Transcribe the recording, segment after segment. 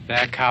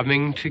They're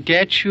coming to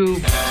get you.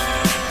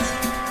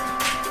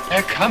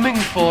 They're coming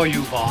for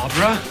you,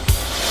 Barbara.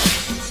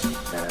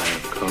 They're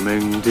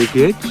coming to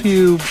get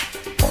you.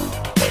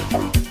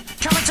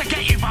 Coming to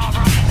get you,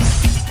 Barbara.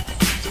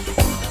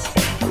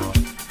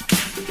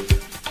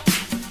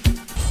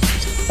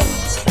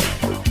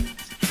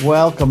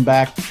 Welcome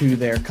back to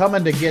They're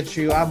Coming to Get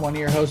You. I'm one of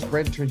your hosts,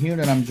 Brent Terhune,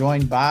 and I'm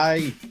joined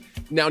by...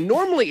 Now,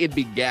 normally it'd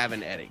be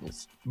Gavin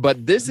Eddings,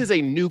 but this is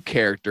a new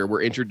character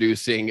we're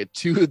introducing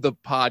to the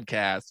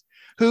podcast,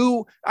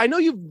 who I know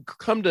you've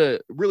come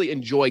to really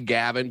enjoy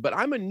Gavin, but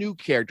I'm a new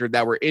character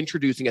that we're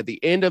introducing at the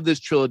end of this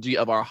trilogy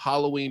of our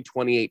Halloween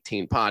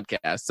 2018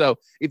 podcast. So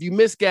if you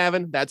miss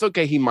Gavin, that's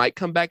okay. He might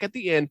come back at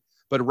the end,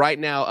 but right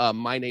now,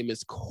 my name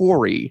is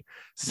Corey.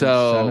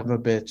 So son of a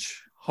bitch.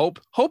 Hope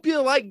you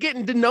like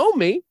getting to know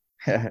me.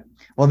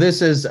 Well,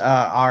 this is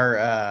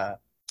our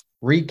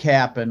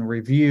recap and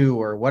review,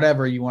 or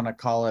whatever you want to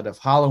call it, of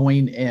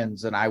Halloween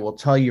Ends, and I will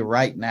tell you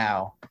right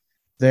now,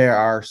 there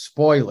are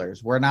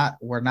spoilers. We're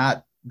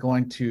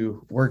going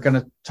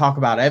to talk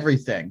about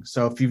everything.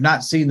 So if you've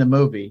not seen the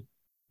movie,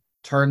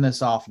 turn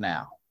this off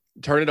now.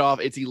 Turn it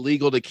off. It's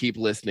illegal to keep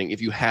listening if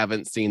you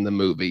haven't seen the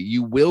movie.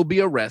 You will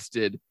be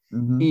arrested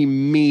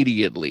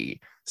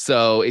immediately.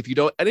 So if you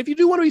do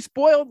want to be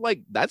spoiled,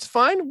 like, that's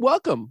fine.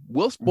 Welcome.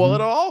 We'll spoil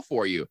it all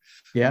for you.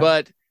 Yeah.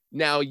 But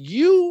now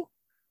you,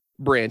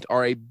 Brent,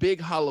 are a big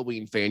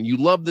Halloween fan. You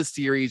love the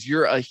series.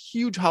 You're a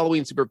huge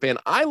Halloween super fan.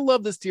 I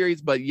love the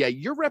series, but yeah,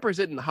 you're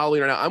representing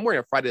Halloween right now. I'm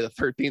wearing a Friday the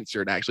 13th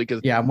shirt, actually.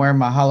 Yeah, I'm wearing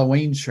my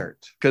Halloween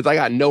shirt. Because I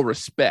got no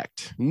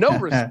respect. No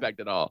respect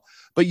at all.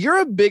 But you're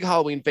a big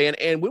Halloween fan.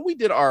 And when we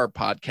did our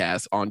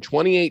podcast on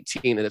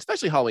 2018, and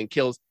especially Halloween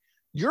Kills,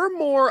 you're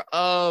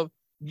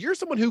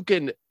someone who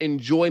can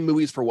enjoy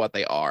movies for what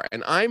they are.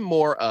 And I'm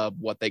more of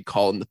what they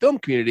call in the film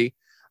community,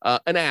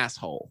 an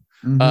asshole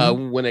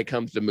when it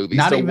comes to movies.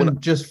 Not even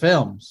just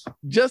films.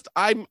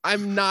 I'm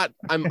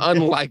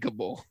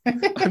unlikable.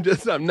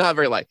 I'm not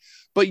very like,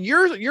 but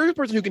you're a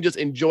person who can just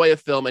enjoy a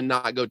film and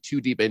not go too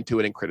deep into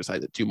it and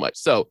criticize it too much.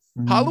 So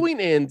Halloween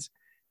Ends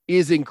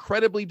is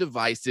incredibly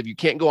divisive. You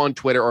can't go on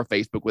Twitter or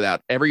Facebook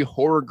without every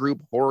horror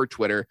group, horror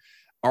Twitter,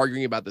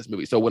 arguing about this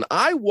movie. So when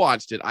I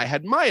watched it, I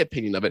had my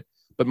opinion of it.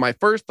 But my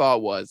first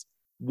thought was,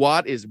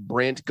 what is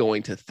Brent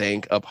going to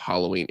think of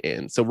Halloween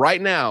Ends? So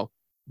right now,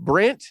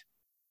 Brent,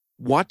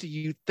 what do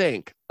you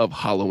think of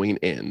Halloween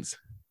Ends?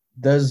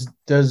 Does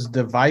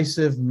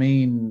divisive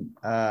mean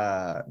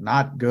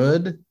not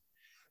good?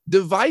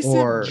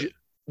 Divisive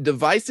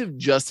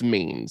just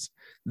means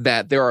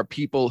that there are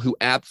people who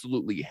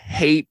absolutely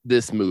hate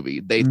this movie.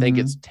 They think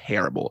it's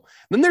terrible.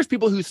 Then there's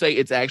people who say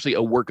it's actually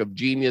a work of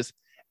genius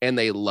and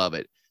they love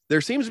it. There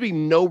seems to be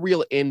no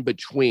real in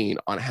between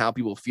on how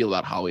people feel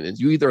about Halloween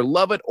Ends. You either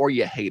love it or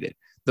you hate it.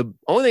 The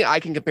only thing I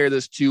can compare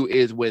this to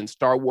is when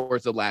Star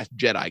Wars: The Last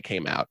Jedi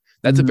came out.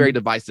 That's a very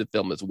divisive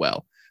film as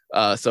well.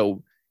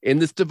 So in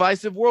this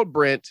divisive world,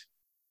 Brent,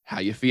 how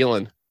you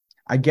feeling?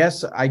 I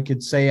guess I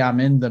could say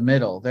I'm in the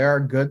middle. There are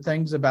good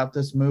things about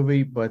this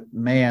movie, but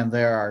man,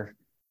 there are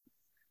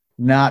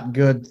not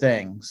good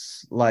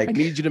things. Like, I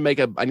need you to make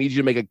a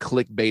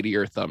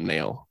clickbaitier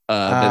thumbnail.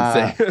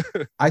 I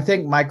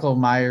think Michael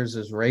Myers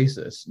is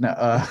racist. No,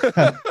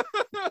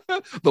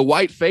 the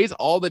white face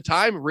all the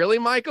time. Really,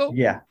 Michael?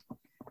 Yeah.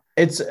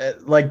 It's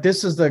like,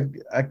 this is a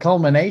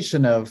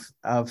culmination of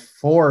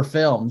 4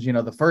 films. You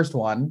know, the first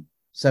one,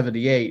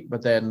 78,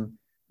 but then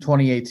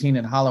 2018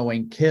 and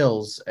Halloween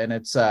Kills. And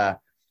it's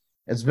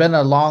been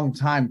a long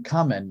time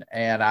coming,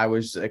 and I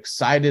was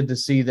excited to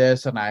see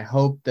this, and I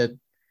hope that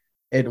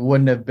it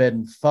wouldn't have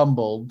been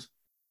fumbled.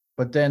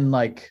 But then,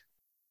 like,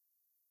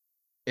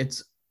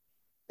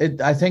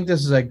 I think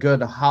this is a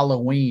good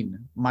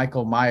Halloween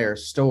Michael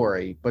Myers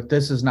story, but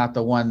this is not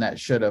the one that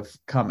should have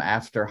come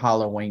after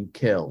Halloween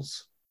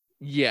Kills.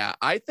 Yeah,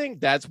 I think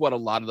that's what a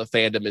lot of the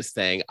fandom is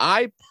saying.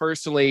 I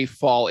personally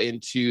fall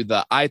into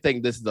I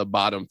think this is the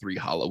bottom 3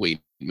 Halloween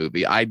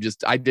movie. I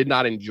did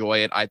not enjoy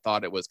it. I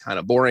thought it was kind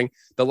of boring.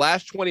 The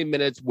last 20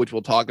 minutes, which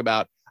we'll talk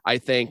about, I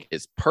think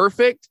is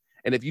perfect.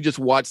 And if you just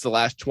watch the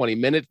last 20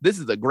 minutes, this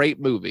is a great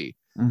movie.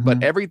 But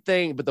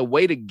the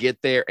way to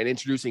get there and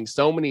introducing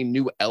so many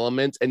new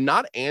elements and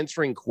not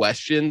answering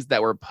questions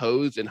that were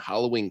posed in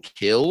Halloween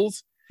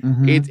Kills,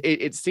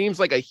 it seems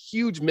like a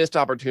huge missed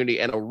opportunity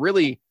and a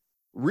really,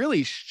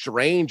 really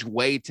strange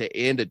way to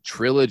end a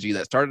trilogy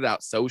that started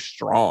out so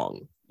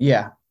strong.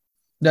 Yeah.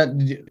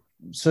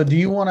 So do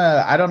you want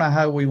to, I don't know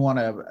how we want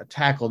to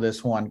tackle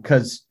this one,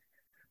 because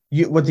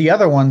with the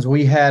other ones,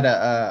 we had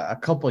a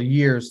couple of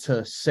years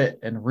to sit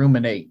and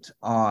ruminate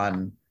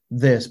on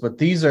this, but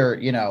these are,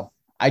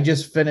 I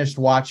just finished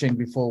watching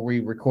before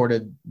we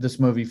recorded this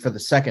movie for the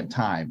second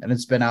time, and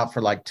it's been out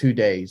for like 2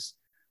 days.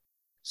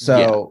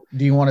 So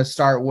Do you want to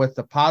start with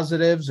the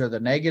positives or the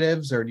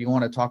negatives, or do you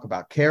want to talk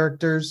about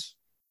characters?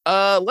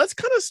 Let's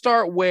kind of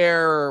start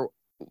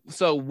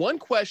so one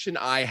question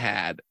I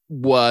had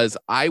was,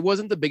 I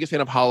wasn't the biggest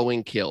fan of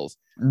Halloween Kills.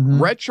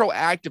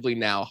 Retroactively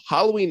now,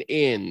 Halloween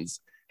Ends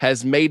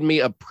has made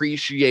me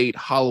appreciate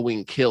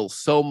Halloween Kills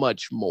so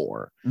much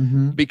more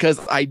because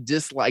I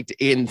disliked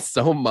Ends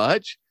so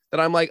much that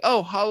I'm like,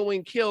 oh,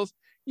 Halloween Kills.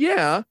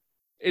 Yeah,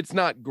 it's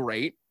not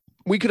great.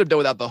 We could have done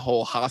without the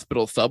whole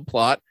hospital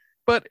subplot,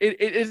 but it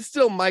is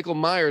still Michael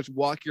Myers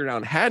walking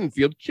around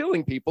Haddonfield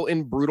killing people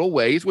in brutal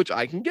ways, which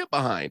I can get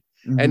behind.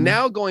 And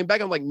now going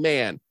back, I'm like,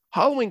 man,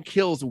 Halloween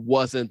Kills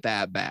wasn't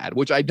that bad,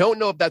 which I don't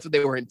know if that's what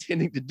they were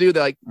intending to do.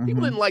 They're like,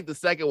 people didn't like the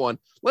second one.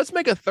 Let's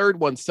make a third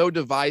one so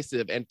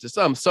divisive and to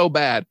some so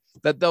bad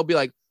that they'll be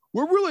like,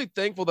 we're really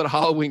thankful that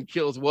Halloween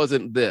Kills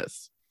wasn't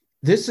this.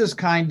 This is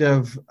kind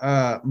of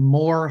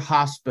more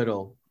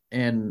hospital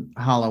in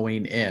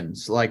Halloween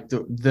Ends. Like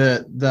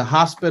the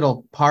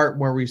hospital part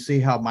where we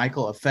see how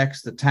Michael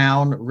affects the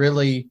town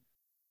really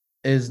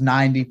is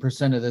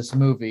 90% of this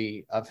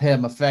movie of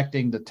him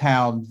affecting the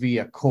town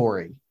via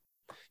Corey.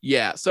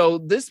 Yeah. So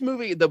this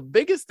movie, the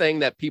biggest thing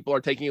that people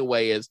are taking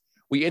away is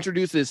we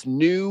introduce this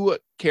new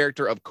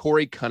character of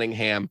Corey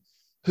Cunningham,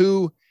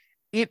 who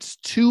it's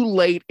too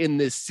late in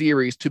this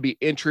series to be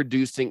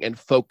introducing and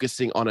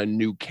focusing on a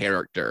new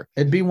character.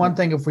 It'd be one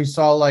thing if we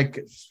saw like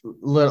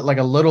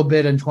a little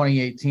bit in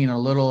 2018, a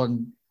little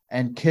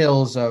and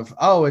Kills of,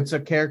 oh, it's a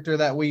character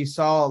that we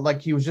saw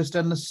like he was just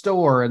in the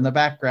store in the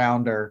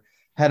background or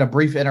had a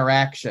brief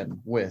interaction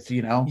with,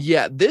 you know?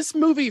 Yeah, this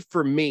movie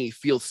for me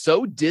feels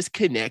so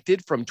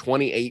disconnected from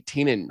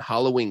 2018 and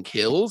Halloween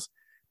Kills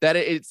that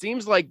it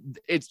seems like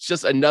it's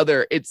just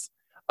it's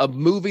a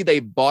movie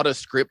they bought a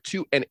script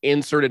to and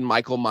inserted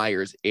Michael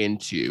Myers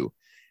into.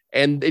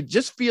 And it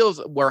just feels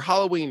where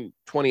Halloween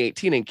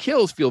 2018 and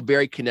Kills feel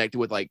very connected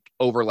with like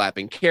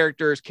overlapping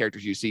characters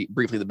you see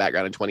briefly in the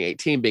background in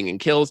 2018 being in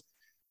Kills.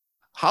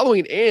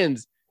 Halloween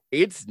Ends,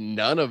 it's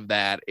none of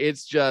that.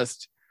 It's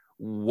just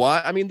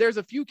what I mean, there's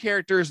a few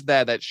characters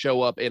that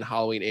show up in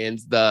Halloween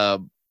Ends.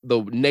 The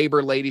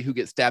neighbor lady who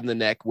gets stabbed in the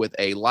neck with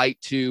a light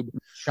tube.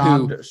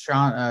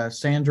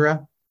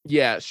 Sandra.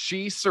 Yeah,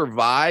 she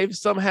survived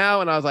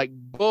somehow, and I was like,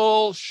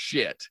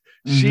 bullshit.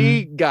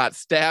 She got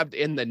stabbed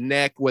in the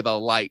neck with a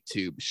light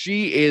tube.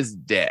 She is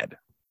dead.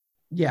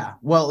 Yeah,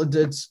 well,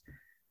 it's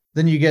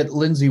then you get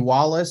Lindsay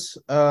Wallace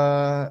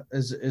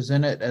is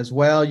in it as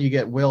well. You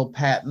get Will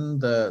Patton,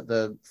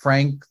 the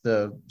Frank,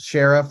 the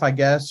sheriff, I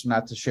guess,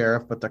 not the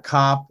sheriff, but the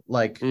cop.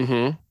 Like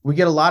we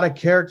get a lot of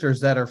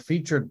characters that are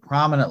featured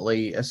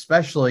prominently,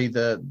 especially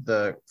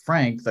the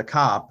Frank, the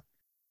cop,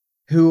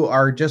 who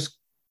are just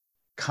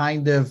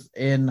kind of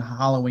in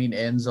Halloween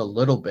Ends a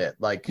little bit.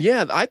 Like,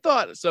 yeah, I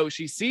thought so.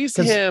 She sees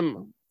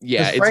him.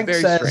 Yeah, it's Frank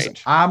very says,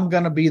 strange. I'm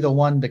gonna be the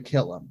one to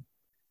kill him.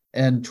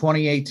 In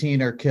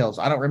 2018 or Kills,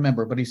 I don't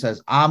remember, but he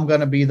says, I'm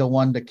going to be the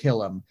one to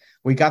kill him.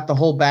 We got the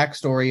whole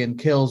backstory in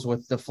Kills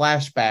with the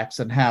flashbacks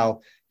and how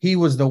he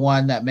was the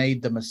one that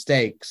made the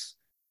mistakes.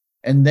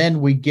 And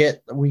then we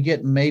get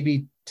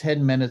maybe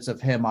 10 minutes of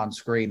him on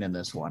screen in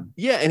this one.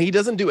 Yeah, and he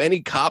doesn't do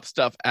any cop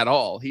stuff at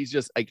all. He's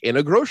just like in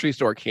a grocery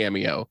store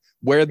cameo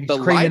where he's the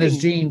creaming lighting... his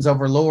jeans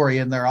over Lori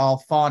and they're all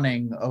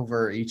fawning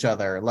over each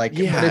other. Like,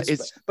 yeah,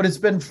 but it's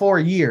been 4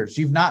 years.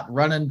 You've not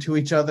run into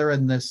each other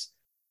in this.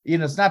 You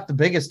know, it's not the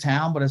biggest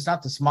town, but it's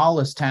not the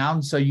smallest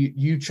town. So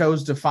you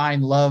chose to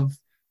find love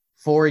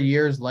 4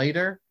 years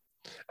later.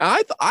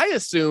 I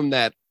assume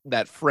that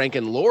Frank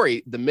and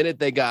Lori, the minute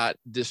they got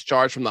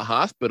discharged from the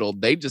hospital,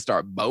 they just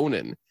start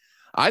boning.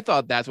 I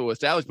thought that's what was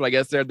established, but I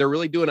guess they're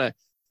really doing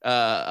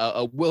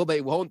a will they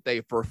won't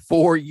they for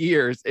 4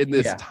 years in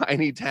this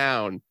tiny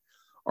town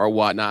or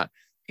whatnot.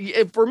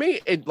 For me,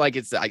 like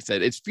I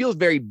said, it feels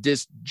very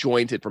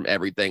disjointed from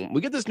everything.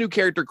 We get this new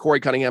character, Corey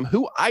Cunningham,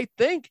 who I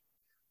think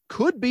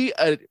could be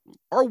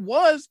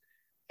was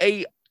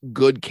a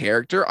good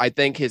character. I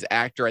think his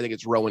actor, I think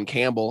it's Rowan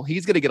Campbell.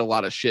 He's going to get a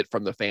lot of shit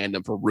from the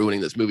fandom for ruining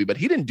this movie, but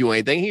he didn't do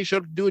anything. He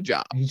should do a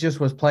job. He just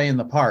was playing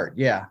the part.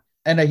 Yeah.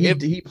 And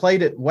he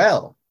played it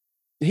well.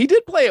 He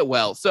did play it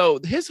well. So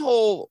his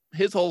whole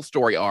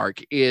story arc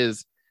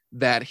is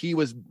that he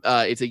was,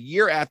 it's a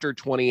year after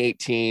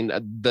 2018,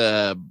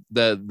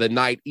 the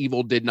night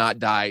Evil did not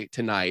die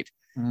tonight.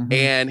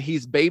 And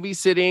he's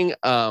babysitting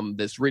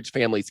this rich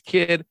family's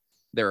kid.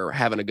 They're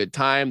having a good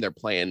time. They're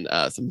playing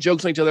some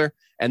jokes on each other.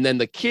 And then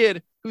the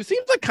kid, who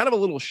seems like kind of a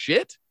little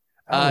shit.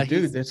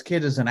 Dude, this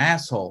kid is an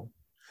asshole.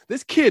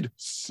 This kid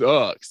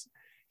sucks.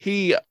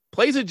 He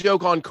plays a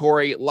joke on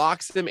Corey,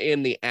 locks him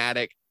in the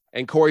attic.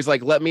 And Corey's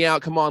like, let me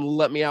out. Come on,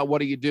 let me out.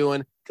 What are you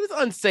doing? Because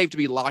it's unsafe to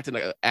be locked in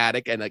an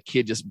attic and a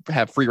kid just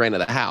have free reign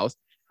of the house.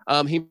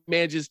 He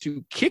manages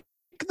to kick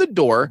the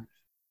door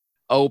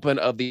open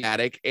of the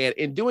attic, and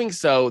in doing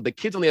so, the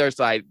kid's on the other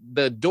side.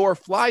 The door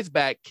flies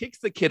back, kicks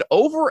the kid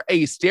over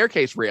a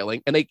staircase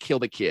railing, and they kill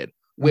the kid,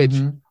 which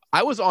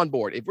I was on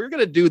board. If we're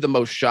gonna do the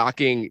most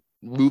shocking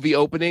movie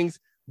openings,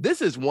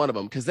 this is one of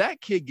them, because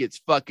that kid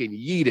gets fucking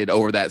yeeted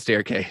over that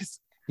staircase.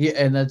 Yeah,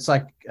 and it's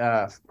like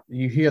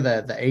you hear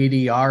the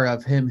ADR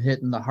of him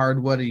hitting the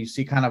hardwood, and you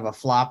see kind of a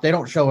flop. They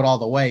don't show it all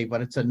the way,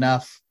 but it's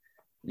enough.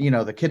 You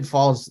know, the kid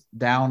falls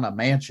down a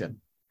mansion.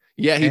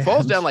 Yeah, he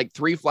falls down like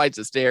 3 flights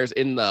of stairs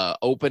in the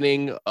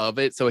opening of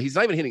it. So he's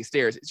not even hitting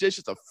stairs. It's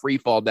just a free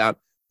fall down,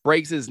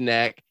 breaks his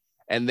neck.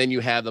 And then you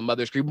have the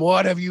mother scream,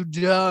 "What have you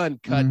done?"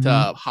 Cut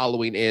to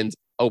Halloween Ends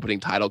opening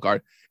title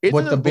card. It's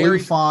with the blue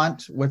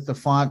font, with the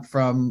font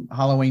from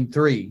Halloween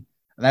 3.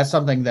 And that's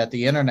something that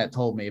the internet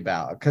told me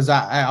about, because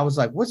I was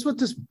like, what's with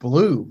this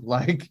blue?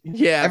 Like,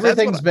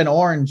 everything's been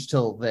orange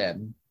till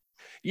then.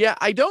 Yeah,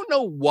 I don't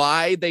know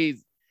why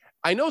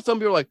I know some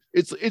people are like,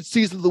 it's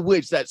Season of the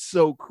Witch. That's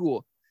so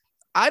cool.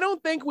 I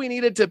don't think we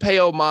needed to pay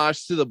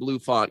homage to the blue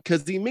font,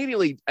 because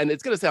immediately, and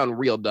it's going to sound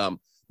real dumb,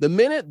 the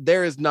minute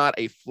there is not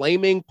a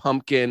flaming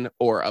pumpkin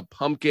or a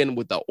pumpkin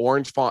with the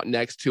orange font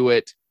next to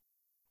it,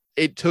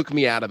 it took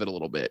me out of it a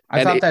little bit.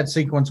 I thought that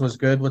sequence was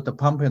good with the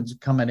pumpkins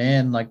coming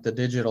in, like the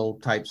digital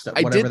type stuff.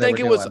 I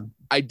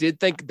did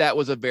think that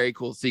was a very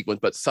cool sequence,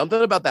 but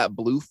something about that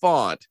blue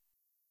font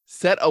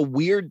set a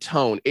weird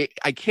tone.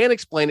 I can't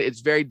explain it.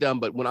 It's very dumb,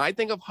 but when I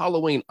think of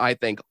Halloween, I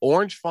think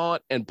orange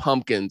font and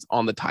pumpkins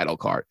on the title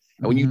card.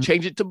 And when you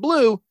change it to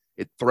blue,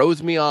 it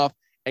throws me off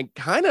and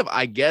kind of,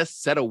 I guess,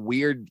 set a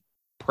weird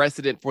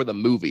precedent for the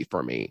movie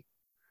for me.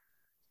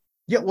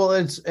 Yeah, well,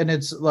 it's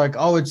like,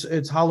 oh,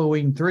 it's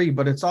Halloween 3,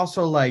 but it's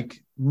also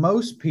like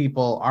most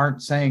people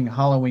aren't saying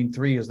Halloween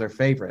 3 is their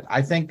favorite.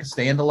 I think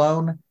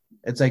standalone,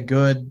 it's a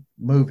good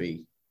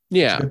movie.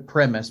 Yeah, it's a good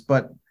premise,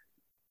 but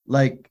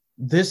like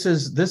this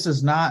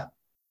is not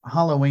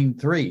Halloween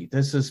 3.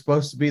 This is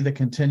supposed to be the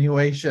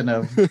continuation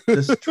of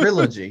this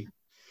trilogy.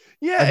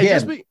 Yeah,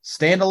 again,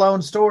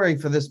 standalone story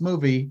for this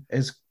movie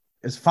is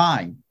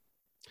fine,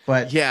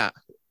 but yeah,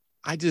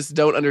 I just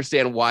don't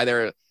understand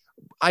why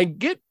I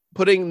get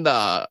putting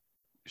the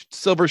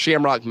silver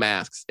shamrock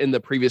masks in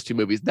the previous 2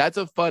 movies. That's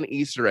a fun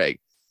Easter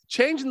egg.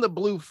 Changing the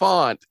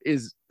font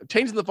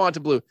to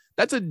blue.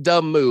 That's a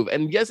dumb move.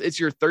 And yes, it's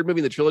your 3rd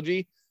movie in the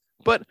trilogy,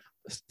 but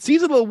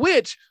Season of the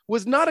Witch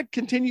was not a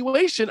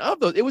continuation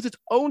of those. It was its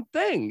own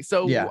thing.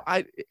 So yeah.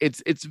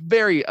 It's a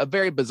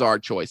very bizarre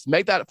choice.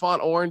 Make that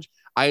font orange.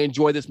 I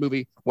enjoy this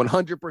movie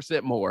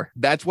 100% more.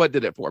 That's what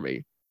did it for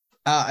me.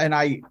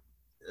 And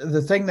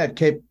the thing that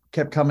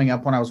kept coming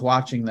up when I was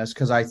watching this,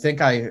 because I think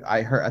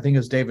I heard, I think it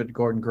was David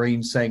Gordon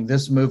Green saying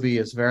this movie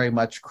is very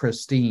much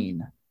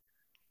Christine,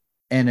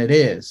 and it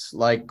is.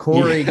 Like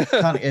Corey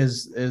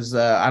is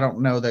I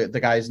don't know the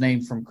guy's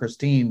name from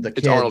Christine.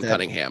 It's Arnold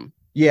Cunningham.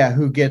 Yeah,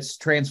 who gets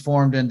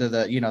transformed into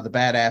the the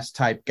badass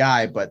type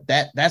guy, but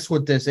that's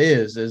what this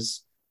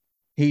is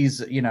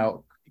he's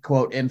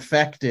quote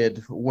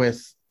infected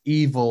with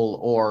evil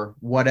or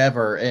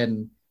whatever,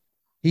 and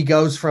he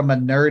goes from a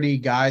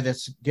nerdy guy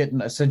that's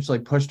getting essentially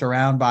pushed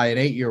around by an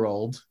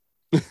 8-year-old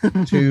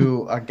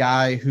to a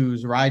guy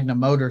who's riding a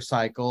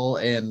motorcycle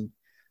and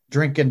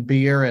drinking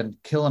beer and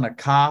killing a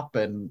cop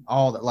and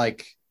all that.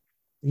 Like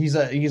he's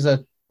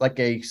a like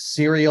a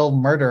serial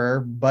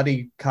murderer,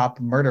 buddy cop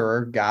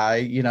murderer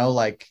guy,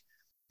 like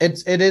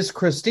it is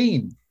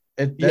Christine.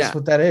 That's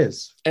what that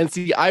is. And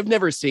see, I've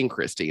never seen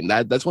Christine.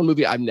 That's one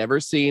movie I've never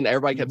seen.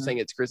 Everybody kept saying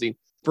it's Christine.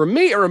 For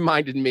me, it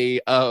reminded me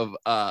of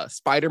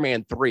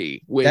Spider-Man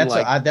 3. When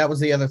that was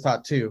the other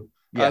thought too.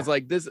 Yeah. I was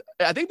like, this.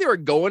 I think they were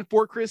going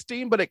for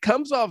Christine, but it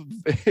comes off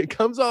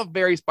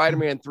very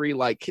Spider-Man 3.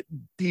 Like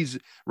he's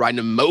riding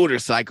a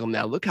motorcycle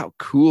now. Look how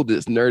cool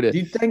this nerd is. Do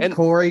you think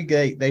Corey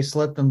they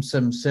slipped him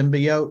some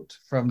symbiote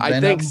from Venom? I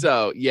think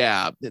so.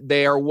 Yeah,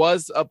 there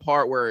was a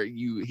part where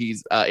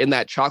he's in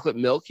that chocolate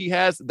milk he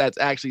has. That's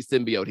actually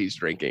symbiote he's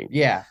drinking.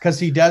 Yeah, because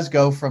he does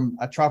go from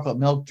a chocolate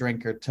milk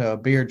drinker to a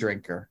beer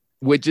drinker,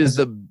 which is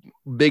the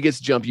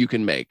biggest jump you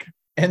can make.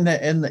 In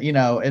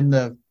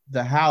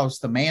the house,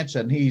 the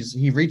mansion,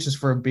 he reaches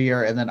for a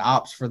beer and then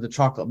opts for the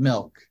chocolate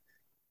milk,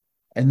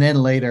 and then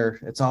later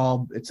it's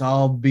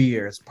all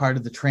beer. It's part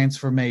of the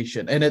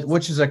transformation, and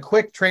which is a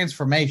quick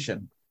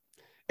transformation.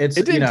 It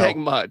didn't take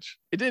much.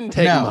 It didn't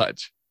take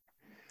much.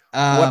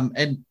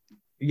 And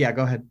yeah,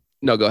 go ahead.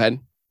 No, go ahead.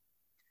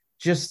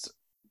 It's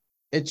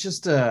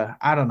just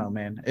I don't know,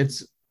 man.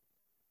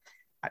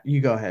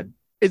 You go ahead.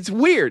 It's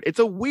weird. It's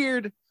a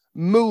weird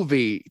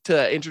movie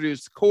to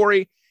introduce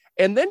Corey.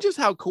 And then just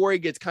how Corey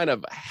gets kind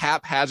of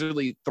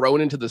haphazardly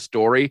thrown into the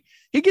story.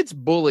 He gets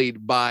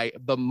bullied by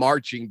the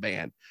marching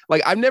band.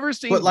 Like I've never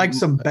seen, but like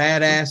some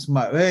badass,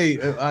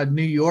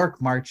 New York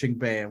marching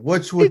band.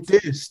 What's with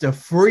this? The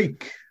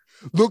Freak.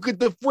 Look at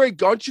the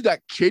Freak. Aren't you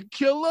that kid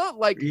killer?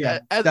 Like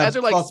as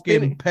they're like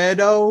spinning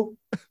pedo.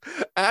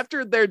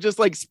 After they're just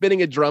like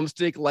spinning a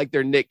drumstick, like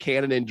they're Nick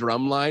Cannon in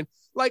Drumline.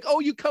 Like, oh,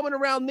 you coming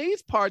around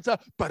these parts? Huh?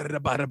 Like,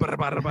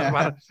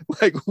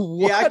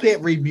 what? Yeah, I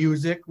can't read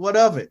music. What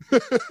of it?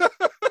 And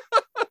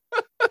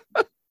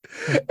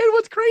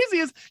what's crazy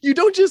is you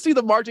don't just see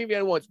the marching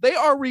band once. They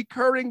are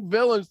recurring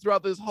villains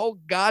throughout this whole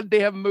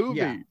goddamn movie.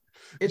 Yeah.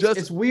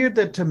 It's weird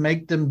that to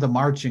make them the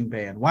marching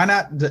band. Why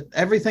not?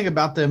 Everything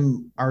about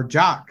them are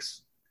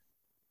jocks.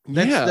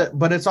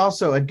 But it's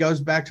also, it goes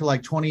back to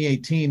like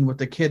 2018 with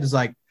the kids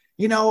like,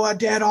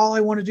 Dad, all I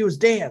want to do is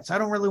dance. I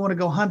don't really want to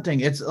go hunting.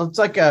 It's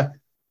like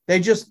they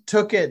just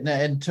took it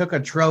and took a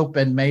trope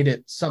and made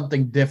it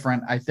something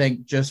different, I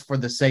think, just for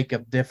the sake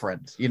of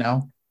different,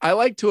 I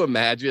like to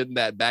imagine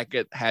that back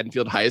at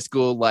Haddonfield High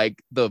School,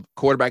 like the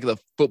quarterback of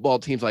the football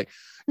team's like,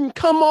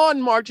 come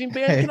on, marching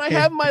band, can I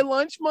have my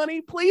lunch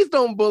money? Please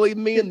don't bully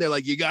me. And they're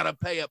like, you got to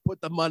pay it.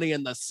 Put the money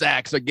in the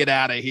sacks or get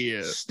out of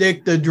here.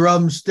 Stick the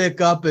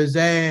drumstick up his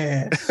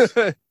ass.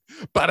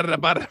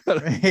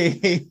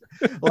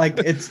 Like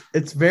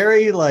it's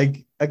very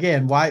like,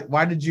 again,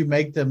 why did you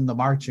make them the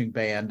marching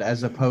band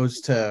as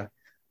opposed to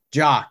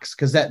jocks?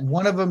 Because that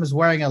one of them is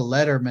wearing a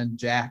Letterman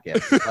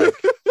jacket. Like,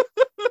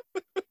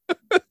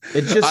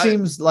 it just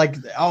seems like,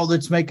 oh,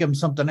 let's make him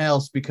something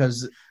else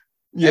because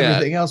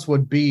everything else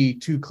would be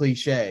too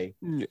cliche.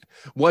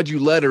 Why'd you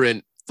letter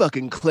in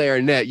fucking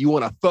clarinet? You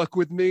want to fuck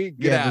with me?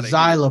 Get out of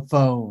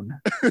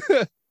xylophone.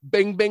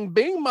 Bing, bing,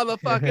 bing,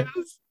 motherfuckers.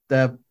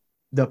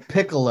 the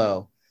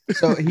piccolo.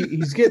 So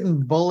he's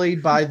getting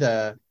bullied by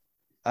the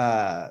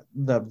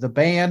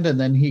band, and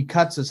then he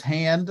cuts his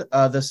hand,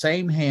 the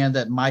same hand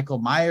that Michael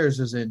Myers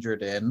is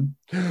injured in.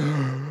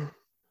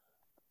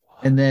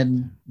 And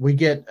then we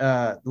get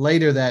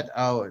later that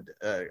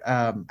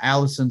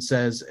Allison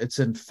says it's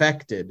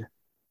infected.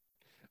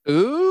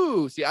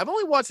 Ooh, see, I've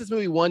only watched this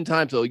movie one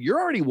time, so you're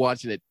already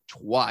watching it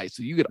twice,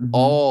 so you get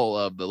all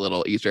of the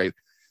little Easter eggs.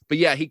 But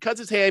yeah, he cuts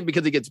his hand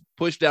because he gets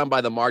pushed down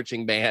by the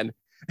marching band.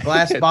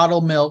 Glass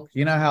bottle milk.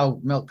 You know how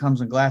milk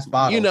comes in glass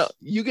bottles. You know,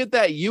 you get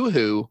that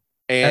Yoo-hoo.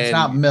 And that's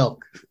not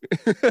milk.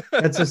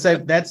 That's the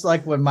same. That's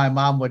like when my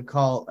mom would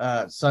call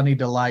Sunny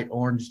Delight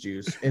orange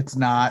juice. It's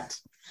not.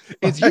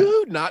 Is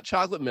Yoo-hoo not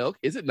chocolate milk?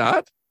 Is it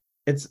not?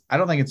 I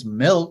don't think it's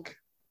milk.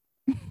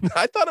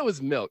 I thought it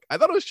was milk. I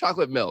thought it was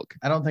chocolate milk.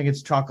 I don't think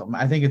it's chocolate.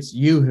 I think it's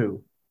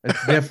Yoo-hoo.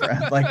 It's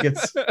different. Like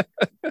it's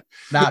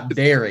not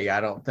dairy.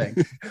 I don't think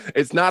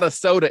it's not a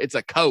soda. It's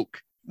a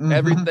Coke. Mm-hmm.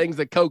 Everything's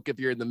a Coke if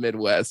you're in the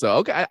Midwest. So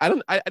okay, I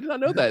did not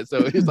know that. So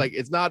it's like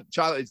it's not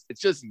chocolate.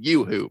 It's just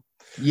Yoo-hoo.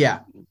 Yeah,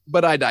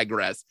 but I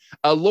digress.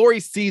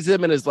 Lori sees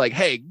him and is like,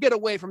 "Hey, get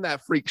away from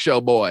that freak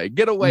show boy.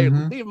 Get away.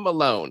 Leave him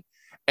alone."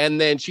 And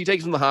then she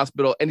takes him to the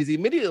hospital, and he's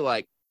immediately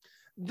like,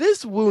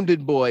 "This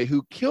wounded boy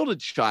who killed a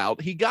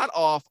child. He got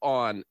off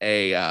on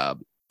a.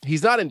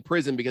 He's not in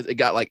prison because it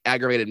got like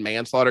aggravated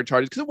manslaughter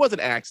charges because it was an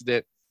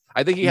accident.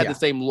 I think he had the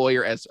same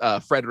lawyer as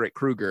Frederick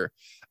Krueger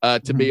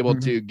to be able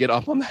to get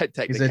off on that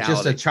technicality. Is it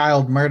just a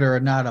child murderer,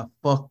 not a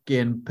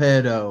fucking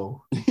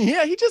pedo?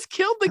 Yeah, he just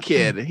killed the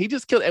kid.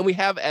 And we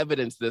have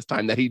evidence this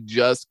time that he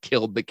just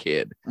killed the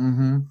kid.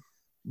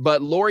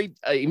 But Lori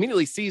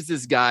immediately sees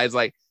this guy as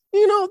like,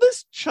 you know,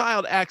 this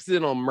child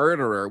accidental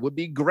murderer would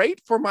be great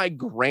for my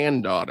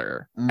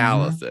granddaughter,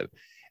 Allison.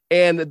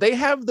 And they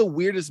have the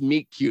weirdest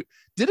meet cute.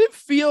 Did it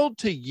feel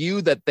to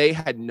you that they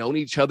had known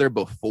each other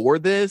before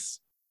this?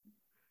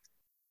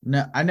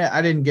 No, I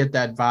didn't get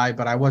that vibe,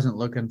 but I wasn't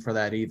looking for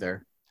that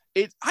either.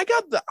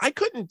 I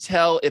couldn't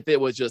tell if it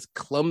was just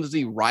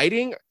clumsy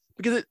writing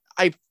because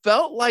I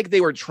felt like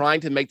they were trying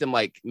to make them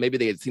like maybe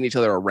they had seen each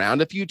other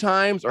around a few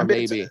times, or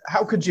maybe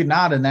how could you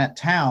not in that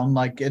town?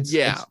 Like it's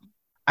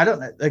I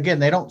don't. Again,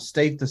 they don't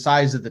state the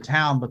size of the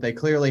town, but they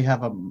clearly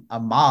have a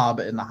mob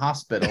in the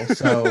hospital,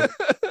 so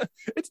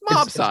it's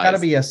mob size. It's got to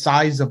be a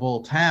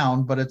sizable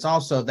town, but it's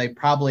also they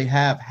probably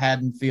have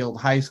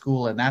Haddonfield High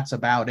School, and that's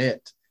about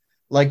it.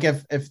 Like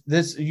if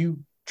this you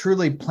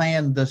truly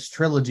planned this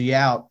trilogy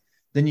out,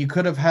 then you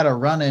could have had a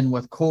run-in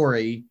with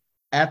Corey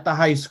at the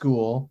high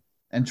school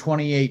in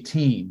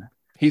 2018.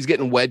 He's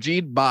getting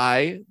wedgied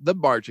by the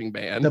marching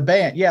band. The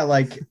band, yeah,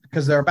 like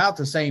because they're about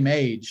the same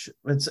age.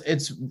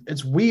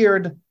 It's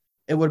weird.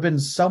 It would have been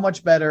so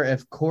much better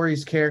if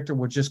Corey's character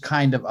was just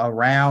kind of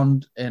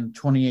around in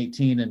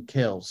 2018 and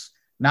kills.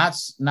 Not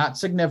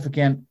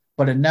significant,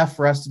 but enough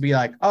for us to be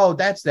like, oh,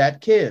 that's that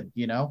kid,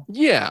 you know?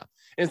 Yeah.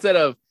 Instead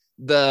of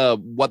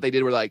what they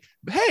did were like,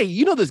 hey,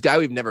 you know this guy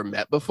we've never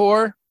met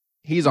before?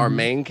 He's our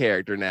main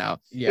character now.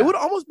 Yeah. It would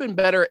almost been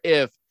better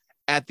if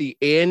at the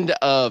end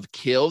of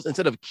Kills,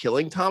 instead of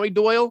killing Tommy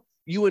Doyle,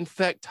 you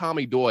infect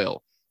Tommy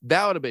Doyle.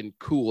 That would have been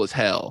cool as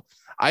hell.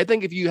 I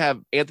think if you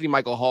have Anthony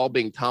Michael Hall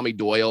being Tommy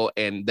Doyle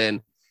and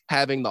then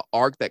having the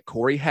arc that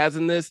Corey has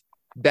in this,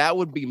 that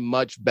would be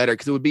much better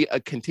because it would be a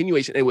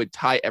continuation. It would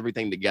tie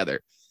everything together.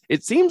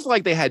 It seems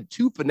like they had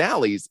two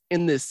finales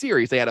in this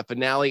series. They had a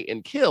finale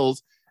in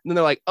Kills, and then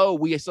they're like, oh,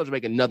 we still have to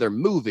make another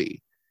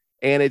movie.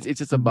 And it's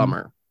just a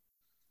bummer.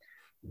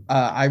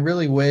 I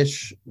really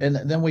wish, and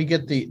then we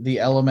get the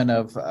element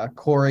of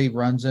Corey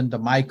runs into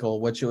Michael,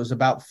 which it was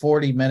about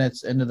 40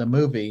 minutes into the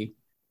movie.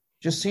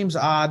 Just seems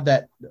odd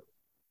that,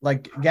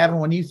 like, Gavin,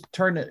 when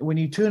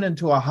you tune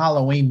into a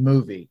Halloween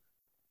movie,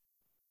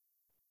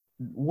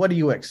 what do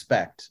you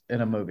expect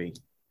in a movie?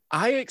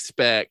 I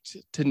expect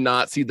to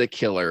not see the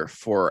killer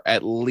for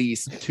at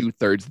least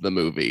 2/3 of the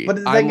movie. But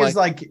the thing is,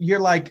 like, you're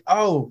like,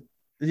 oh,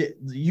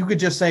 you could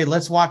just say,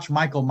 let's watch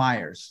Michael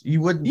Myers.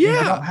 You wouldn't. You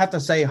don't have to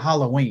say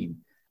Halloween.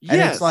 And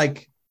it's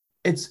like,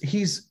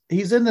 he's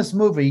in this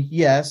movie,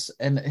 yes,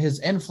 and his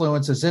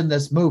influence is in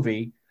this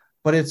movie,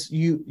 but it's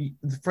you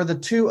for the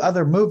two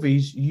other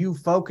movies, you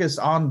focus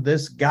on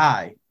this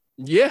guy.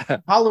 Yeah.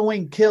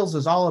 Halloween Kills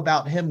is all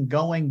about him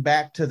going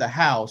back to the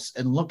house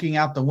and looking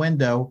out the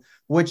window,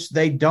 which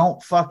they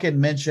don't fucking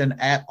mention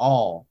at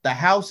all. The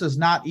house is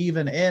not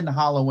even in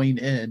Halloween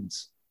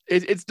Ends.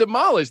 It's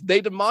demolished.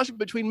 They demolish it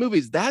between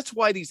movies. That's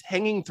why these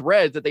hanging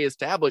threads that they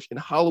establish in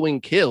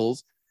Halloween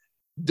Kills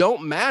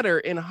don't matter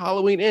in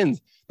Halloween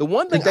Ends. The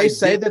one thing Did they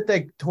say that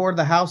they tore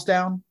the house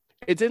down?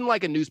 It's in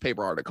like a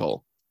newspaper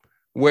article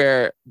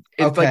where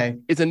it's like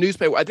it's a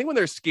newspaper. I think when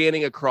they're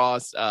scanning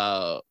across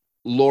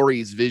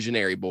Laurie's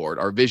visionary board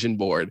or vision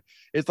board,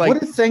 it's like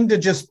what a thing to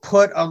just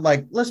put on,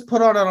 like, let's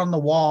put on it on the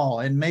wall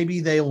and maybe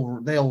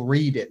they'll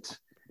read it.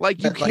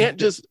 Like you can't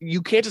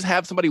just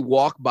have somebody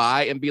walk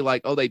by and be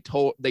like, oh, they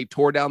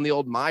tore down the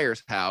old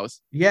Myers house.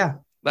 Yeah.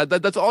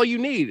 That's all you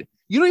need.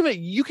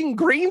 You can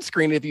green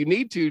screen it if you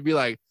need to be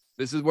like,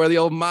 this is where the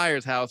old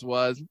Myers house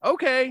was.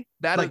 Okay.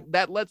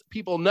 That lets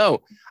people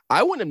know.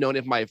 I wouldn't have known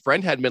if my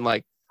friend had been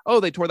like, oh,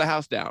 they tore the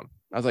house down.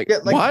 I was like,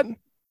 what?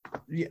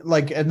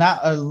 Like, and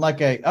not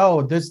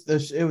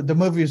the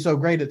movie is so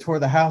great it tore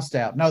the house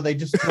down. No, they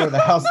just tore the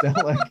house down.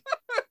 Like,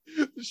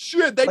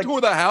 shit, they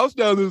tore the house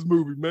down this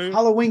movie, man.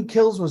 Halloween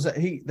Kills was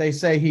they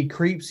say he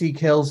creeps, he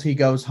kills, he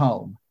goes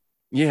home.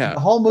 Yeah. The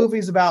whole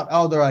movie's about,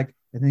 they're like,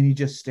 and then he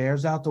just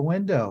stares out the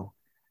window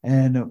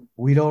and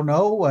we don't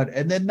know what,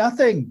 and then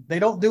nothing. They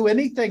don't do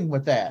anything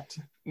with that.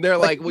 They're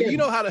like, well, you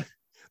know how to,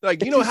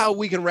 like, you know how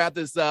we can wrap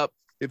this up.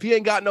 If he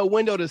ain't got no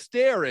window to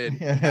stare in,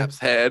 Cap's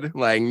head,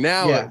 like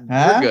now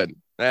we're good.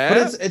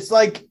 But it's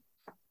like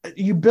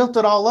you built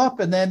it all up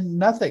and then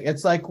nothing.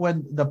 It's like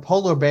when the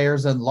polar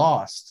bears and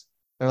Lost.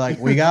 They're like,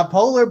 we got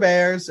polar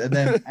bears, and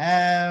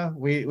then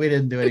we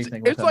didn't do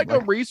anything. It's like a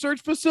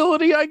research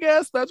facility, I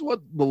guess. That's what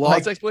the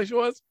Lost explanation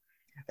was.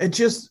 It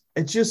just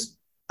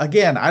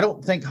again, I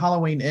don't think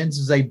Halloween Ends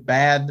is a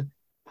bad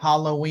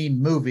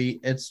Halloween movie.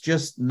 It's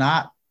just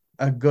not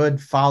a good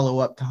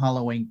follow-up to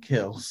Halloween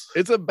Kills.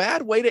 It's a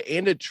bad way to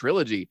end a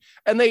trilogy.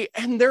 And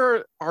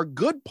there are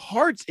good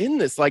parts in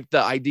this, like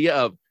the idea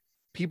of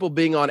people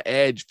being on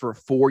edge for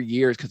 4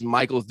 years because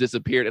Michael's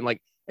disappeared. And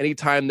like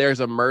anytime there's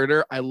a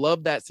murder, I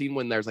love that scene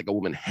when there's like a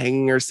woman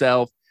hanging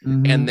herself,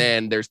 and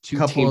then there's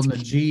two teens in the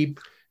Jeep,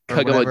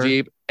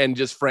 and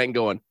just Frank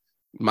going,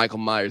 Michael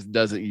Myers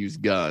doesn't use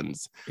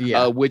guns,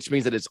 which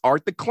means that it's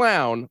Art the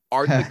Clown.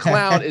 Art the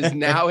Clown is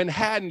now in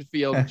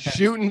Haddonfield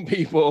shooting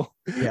people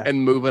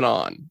and moving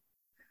on.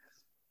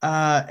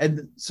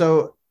 And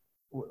so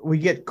we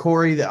get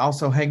Corey that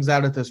also hangs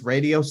out at this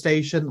radio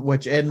station,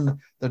 which in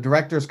the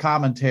director's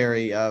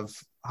commentary of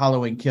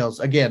Halloween Kills,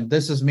 again,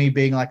 this is me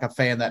being like a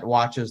fan that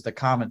watches the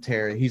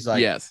commentary. He's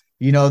like, yes,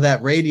 you know,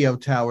 that radio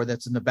tower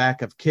that's in the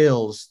back of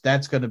Kills,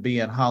 that's going to be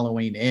in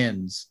Halloween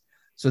Ends.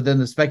 So then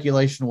the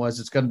speculation was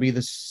it's going to be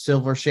the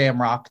Silver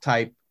Shamrock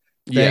type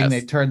thing. Yes.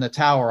 They turn the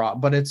tower on,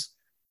 but it's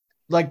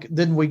like,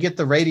 then we get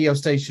the radio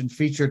station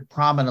featured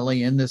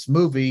prominently in this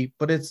movie,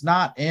 but it's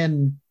not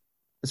in,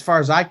 as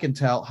far as I can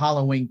tell,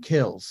 Halloween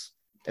Kills.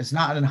 It's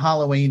not in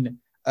Halloween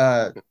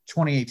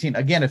 2018.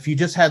 Again, if you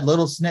just had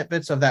little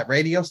snippets of that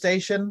radio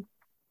station,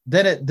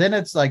 then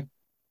it's like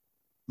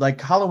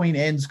Halloween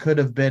Ends could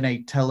have been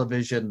a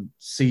television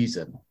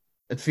season.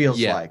 It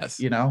feels like,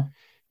 you know?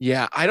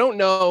 Yeah, I don't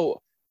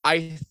know.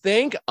 I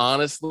think,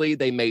 honestly,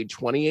 they made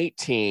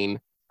 2018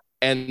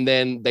 and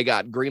then they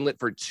got greenlit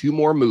for 2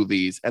 more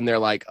movies. And they're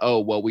like, oh,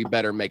 well, we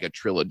better make a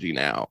trilogy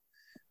now.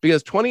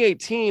 Because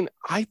 2018,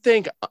 I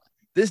think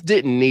this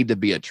didn't need to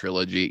be a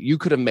trilogy. You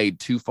could have made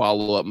 2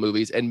 follow-up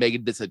movies and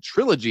made this a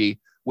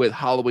trilogy with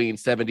Halloween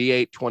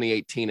 78,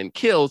 2018, and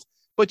Kills.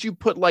 But you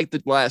put like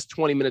the last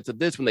 20 minutes of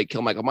this when they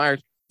kill Michael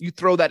Myers, you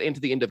throw that into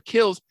the end of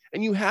Kills,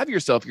 and you have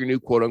yourself your new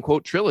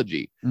quote-unquote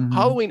trilogy. Mm-hmm.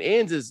 Halloween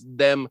Ends is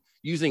them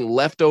using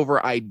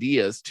leftover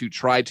ideas to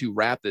try to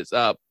wrap this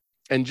up.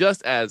 And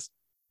just as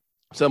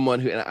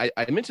someone who, and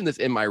I mentioned this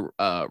in my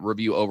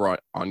review over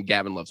on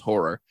Gavin Loves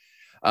Horror,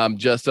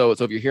 just so if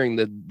you're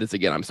hearing this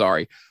again, I'm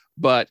sorry,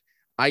 but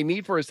I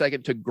need for a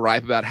second to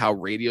gripe about how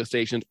radio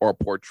stations are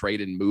portrayed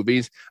in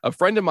movies. A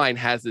friend of mine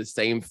has this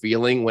same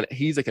feeling when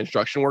he's a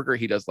construction worker.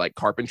 He does like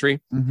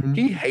carpentry. Mm-hmm.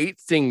 He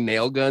hates seeing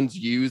nail guns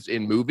used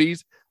in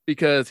movies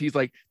because he's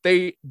like,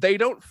 they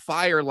don't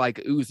fire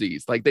like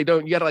Uzis. Like they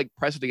don't, you got to like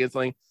press it against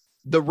something.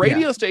 The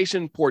radio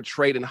station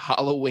portrayed in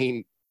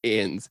Halloween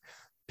Ends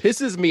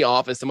pisses me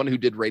off as someone who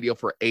did radio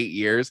for 8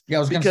 years. Yeah, I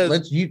was going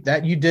to you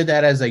did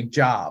that as a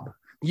job.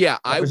 Yeah,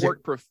 I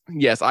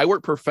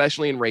worked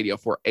professionally in radio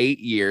for 8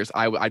 years.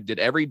 I did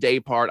every day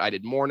part. I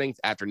did mornings,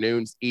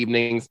 afternoons,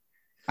 evenings.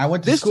 I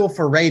went to school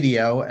for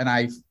radio and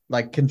I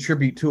like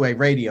contribute to a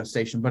radio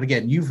station. But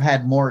again, you've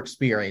had more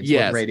experience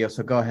with radio,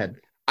 so go ahead.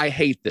 I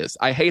hate this.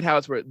 I hate how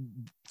it's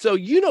so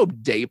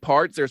day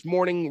parts. There's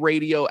morning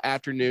radio,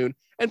 afternoon,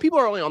 and people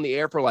are only on the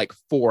air for like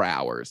 4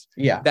 hours.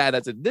 Yeah,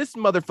 that's it. This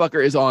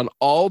motherfucker is on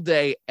all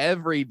day,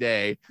 every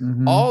day,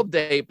 all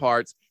day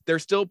parts. They're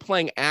still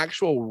playing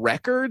actual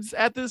records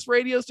at this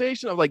radio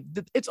station. I'm like,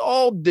 it's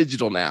all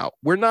digital now.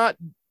 We're not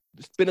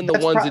spinning the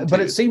ones and twos. But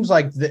it seems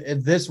like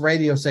this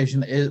radio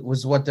station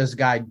was what this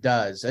guy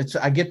does.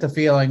 I get the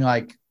feeling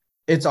like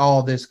it's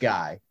all this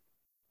guy.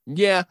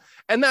 Yeah,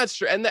 and that's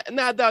true, and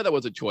that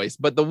was a choice.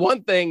 But the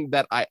one thing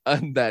that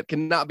that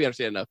cannot be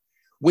understood enough,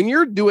 when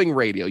you're doing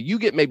radio, you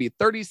get maybe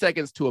 30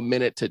 seconds to a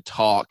minute to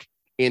talk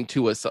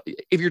into a.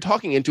 If you're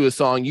talking into a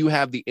song, you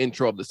have the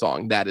intro of the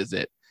song. That is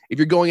it. If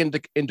you're going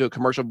into a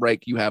commercial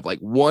break, you have like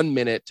 1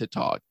 minute to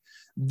talk.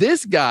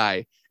 This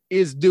guy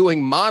is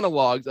doing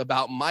monologues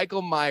about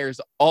Michael Myers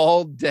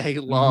all day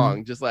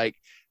long, just like.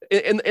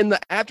 In the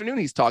afternoon,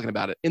 he's talking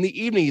about it. In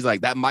the evening, he's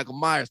like, that Michael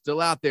Myers still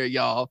out there,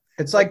 y'all.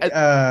 It's like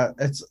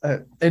it's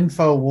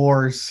Info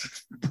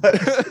Wars,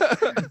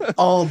 but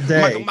all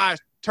day. Michael Myers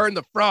turned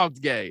the frogs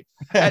gay.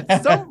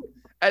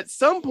 At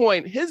some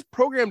point, his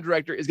program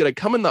director is going to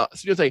come in the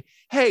studio and say,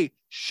 hey,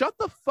 shut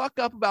the fuck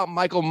up about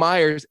Michael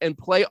Myers and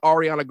play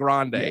Ariana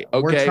Grande. Yeah,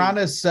 okay, we're trying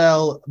to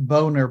sell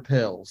boner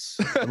pills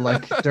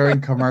like during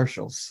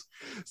commercials.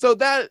 So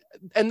that's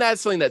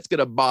something that's going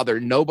to bother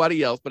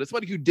nobody else, but it's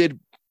somebody who did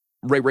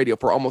radio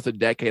for almost a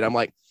decade. I'm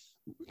like,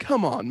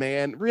 come on,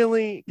 man,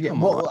 really?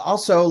 Come on.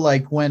 Also,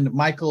 like when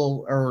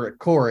Michael or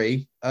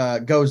Corey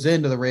goes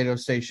into the radio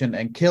station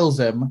and kills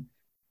him,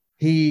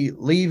 he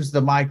leaves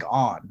the mic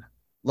on,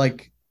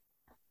 like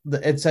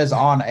it says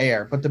on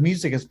air, but the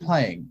music is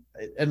playing.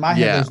 In my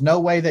head, there's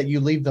no way that you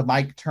leave the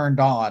mic turned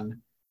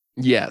on.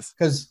 Yes,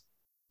 because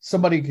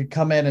somebody could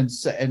come in and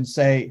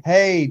say,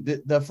 hey,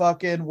 the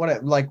fucking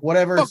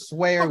whatever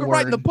swear word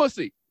right in the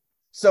pussy.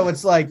 So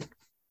it's like,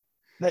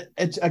 we're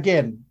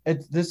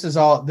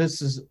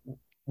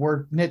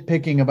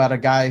nitpicking about a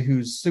guy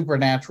who's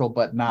supernatural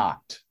but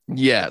not.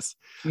 Yes,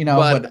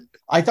 but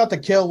I thought the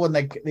kill when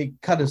they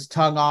cut his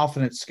tongue off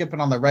and it's skipping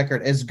on the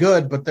record is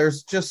good, but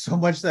there's just so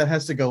much that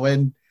has to go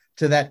in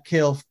to that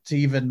kill to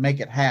even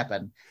make it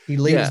happen. He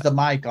leaves the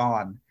mic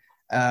on,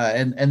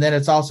 and then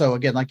it's also,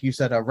 again, like you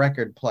said, a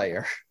record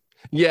player.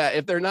 Yeah,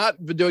 if they're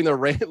not doing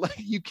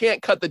you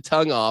can't cut the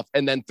tongue off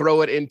and then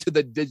throw it into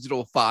the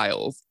digital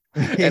files.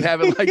 And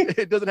have it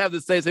it doesn't have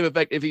the same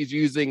effect if he's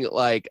using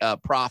like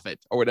Prophet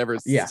or whatever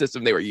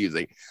system they were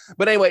using.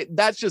 But anyway,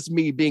 that's just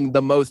me being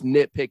the most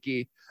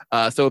nitpicky.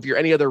 So if you're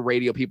any other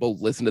radio people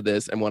listen to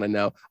this and want to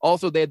know,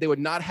 also they would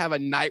not have a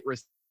night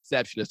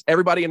receptionist.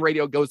 Everybody in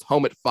radio goes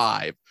home at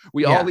 5.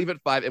 We all leave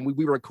at 5 and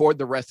we record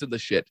the rest of the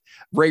shit.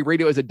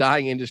 Radio is a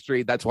dying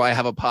industry. That's why I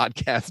have a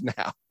podcast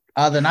now.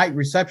 The night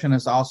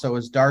receptionist also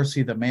is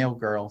Darcy, the mail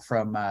girl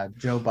from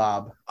Joe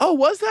Bob. Oh,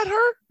 was that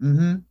her?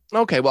 Mm-hmm.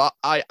 Okay, well,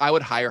 I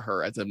would hire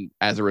her as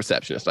a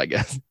receptionist, I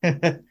guess.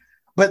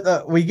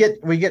 But we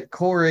get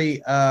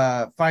Corey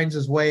finds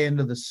his way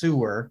into the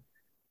sewer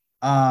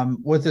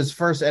with his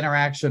first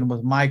interaction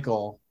with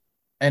Michael,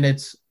 and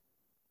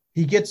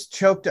he gets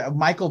choked.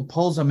 Michael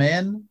pulls him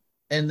in,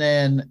 and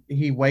then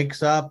he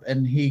wakes up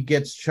and he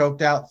gets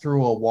choked out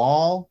through a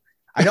wall.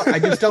 I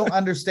just don't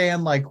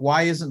understand, like,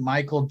 why isn't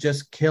Michael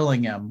just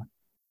killing him?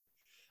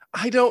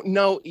 I don't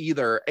know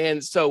either.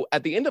 And so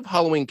at the end of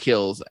Halloween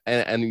Kills,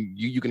 and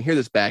you can hear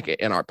this back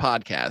in our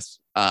podcast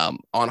on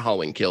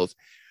Halloween Kills,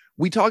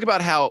 we talk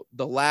about how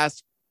the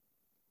last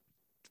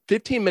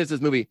 15 minutes of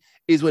this movie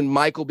is when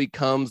Michael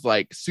becomes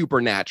like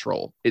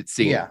supernatural, it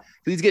seems. Yeah.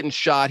 He's getting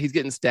shot, he's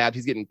getting stabbed,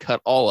 he's getting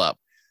cut all up.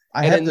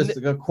 I had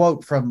a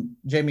quote from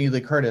Jamie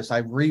Lee Curtis.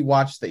 I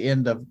rewatched the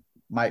end of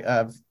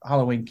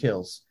Halloween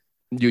Kills.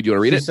 Do you want to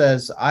read it? She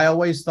says, I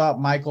always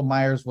thought Michael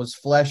Myers was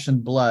flesh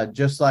and blood,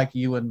 just like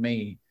you and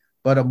me.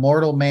 But a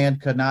mortal man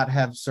could not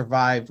have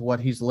survived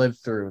what he's lived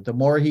through. The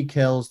more he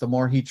kills, the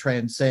more he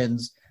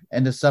transcends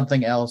into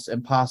something else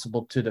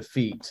impossible to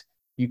defeat.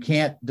 You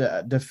can't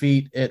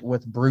defeat it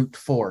with brute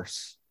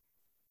force.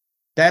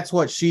 That's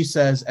what she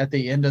says at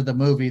the end of the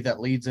movie that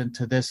leads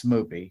into this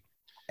movie.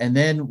 And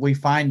then we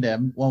find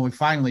him, when we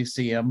finally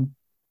see him,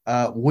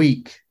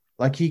 weak.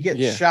 Like he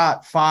gets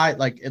shot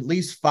at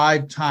least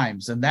 5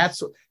 times, and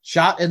that's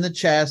shot in the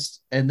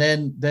chest. And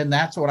then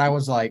that's what I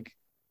was like,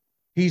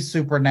 he's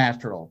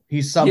supernatural.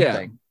 He's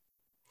something.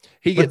 Yeah.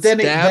 He gets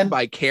stabbed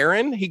by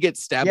Karen. He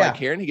gets stabbed by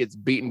Karen. He gets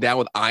beaten down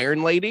with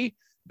Iron Lady.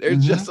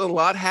 There's just a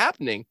lot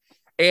happening.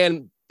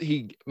 And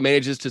he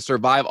manages to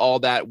survive all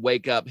that,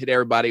 wake up, hit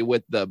everybody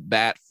with the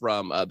bat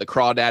from the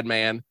Crawdad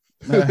Man,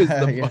 who is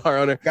the bar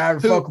owner. Guy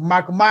who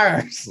Michael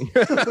Myers.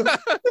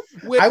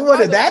 I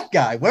wanted that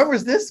guy. Where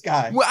was this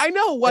guy? Well, I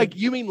know. Like,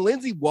 you mean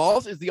Lindsay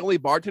Walsh is the only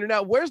bartender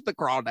now? Where's the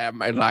Crawdad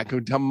Man? Like,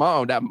 come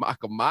on, that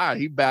Michael Myers.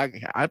 He back.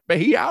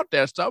 He out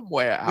there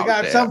somewhere. We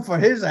got something for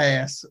his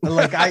ass.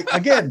 Like,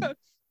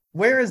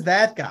 where is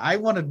that guy? I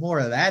wanted more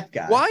of that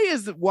guy. Why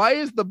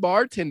is the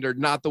bartender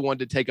not the one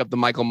to take up the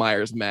Michael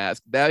Myers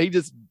mask? Now he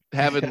just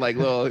having like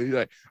little, he's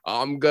like,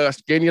 I'm gonna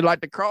skin you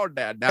like the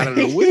Crawdad down in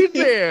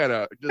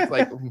Louisiana. Just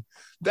like,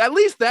 at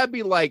least that'd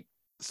be like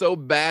so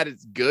bad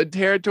it's good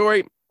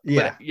territory.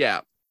 Yeah. But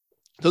yeah.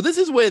 So this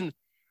is when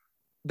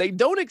they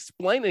don't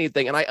explain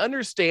anything. And I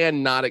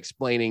understand not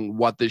explaining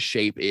what the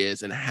shape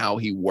is and how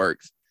he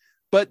works.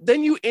 But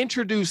then you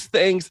introduce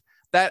things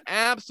that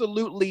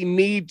absolutely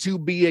need to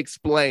be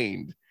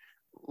explained.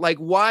 Like,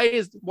 why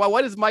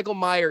does Michael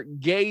Myers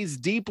gaze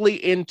deeply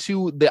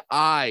into the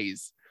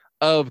eyes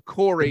of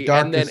Corey, The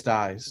and then darkest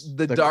eyes.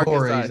 the The darkest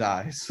Corey's eyes.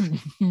 eyes.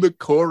 the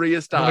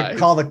Coreyest I'm gonna eyes.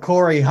 call the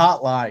Corey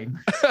hotline.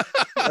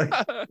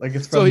 Like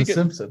it's from The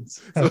Simpsons.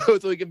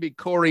 so he can be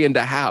Corey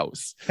into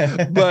house.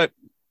 But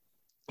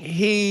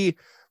he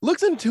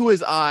looks into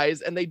his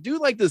eyes and they do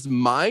like this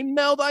mind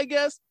meld, I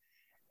guess.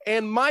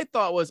 And my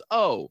thought was,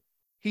 oh,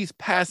 he's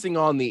passing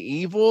on the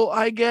evil,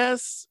 I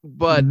guess.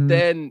 But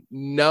then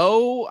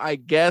no, I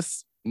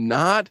guess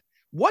not.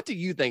 What do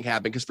you think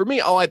happened? Because for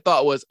me, all I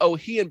thought was, oh,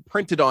 he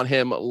imprinted on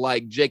him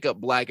like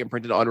Jacob Black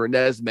imprinted on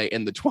Renesmee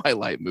in the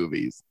Twilight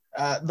movies.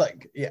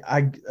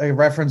 I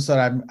reference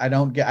that I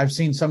don't get. I've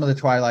seen some of the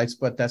Twilights,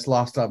 but that's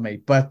lost on me.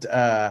 But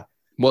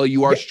well,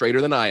 you are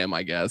straighter than I am,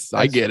 I guess.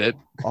 I get it.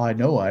 I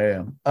know I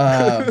am.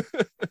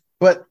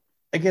 But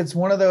again, it's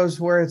one of those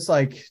where it's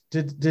like,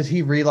 did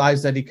he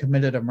realize that he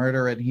committed a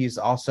murder and he's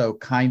also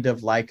kind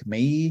of like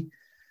me?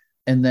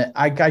 And that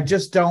I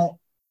just don't.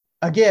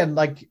 Again,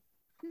 like,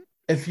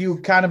 if you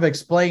kind of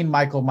explain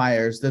Michael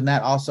Myers, then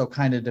that also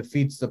kind of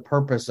defeats the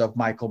purpose of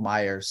Michael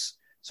Myers.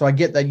 So I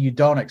get that you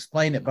don't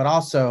explain it, but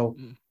also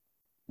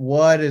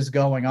what is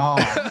going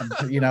on?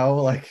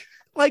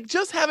 like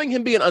just having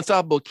him be an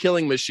unstoppable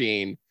killing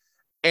machine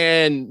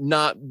and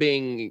not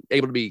being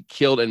able to be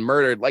killed and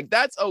murdered, like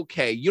that's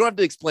okay. You don't have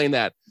to explain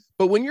that.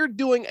 But when you're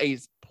doing a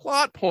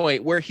plot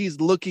point where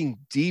he's looking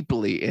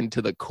deeply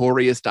into the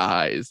Coreyest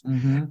eyes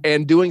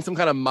and doing some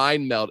kind of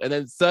mind meld, and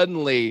then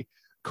suddenly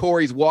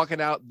Corey's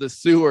walking out the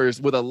sewers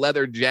with a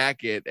leather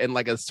jacket and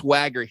like a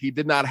swagger he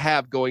did not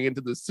have going into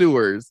the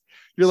sewers.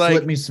 You're like,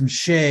 slip me some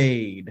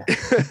shade.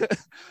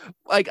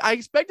 Like, I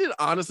expected,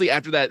 honestly,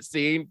 after that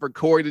scene for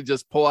Corey to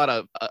just pull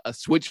out a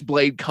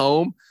switchblade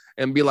comb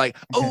and be like,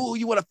 oh,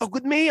 you want to fuck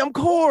with me? I'm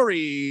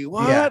Corey.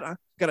 What? Yeah. I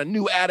got a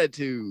new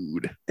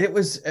attitude. It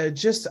was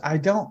just, I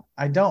don't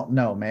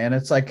know, man.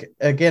 It's like,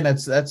 again,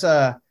 that's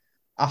a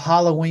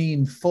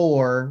Halloween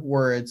 4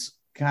 where it's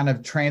kind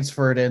of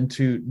transferred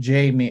into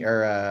Jamie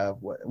or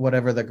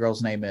whatever the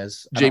girl's name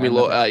is. Jamie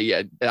Lloyd.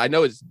 Yeah, I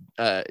know it's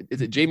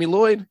is it Jamie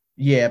Lloyd?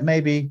 Yeah,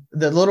 maybe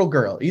the little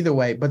girl. Either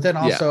way, but then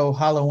also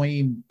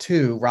Halloween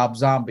 2, Rob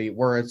Zombie,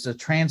 where it's a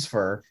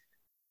transfer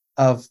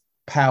of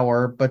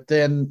power. But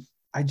then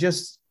like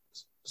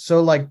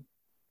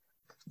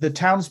the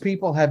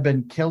townspeople have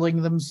been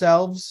killing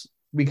themselves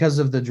because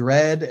of the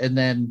dread, and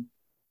then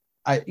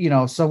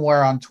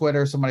somewhere on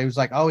Twitter, somebody was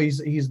like, oh,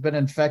 he's been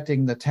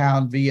infecting the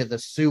town via the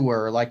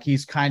sewer. Like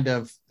he's kind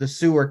of, the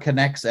sewer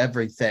connects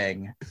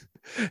everything.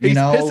 He's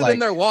pissing in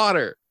their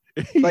water.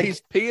 Like,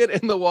 he's peeing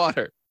in the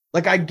water.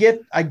 Like I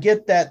get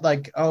that,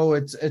 like, oh,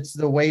 it's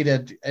the way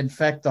to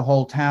infect the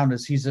whole town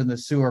is he's in the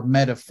sewer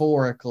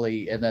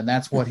metaphorically, and then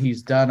that's what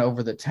he's done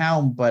over the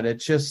town. But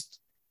it's just,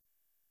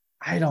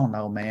 I don't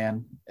know,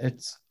 man.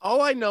 It's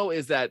all I know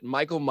is that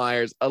Michael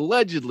Myers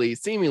allegedly,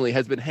 seemingly,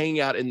 has been hanging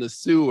out in the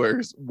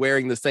sewers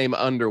wearing the same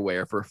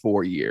underwear for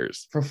 4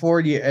 years. For 4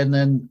 years, and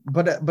then,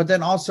 but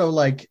then also,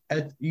 like,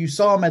 you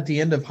saw him at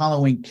the end of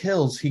Halloween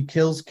Kills. He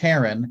kills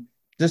Karen.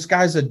 This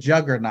guy's a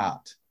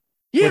juggernaut.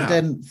 Yeah. But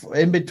then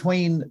in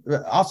between,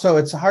 also,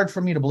 it's hard for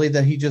me to believe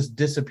that he just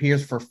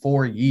disappears for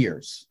 4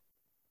 years.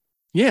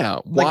 Yeah.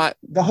 Like,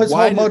 his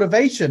whole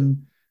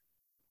motivation.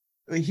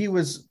 He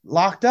was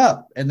locked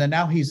up and then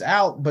now he's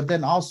out, but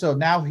then also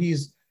now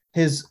he's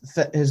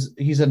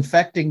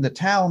infecting the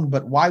town.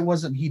 But why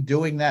wasn't he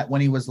doing that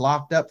when he was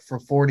locked up for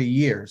 40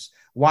 years?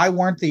 Why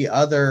weren't the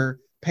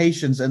other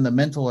patients in the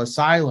mental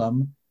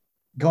asylum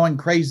going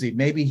crazy?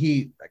 Maybe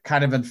he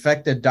kind of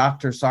infected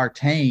Dr.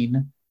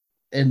 Sartain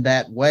in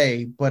that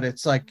way, but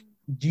it's like,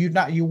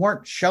 you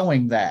weren't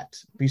showing that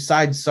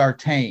besides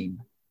Sartain,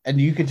 and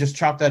you could just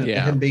chalk that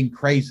into him being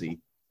crazy.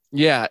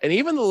 Yeah, and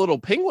even the little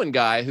penguin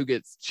guy who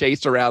gets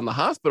chased around the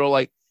hospital,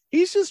 like,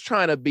 he's just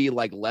trying to be,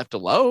 like, left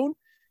alone.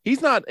 He's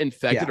not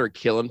infected or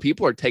killing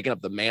people or taking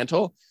up the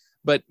mantle.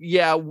 But,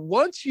 yeah,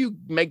 once you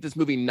make this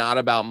movie not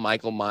about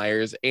Michael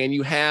Myers and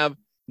you have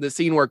the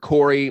scene where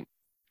Corey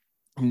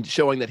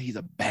showing that he's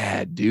a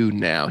bad dude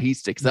now, he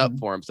sticks up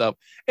for himself.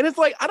 And it's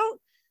like,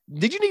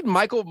 did you need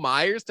Michael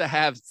Myers to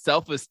have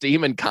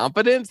self-esteem and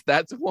confidence?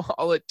 That's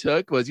all it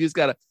took. Was you just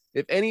got to,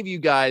 if any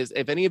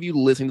of you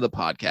listening to the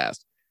podcast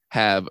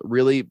have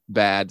really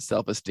bad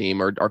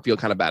self-esteem or feel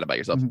kind of bad about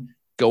yourself,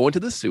 go into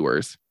the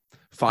sewers,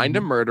 find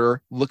a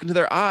murderer, look into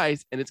their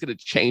eyes, and it's going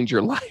to change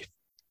your life.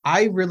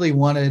 I really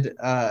wanted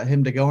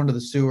him to go into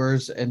the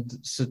sewers and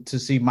to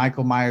see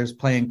Michael Myers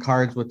playing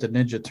cards with the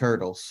Ninja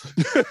Turtles.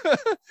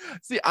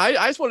 See, I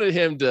just wanted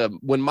him to,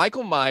 when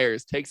Michael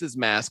Myers takes his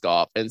mask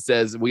off and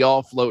says, "We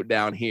all float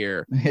down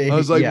here," I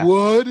was like,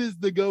 what is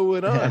the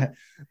going on?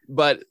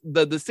 But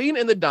the scene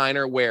in the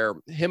diner where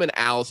him and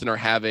Allison are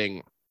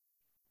having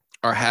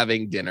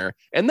dinner,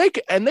 and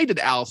they did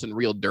Allison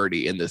real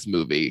dirty in this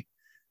movie.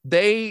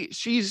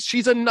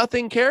 She's a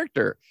nothing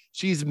character.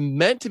 She's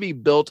meant to be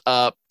built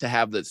up to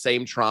have the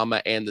same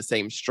trauma and the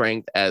same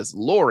strength as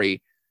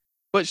Laurie,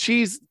 but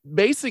she's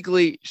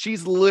literally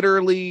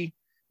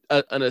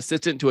an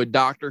assistant to a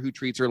doctor who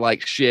treats her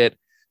like shit.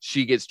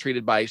 She gets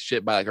treated by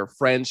shit by like her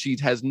friends. She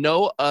gets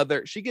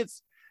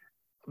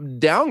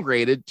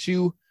downgraded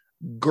to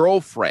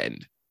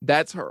girlfriend.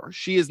 that's her.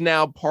 She is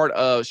now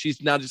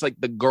she's now just like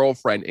the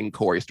girlfriend in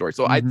Corey's story.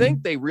 So I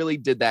think they really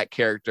did that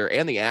character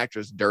and the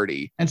actress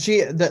dirty. And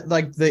she, at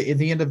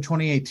the end of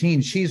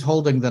 2018, she's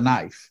holding the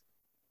knife.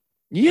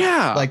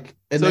 Yeah. Like,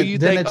 and so then, you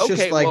then think, it's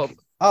just okay, like, well,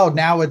 oh,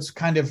 now it's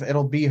kind of,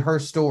 it'll be her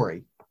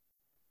story.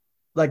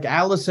 Like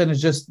Allison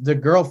is just the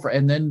girlfriend,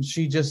 and then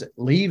she just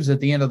leaves at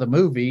the end of the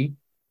movie,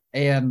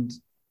 and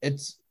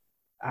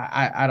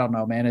I don't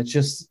know, man. I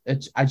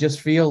just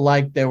feel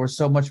like there was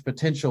so much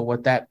potential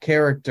with that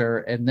character,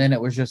 and then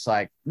it was just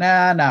like,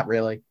 nah, not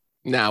really.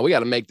 Nah, we got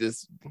to make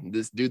this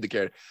dude the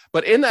character.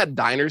 But in that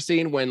diner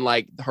scene when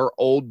like her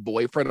old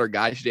boyfriend or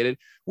guy she dated,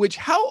 which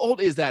how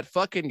old is that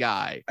fucking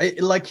guy?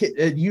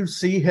 You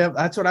see him.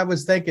 That's what I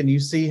was thinking. You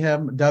see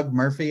him, Doug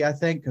Murphy, I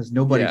think, because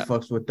nobody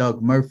fucks with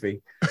Doug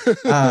Murphy.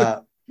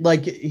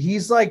 Like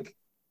he's like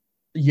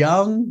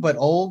young but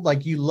old.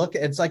 Like you look,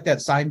 it's like that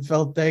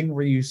Seinfeld thing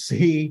where you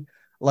see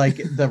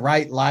like the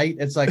right light.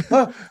 It's like,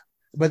 huh.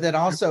 But then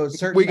also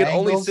certain we can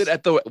angles,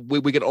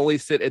 we can only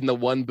sit in the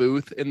one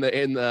booth in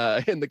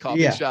the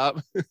coffee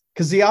shop.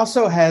 Because he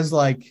also has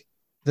like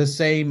the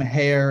same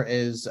hair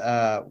as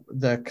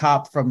the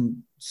cop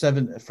from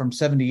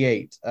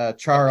 78,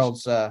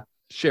 Charles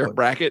Sheriff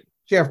Brackett.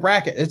 Sheriff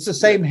Brackett. It's the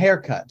same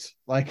haircut.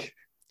 Like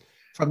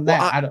from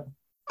that, well,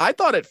 I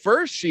thought at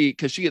first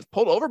because she gets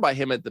pulled over by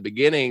him at the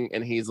beginning,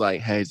 and he's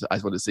like, "Hey, I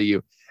just want to see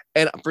you."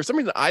 And for some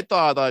reason, I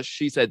thought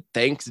she said,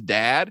 "Thanks,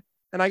 Dad."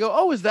 And I go,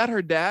 "Oh, is that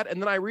her dad?" And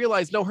then I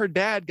realized, no, her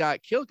dad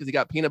got killed because he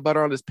got peanut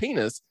butter on his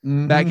penis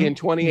back in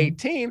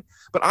 2018.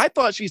 But I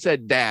thought she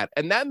said dad.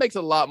 And that makes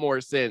a lot more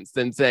sense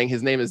than saying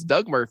his name is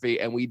Doug Murphy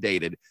and we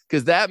dated,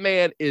 because that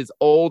man is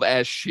old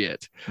as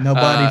shit.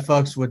 Nobody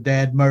fucks with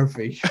Dad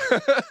Murphy.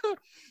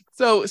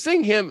 So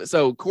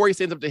Corey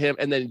stands up to him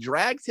and then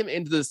drags him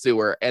into the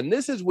sewer. And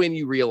this is when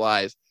you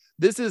realize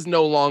this is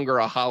no longer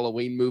a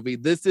Halloween movie.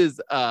 This is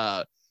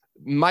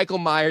Michael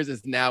Myers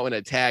is now in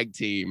a tag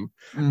team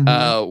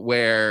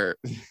where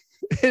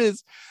it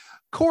is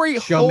Corey.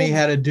 Show me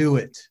how to do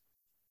it.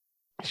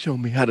 Show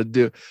me how to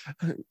do.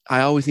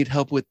 I always need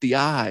help with the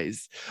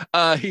eyes.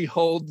 He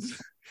holds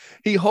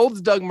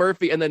Doug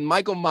Murphy, and then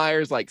Michael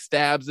Myers like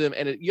stabs him,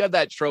 and you have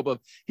that trope of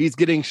he's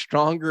getting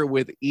stronger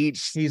with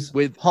each. He's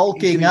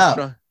hulking up,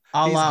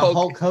 a la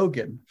Hulk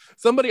Hogan.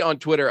 Somebody on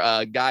Twitter,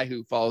 a guy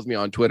who follows me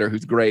on Twitter,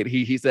 who's great.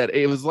 He said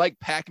it was like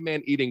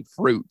Pac-Man eating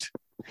fruit.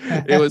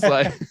 It was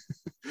like,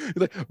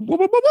 whoop,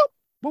 whoop, whoop,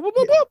 whoop, whoop,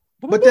 whoop.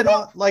 But then,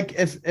 like,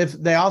 if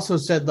they also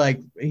said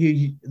like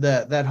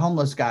that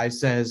homeless guy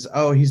says,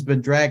 oh, he's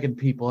been dragging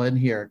people in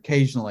here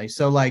occasionally.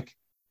 So like,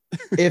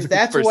 if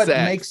that's what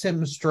makes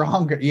him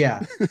stronger,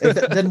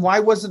 then why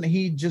wasn't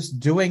he just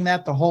doing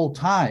that the whole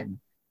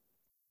time?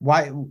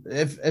 Why,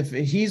 if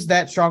he's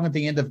that strong at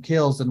the end of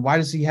kills, then why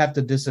does he have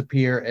to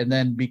disappear and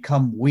then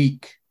become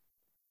weak?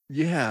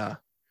 Yeah,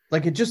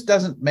 like it just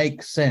doesn't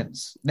make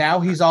sense. Now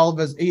he's all of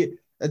his.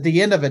 At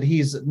the end of it,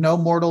 he's no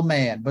mortal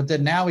man. But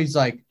then now he's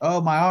like, oh,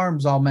 my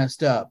arm's all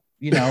messed up.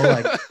 You know,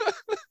 like.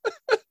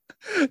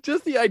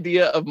 Just the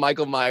idea of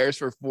Michael Myers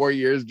for 4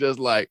 years, just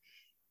like,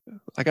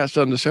 I got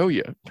something to show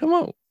you. Come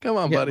on,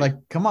 buddy. Like,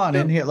 come on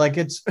in here. Like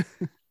it's,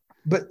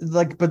 but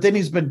then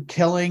he's been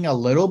killing a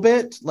little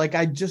bit. Like,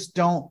 I just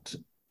don't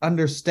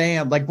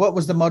understand. Like, what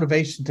was the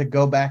motivation to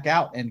go back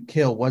out and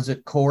kill? Was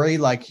it Corey?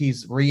 Like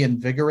he's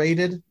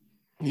reinvigorated?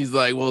 He's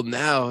like, well,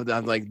 now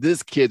I'm like,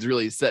 this kid's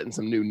really setting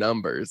some new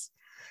numbers.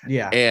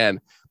 Yeah.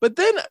 But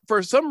then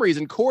for some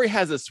reason, Corey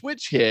has a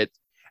switch hit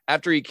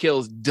after he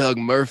kills Doug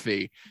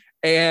Murphy,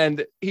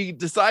 and he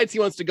decides he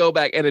wants to go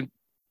back. And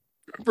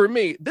for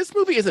me, this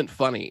movie isn't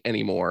funny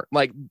anymore.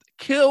 Like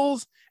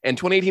Kills and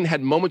 2018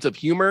 had moments of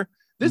humor.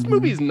 This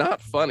movie is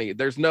not funny.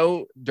 There's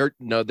no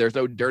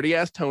dirty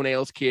ass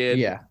toenails kid.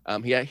 Yeah.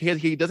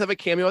 He does have a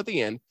cameo at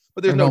the end,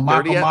 but there's no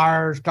Michael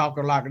Myers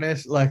talking like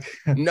this. Like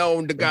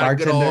no, the guy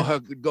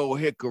go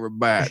hickory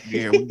back.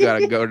 Yeah, we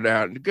gotta go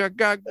down.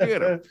 Gotta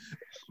get him.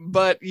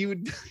 But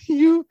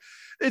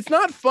it's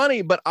not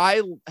funny. But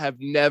I have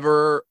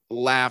never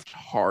laughed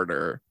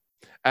harder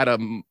at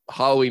a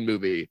Halloween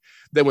movie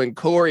than when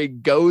Corey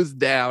goes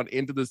down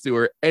into the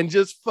sewer and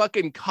just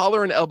fucking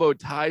collar and elbow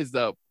ties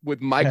up with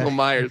Michael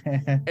Myers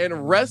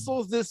and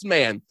wrestles this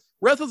man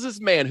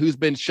who's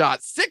been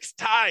shot 6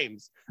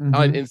 times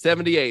in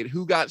 78,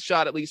 who got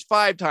shot at least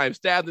 5 times,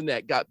 stabbed in the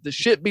neck, got the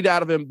shit beat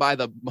out of him by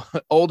the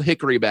old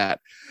hickory bat.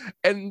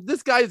 And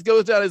this guy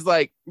goes down is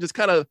like, just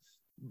kind of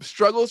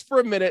struggles for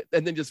a minute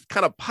and then just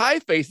kind of pie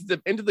faces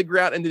him into the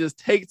ground and then just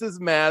takes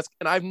his mask.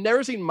 And I've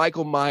never seen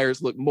Michael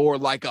Myers look more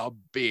like a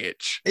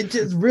bitch. It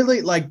just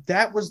really, like,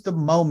 that was the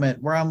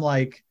moment where I'm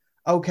like,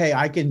 okay,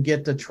 I can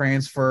get the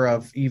transfer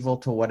of evil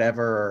to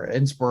whatever, or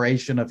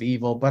inspiration of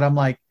evil, but I'm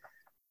like,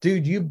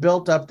 dude, you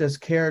built up this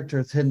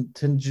character to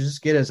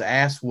just get his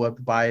ass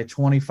whooped by a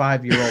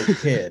 25-year-old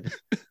kid.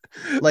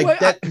 Like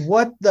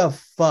what the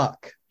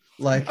fuck?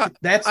 Like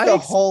that's the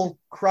whole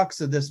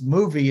crux of this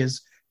movie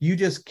is you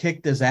just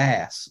kicked his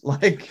ass.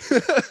 Like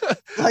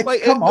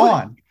come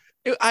on.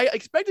 I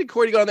expected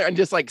Corey to go on there and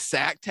just like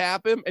sack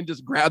tap him and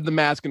just grab the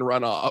mask and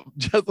run off.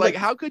 Just like,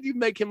 how could you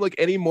make him look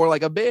any more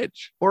like a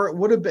bitch? Or it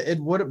would have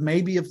been,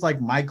 maybe if like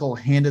Michael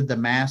handed the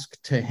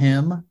mask to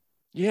him.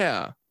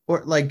 Yeah.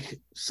 Or like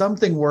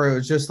something where it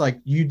was just like,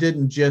 you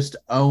didn't just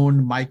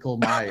own Michael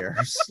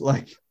Myers.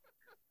 Like,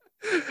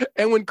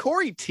 and when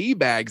Corey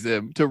teabags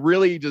him to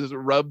really just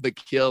rub the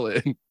kill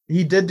in.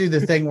 He did do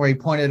the thing where he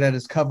pointed at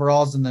his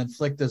coveralls and then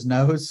flicked his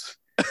nose.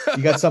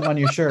 You got something on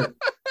your shirt.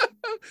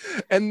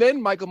 And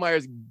then Michael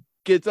Myers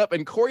gets up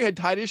and Corey had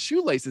tied his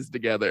shoelaces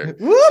together.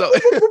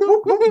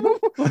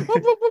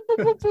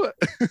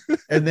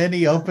 And then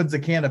he opens a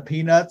can of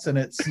peanuts and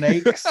it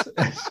snakes.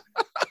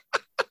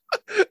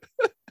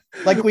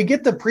 Like we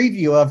get the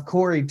preview of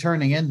Corey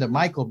turning into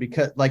Michael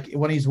because like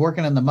when he's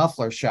working in the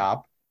muffler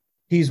shop,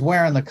 he's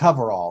wearing the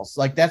coveralls.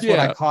 Like that's what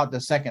I caught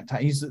the second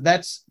time.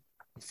 That's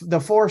the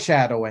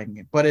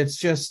foreshadowing, but it's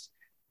just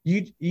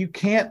you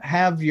can't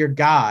have your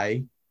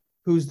guy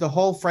who's the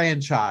whole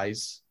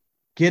franchise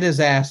get his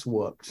ass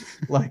whooped.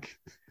 Like,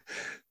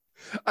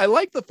 I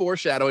like the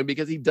foreshadowing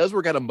because he does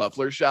work at a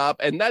muffler shop,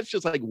 and that's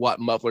just like what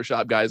muffler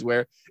shop guys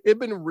wear. It'd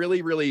been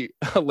really, really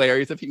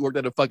hilarious if he worked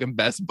at a fucking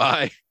Best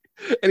Buy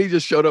and he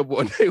just showed up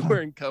one day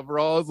wearing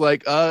coveralls.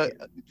 Like,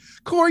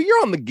 Corey,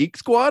 you're on the Geek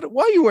Squad.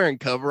 Why are you wearing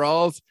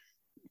coveralls?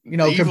 You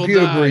know,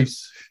 computer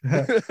grease.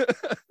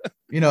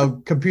 You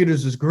know,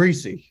 computers is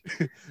greasy.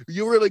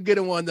 You're really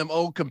getting one of them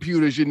old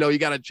computers. You know, you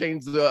got to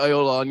change the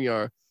oil on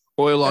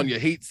your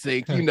heat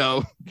sink. You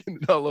know, getting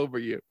it all over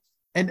you.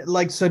 And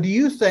like, so do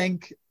you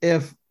think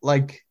if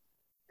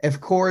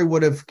Corey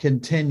would have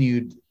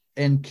continued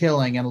in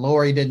killing and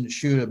Laurie didn't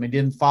shoot him, he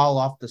didn't fall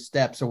off the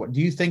steps, or what?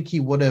 Do you think he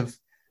would have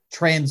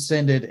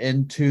transcended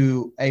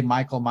into a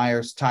Michael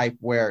Myers type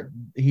where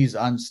he's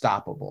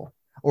unstoppable?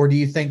 Or do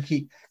you think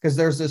because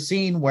there's a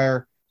scene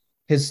where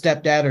his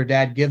stepdad or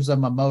dad gives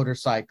him a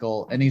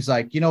motorcycle and he's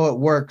like, you know, it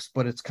works,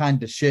 but it's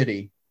kind of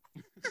shitty.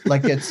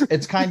 Like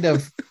it's kind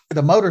of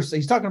the motor.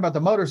 He's talking about the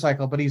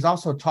motorcycle, but he's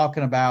also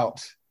talking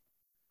about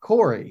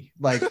Corey.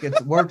 Like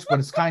it works, but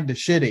it's kind of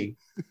shitty.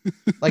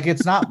 Like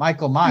it's not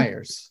Michael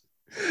Myers.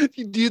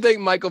 Do you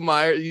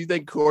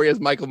think Corey as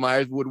Michael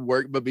Myers would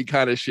work, but be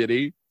kind of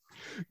shitty?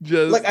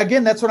 Just like,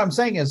 again, that's what I'm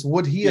saying is,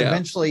 would he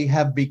eventually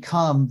have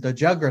become the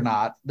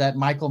juggernaut that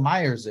Michael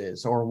Myers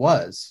is or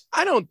was?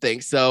 I don't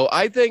think so.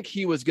 I think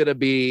he was going to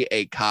be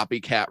a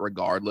copycat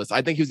regardless.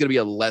 I think he was going to be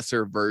a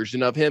lesser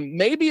version of him.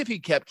 Maybe if he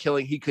kept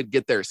killing, he could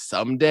get there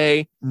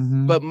someday.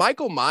 Mm-hmm. But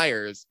Michael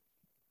Myers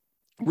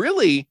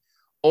really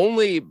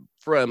only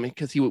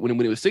because when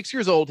he was 6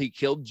 years old, he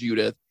killed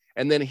Judith.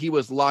 And then he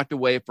was locked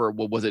away for,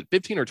 what was it,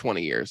 15 or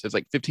 20 years? It's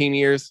like 15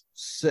 years.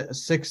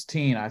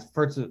 16. It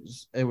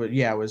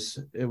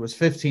was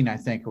 15, I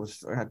think. It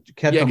was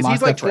kept because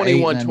he's like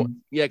 21.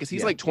 Because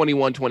he's like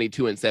 21,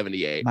 22, and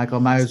 78.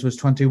 Michael Myers was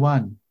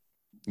 21.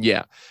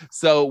 Yeah.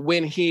 So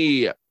when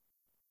he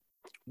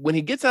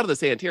gets out of the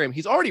sanitarium,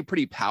 he's already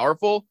pretty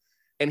powerful,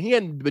 and he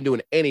hadn't been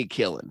doing any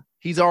killing.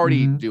 He's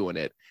already doing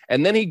it.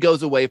 And then he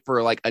goes away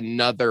for like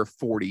another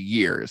 40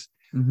 years.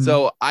 Mm-hmm.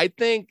 So I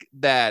think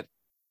that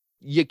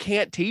you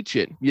can't teach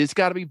it. You just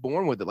got to be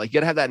born with it. Like, you got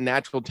to have that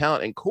natural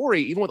talent. And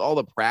Corey, even with all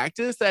the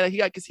practice that he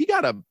got, because he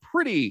got a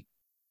pretty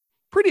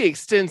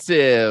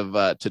extensive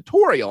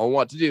tutorial on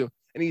what to do,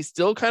 and he's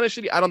still kind of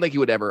shitty. I don't think he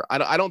would ever.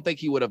 I don't think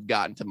he would have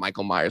gotten to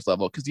Michael Myers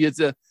level, because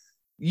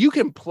you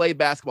can play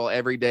basketball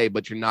every day,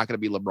 but you're not going to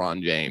be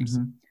LeBron James.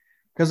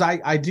 Because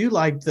I do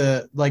like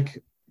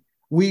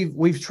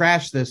we've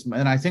trashed this,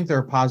 and I think there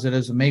are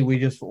positives, and maybe we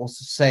just will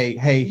say,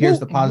 hey, here's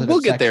the positive.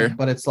 We'll get there,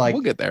 but it's like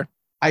we'll get there.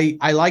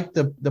 I like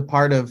the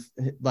part of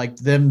like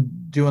them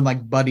doing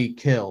like buddy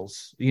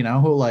kills, you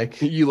know,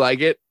 like you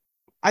like it.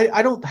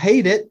 I don't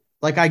hate it.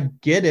 Like I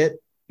get it,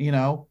 you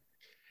know.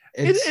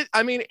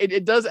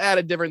 It does add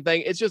a different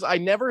thing. It's just I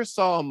never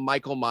saw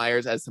Michael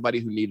Myers as somebody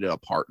who needed a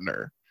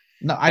partner.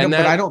 No, I don't.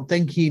 But I don't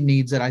think he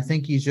needs it. I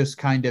think he's just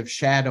kind of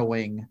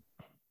shadowing.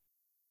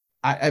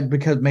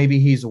 Because maybe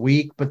he's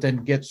weak, but then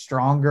gets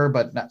stronger,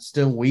 but not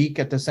still weak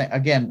at the same.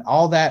 Again,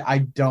 all that I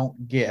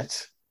don't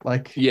get.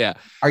 Like, yeah,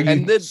 are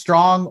you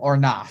strong or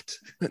not?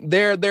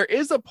 There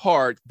is a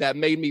part that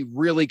made me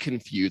really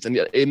confused, and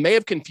it may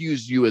have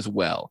confused you as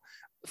well.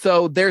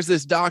 So there's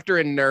this doctor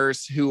and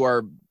nurse who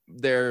are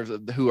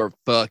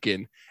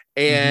fucking,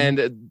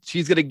 and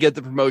she's gonna get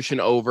the promotion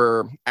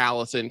over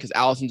Allison because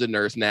Allison's a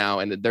nurse now,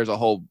 and there's a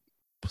whole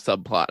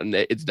subplot, and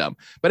it's dumb.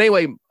 But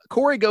anyway,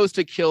 Corey goes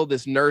to kill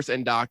this nurse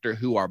and doctor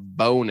who are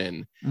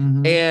boning,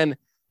 and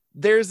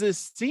there's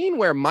this scene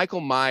where Michael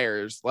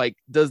Myers, like,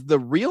 does the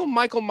real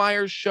Michael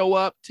Myers show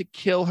up to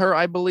kill her,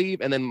 I believe?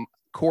 And then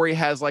Corey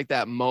has like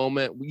that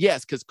moment.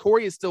 Yes, because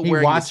Corey is still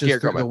wearing the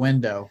scarecrow mask. The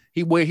window.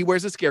 He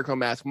wears the scarecrow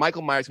mask.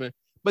 Michael Myers,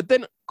 but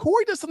then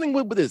Corey does something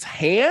with his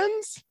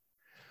hands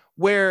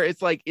where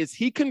it's like, is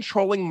he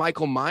controlling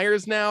Michael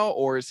Myers now,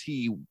 or is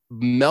he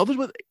melded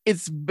with?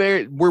 It's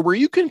very. Were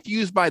you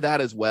confused by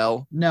that as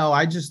well? No,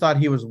 I just thought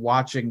he was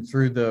watching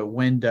through the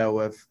window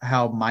of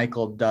how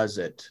Michael does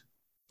it.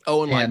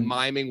 Oh, and like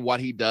miming what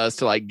he does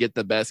to like get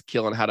the best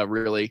kill and how to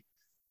really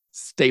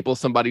staple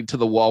somebody to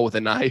the wall with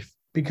a knife.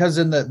 Because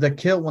in the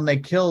kill, when they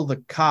kill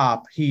the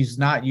cop, he's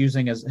not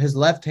using his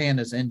left hand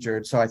is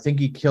injured, so I think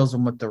he kills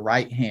him with the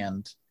right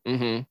hand.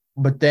 Mm-hmm.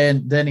 But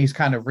then he's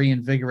kind of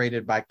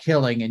reinvigorated by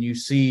killing, and you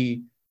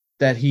see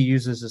that he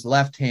uses his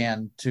left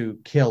hand to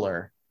kill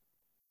her,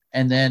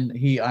 and then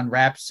he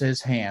unwraps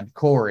his hand,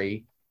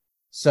 Corey.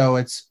 So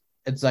it's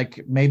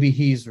like maybe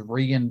he's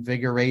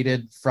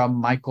reinvigorated from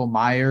Michael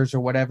Myers or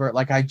whatever.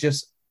 Like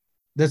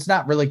that's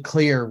not really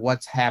clear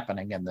what's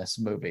happening in this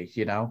movie,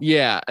 you know?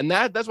 Yeah, and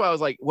that's why I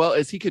was like, well,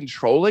 is he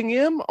controlling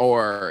him,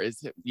 or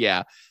is it?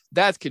 Yeah,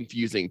 that's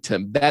confusing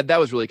to that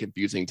was really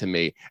confusing to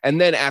me. And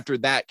then after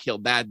that kill,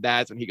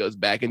 that's when he goes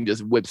back and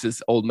just whips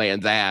this old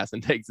man's ass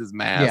and takes his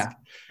mask.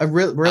 Yeah,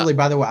 really.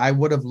 By the way, I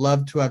would have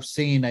loved to have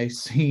seen a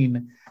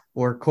scene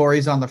where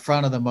Corey's on the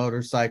front of the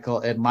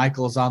motorcycle and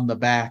Michael's on the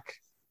back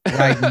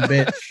riding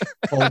bitch,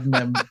 holding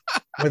him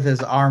with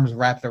his arms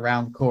wrapped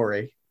around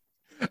Corey.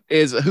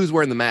 Who's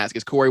wearing the mask?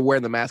 Is Corey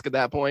wearing the mask at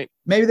that point?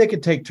 Maybe they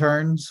could take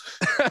turns.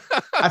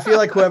 I feel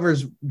like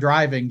whoever's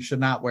driving should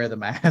not wear the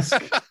mask.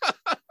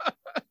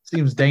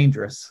 Seems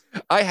dangerous.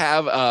 I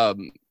have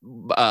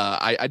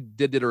I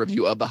did a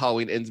review of the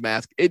Halloween Ends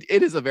mask. It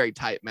is a very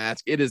tight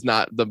mask. It is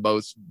not the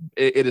most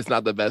it is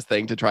not the best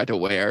thing to try to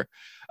wear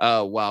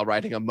while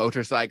riding a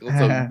motorcycle.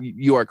 So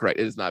you are correct.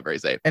 It is not very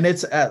safe. And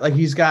it's like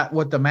he's got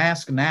what the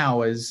mask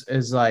now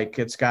is like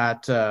it's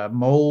got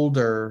mold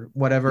or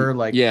whatever.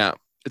 Like yeah.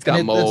 It's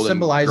got mold. It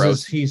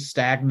symbolizes he's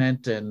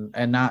stagnant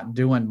and not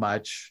doing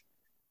much.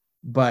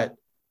 But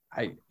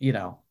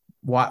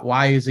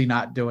why is he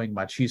not doing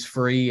much? He's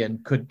free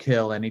and could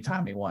kill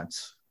anytime he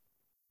wants.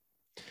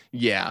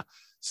 Yeah.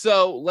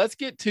 So let's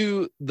get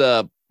to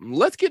the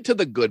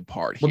good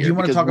part here. Well, do you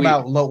want to talk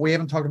about? We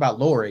haven't talked about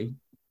Laurie.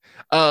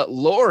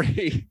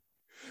 Laurie,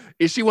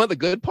 is she one of the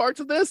good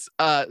parts of this?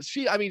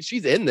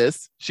 She's in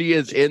this. She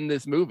is in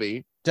this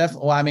movie.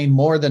 Definitely. Well, I mean,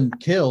 more than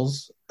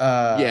kills.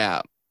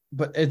 Yeah.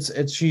 But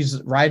it's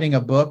she's writing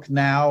a book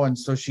now, and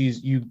so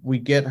we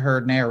get her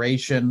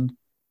narration,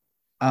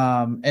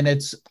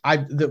 and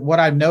what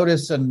I've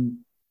noticed, and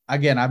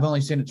again I've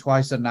only seen it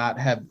twice and not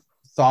have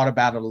thought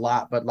about it a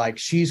lot, but like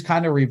she's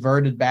kind of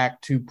reverted back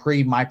to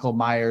pre Michael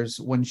Myers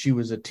when she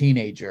was a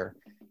teenager.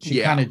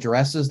 She kind of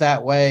dresses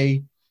that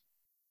way.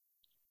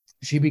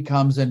 She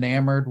becomes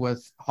enamored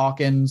with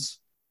Hawkins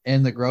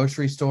in the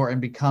grocery store and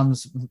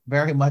becomes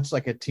very much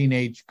like a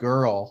teenage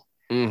girl.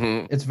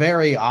 Mm-hmm. It's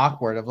very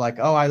awkward of like,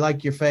 oh, I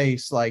like your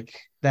face, like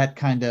that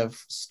kind of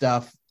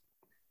stuff.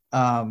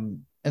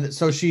 And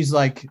so she's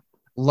like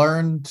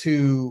learned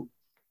to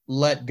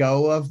let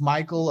go of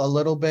Michael a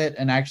little bit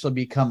and actually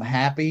become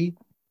happy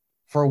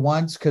for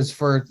once. Because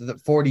for the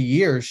 40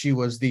 years, she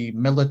was the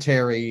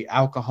military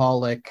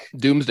alcoholic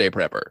doomsday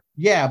prepper.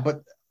 Yeah.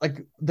 But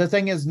like the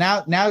thing is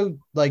now,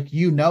 like,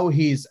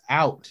 he's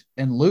out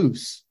and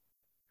loose.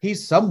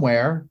 He's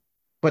somewhere,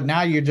 but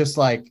now you're just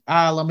like,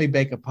 let me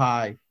bake a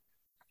pie.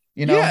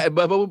 Yeah,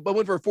 but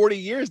when for 40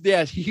 years,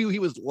 he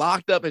was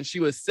locked up and she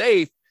was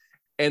safe,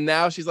 and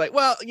now she's like,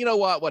 well, you know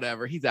what,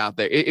 whatever, he's out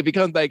there. If he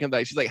comes back,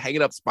 she's like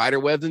hanging up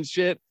spider webs and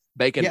shit,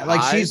 baking pies.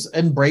 Like she's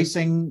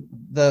embracing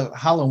the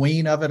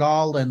Halloween of it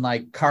all and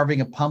like carving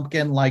a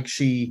pumpkin like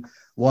she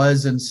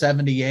was in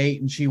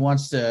 78, and she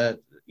wants to,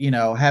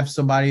 have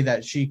somebody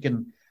that she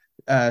can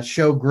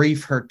show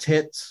grief her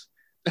tits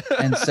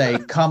and say,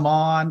 come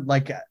on,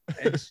 like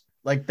it's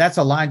like that's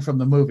a line from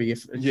the movie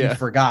if you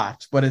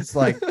forgot, but it's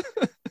like.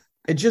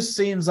 It just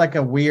seems like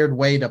a weird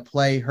way to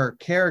play her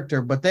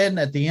character. But then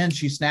at the end,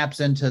 she snaps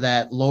into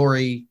that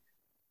Laurie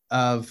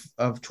of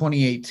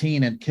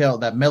 2018 and kill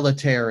that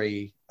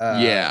military.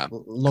 Laurie.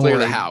 Clear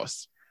the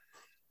house.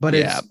 But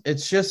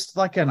it's just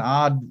like an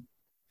odd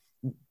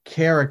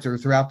character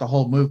throughout the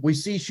whole movie. We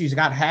see she's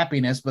got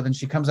happiness, but then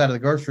she comes out of the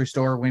grocery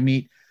store. We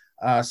meet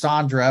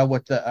Sandra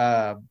with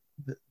the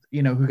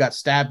who got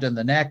stabbed in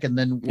the neck. And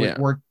then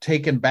we're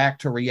taken back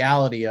to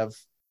reality of,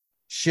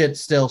 shit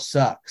still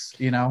sucks,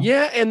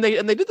 Yeah, and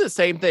they did the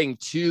same thing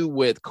too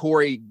with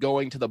Corey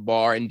going to the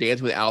bar and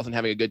dancing with Allison,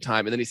 having a good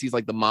time, and then he sees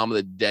like the mom of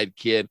the dead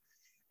kid.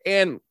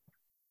 And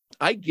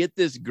I get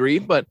this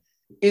grief, but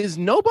is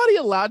nobody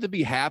allowed to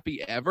be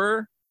happy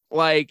ever?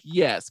 Like,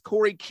 yes,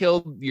 Corey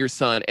killed your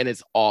son and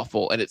it's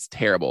awful and it's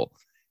terrible,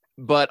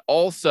 but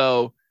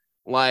also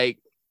like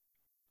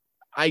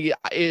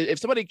if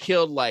somebody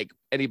killed like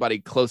anybody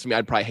close to me,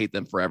 I'd probably hate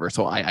them forever.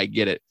 So I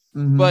get it.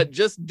 Mm-hmm. But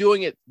just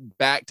doing it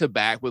back to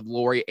back with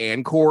Laurie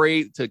and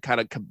Corey to kind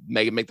of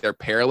make their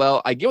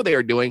parallel, I get what they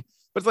are doing,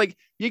 but it's like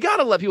you got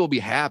to let people be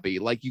happy.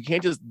 Like you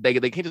can't just they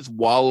can't just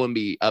wallow and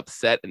be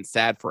upset and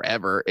sad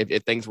forever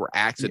if things were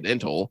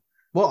accidental.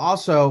 Well,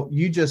 also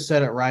you just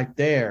said it right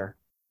there,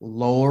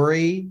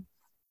 Laurie,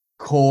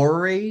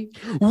 Corey.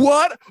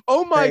 What?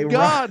 Oh my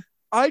God!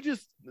 I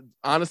just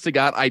honest to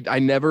God, I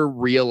never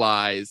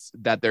realized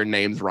that their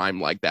names rhyme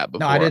like that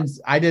before. No,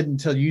 I didn't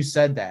until you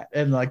said that.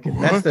 And like,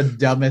 that's the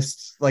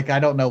dumbest, like,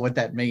 I don't know what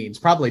that means.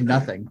 Probably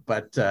nothing,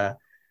 but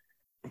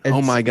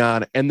oh my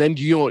God. And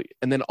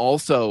then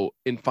also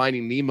in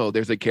Finding Nemo,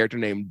 there's a character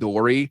named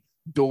Dory.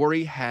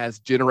 Dory has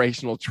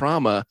generational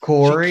trauma.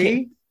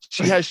 Corey?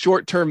 she has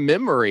short-term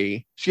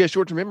memory. She has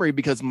short-term memory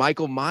because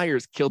Michael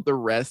Myers killed the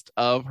rest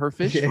of her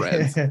fish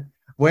friends.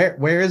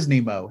 Where is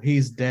Nemo?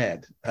 He's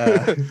dead.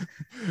 The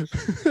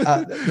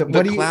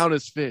clown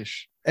is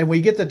fish. And we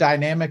get the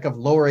dynamic of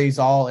Laurie's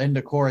all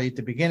into Corey at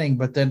the beginning,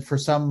 but then for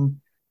some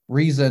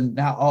reason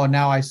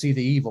now I see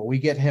the evil. We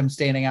get him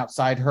standing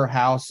outside her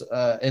house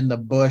in the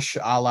bush,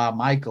 a la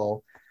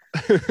Michael,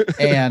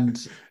 and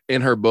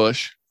in her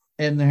bush.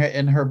 In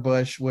her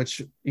bush,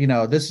 which, you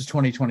know, this is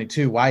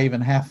 2022. Why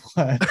even have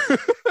one?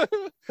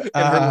 In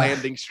her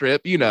landing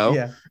strip, you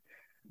know.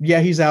 Yeah,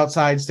 he's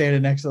outside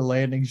standing next to the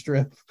landing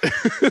strip,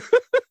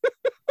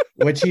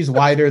 which he's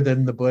wider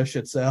than the bush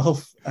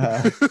itself.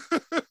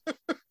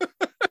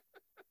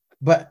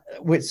 But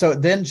so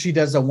then she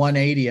does a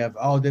 180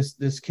 of,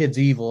 this kid's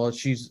evil.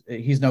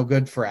 He's no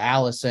good for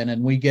Allison,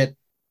 and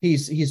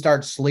he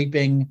starts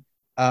sleeping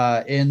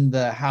in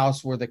the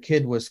house where the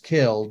kid was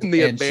killed, in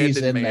the and she's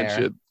in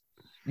mansion. there.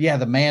 Yeah,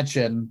 the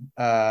mansion.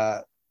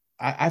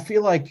 I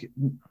feel like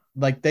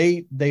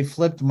they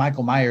flipped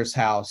Michael Myers'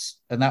 house,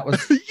 and that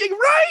was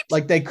right.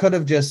 Like they could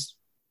have just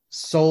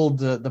sold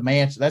the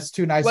mansion. That's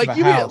too nice of a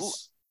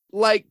house.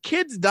 Like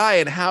kids die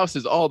in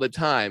houses all the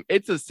time.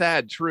 It's a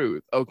sad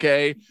truth.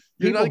 Okay,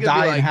 people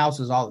die in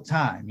houses all the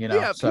time. You know,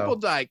 yeah, people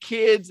die.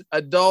 Kids,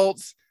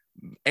 adults,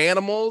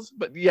 animals.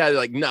 But yeah,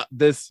 like no,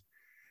 this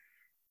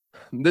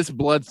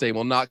blood stain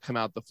will not come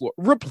out the floor.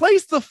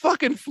 Replace the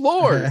fucking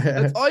floors.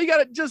 That's all you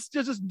gotta just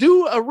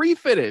do a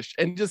refinish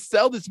and just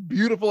sell this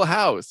beautiful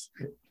house.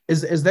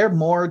 Is there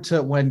more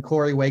to when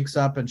Corey wakes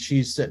up and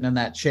she's sitting in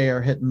that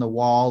chair hitting the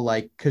wall?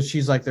 Like, because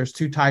she's like, there's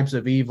two types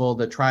of evil,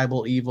 the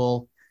tribal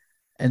evil,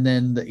 and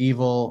then the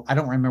evil. I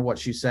don't remember what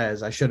she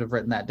says. I should have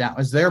written that down.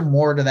 Is there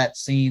more to that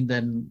scene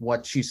than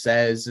what she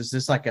says? Is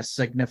this like a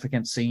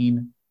significant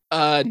scene?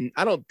 I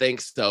don't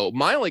think so.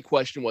 My only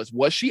question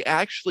was she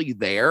actually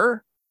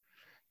there?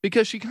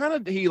 Because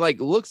he like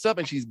looks up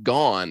and she's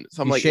gone.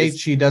 So I'm like,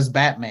 she does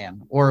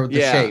Batman or the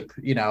shape,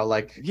 you know,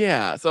 like,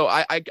 yeah. So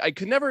I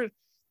could never.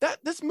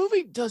 This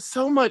movie does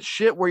so much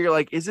shit where you're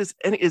like, is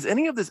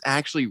any of this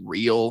actually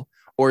real,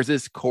 or is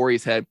this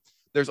Corey's head?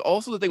 There's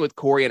also the thing with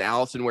Corey and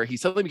Allison where he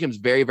suddenly becomes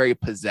very, very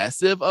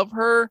possessive of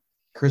her,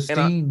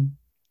 Christine.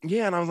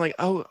 And I was like,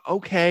 oh,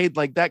 okay,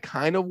 like that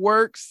kind of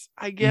works,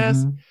 I guess.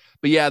 Mm-hmm.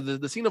 But yeah,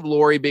 the scene of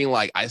Laurie being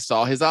like, I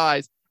saw his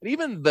eyes, and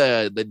even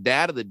the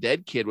dad of the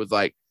dead kid was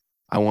like,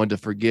 I wanted to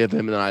forgive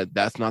him, and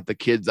that's not the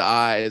kid's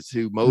eyes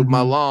who mowed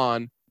my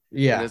lawn.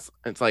 Yeah, and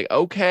it's like,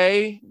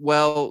 okay,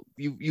 well,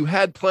 you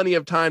had plenty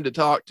of time to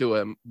talk to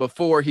him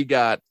before he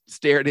got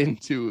stared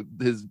into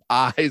his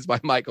eyes by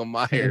Michael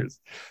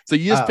Myers. So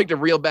you just picked a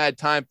real bad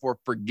time for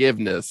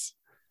forgiveness.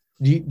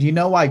 Do you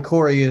know why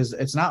Corey is?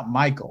 It's not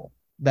Michael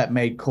that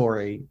made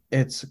Corey.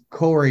 It's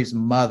Corey's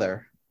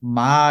mother.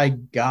 My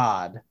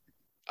God.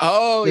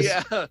 Oh,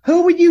 yeah.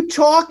 Who were you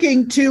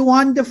talking to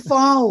on the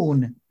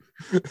phone?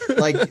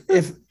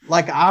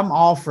 Like I'm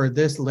all for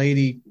this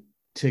lady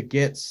to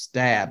get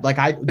stabbed.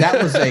 That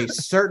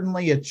was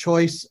certainly a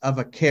choice of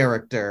a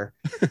character.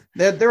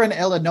 They're in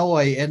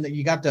Illinois, and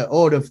you got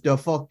the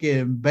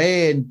fucking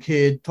band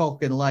kid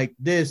talking like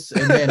this,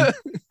 and then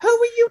who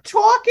are you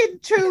talking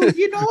to?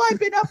 You know, I've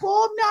been up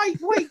all night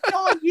waiting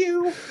on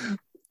you.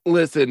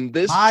 Listen,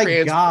 this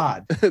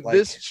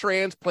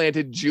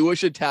transplanted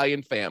Jewish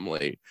Italian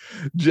family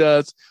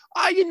just,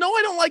 I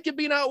don't like you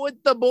being out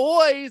with the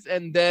boys.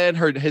 And then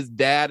his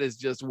dad is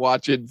just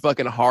watching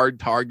fucking Hard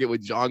Target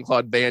with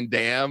Jean-Claude Van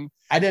Damme.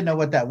 I didn't know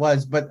what that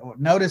was, but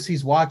notice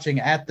he's watching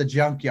at the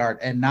junkyard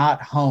and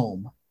not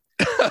home.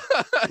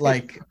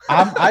 Like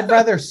I'd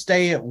rather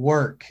stay at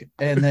work.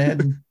 And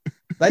then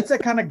that's the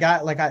kind of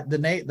guy, like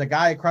the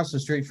guy across the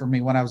street from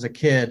me when I was a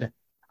kid,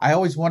 I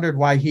always wondered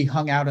why he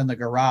hung out in the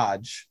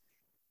garage,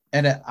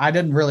 and I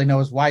didn't really know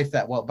his wife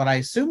that well, but I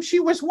assumed she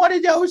was one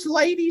of those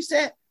ladies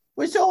that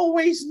was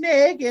always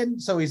nagging.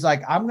 So he's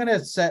like,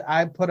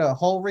 I put a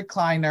whole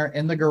recliner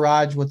in the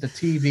garage with the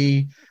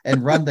TV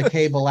and run the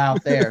cable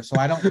out there, so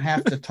I don't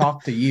have to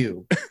talk to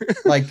you.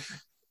 Like,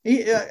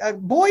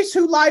 boys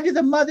who lie to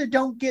the mother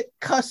don't get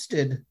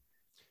custed.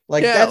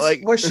 Like, yeah, that's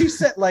like what she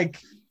said. Like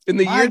in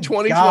the year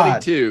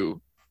 2022.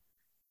 God.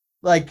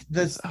 Like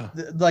this,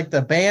 like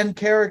the band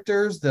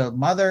characters, the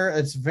mother,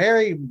 it's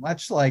very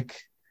much like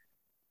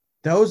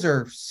those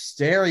are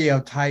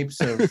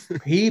stereotypes of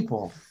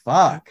people.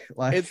 Fuck.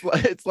 Like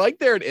it's like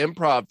they're an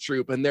improv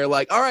troupe and they're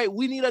like, all right,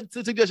 we need a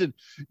suggestion.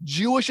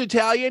 Jewish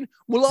Italian.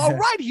 Well, all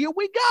right, here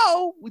we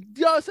go. We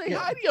gotta say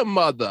hi to your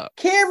mother.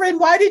 Karen,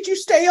 why did you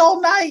stay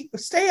out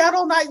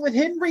all night with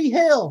Henry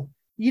Hill?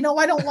 You know,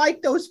 I don't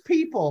like those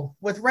people.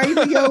 With Ray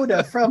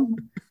Liotta from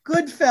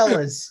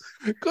Goodfellas.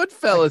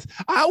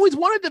 I always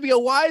wanted to be a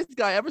wise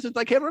guy ever since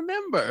I can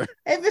remember.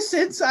 Ever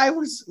since I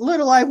was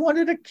little, I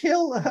wanted to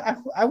kill.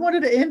 I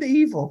wanted to end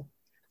evil.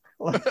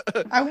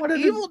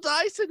 Evil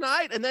dies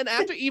tonight, and then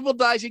after evil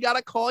dies, you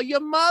gotta call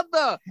your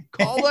mother.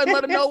 Call her and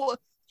let her know.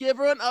 Give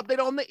her an update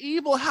on the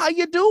evil. How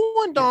you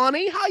doing,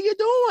 Donnie? How you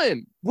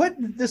doing? What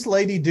did this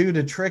lady do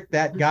to trick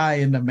that guy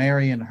into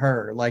marrying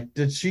her? Like,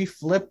 did she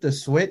flip the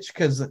switch?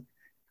 Because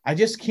I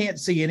just can't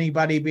see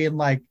anybody being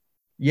like,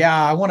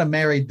 Yeah, I want to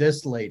marry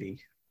this lady.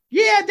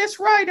 Yeah, that's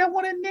right. I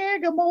want to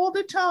nag him all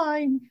the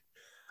time.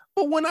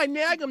 But when I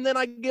nag him, then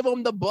I give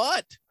him the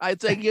butt.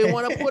 I'd say, you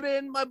want to put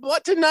it in my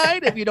butt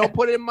tonight? If you don't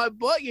put it in my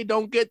butt, you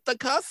don't get the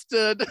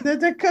custard.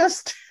 The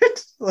custard.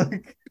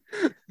 Like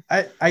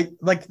I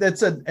like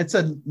it's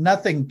a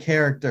nothing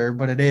character,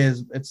 but it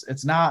is.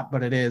 It's not,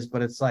 but it is.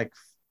 But it's like,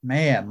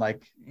 man,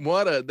 like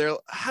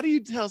how do you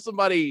tell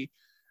somebody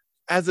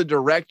as a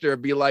director,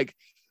 be like,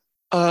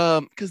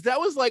 because that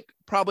was like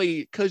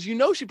probably because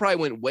she probably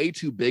went way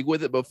too big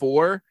with it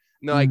before.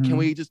 And they're like, can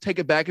we just take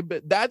it back a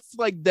bit? That's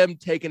like them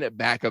taking it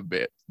back a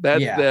bit.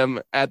 That's them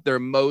at their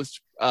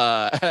most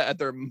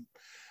the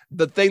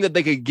thing that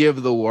they could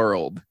give the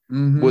world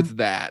with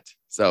that.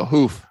 So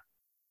hoof.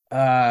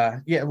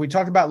 Yeah, we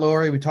talked about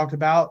Laurie. We talked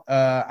about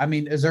I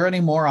mean, is there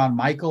any more on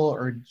Michael,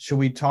 or should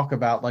we talk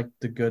about like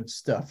the good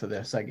stuff of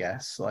this, I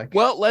guess? Like,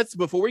 well,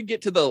 before we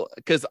get to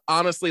because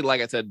honestly, like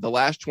I said, the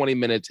last 20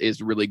 minutes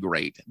is really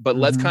great, but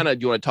let's do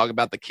you want to talk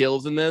about the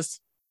kills in this?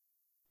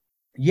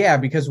 Yeah,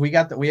 because we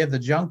have the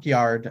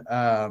junkyard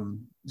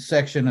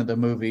section of the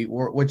movie,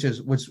 which is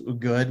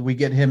good. We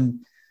get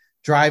him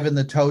driving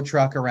the tow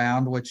truck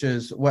around, which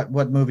is what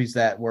movie's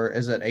that? Where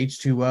is it?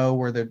 H2O,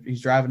 where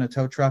he's driving a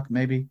tow truck,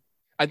 maybe?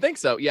 I think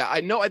so. Yeah,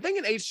 I know. I think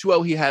in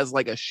H2O he has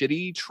like a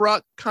shitty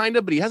truck, kind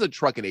of, but he has a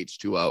truck in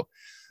H2O.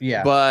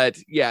 Yeah. But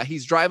yeah,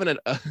 he's driving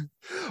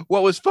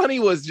what was funny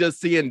was just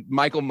seeing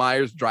Michael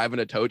Myers driving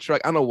a tow truck.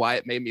 I don't know why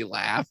it made me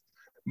laugh,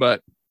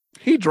 but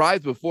he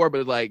drives before,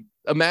 but like,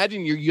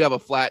 imagine you have a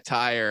flat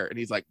tire and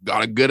he's like,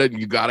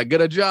 you gotta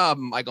get a job,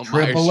 Michael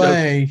Myers.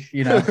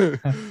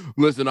 AAA,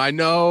 Listen, I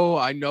know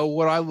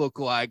what I look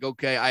like.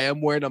 Okay, I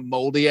am wearing a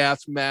moldy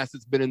ass mask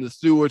that's been in the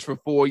sewers for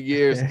 4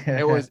 years.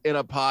 It was in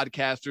a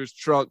podcaster's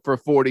trunk for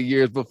 40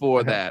 years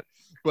before that.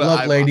 But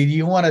look, lady, do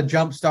you want to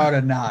jumpstart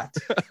or not?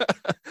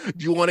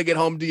 Do you want to get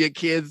home to your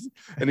kids?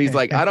 And he's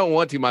like, I don't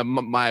want to.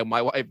 My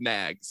wife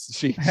nags.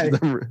 She's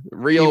the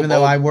real. Even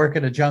though I work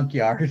at a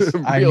junkyard,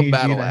 I need you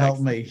to help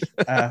me.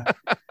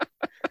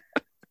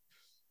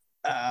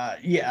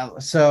 Yeah.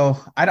 So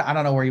I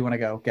don't know where you want to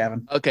go,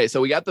 Gavin. Okay,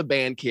 so we got the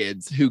band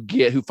kids who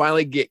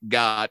finally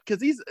got because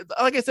these,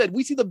 like I said,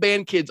 we see the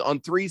band kids on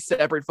 3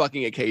 separate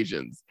fucking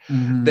occasions.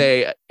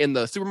 They in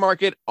the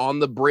supermarket, on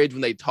the bridge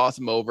when they toss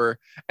him over,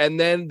 and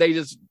then they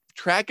just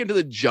track into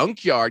the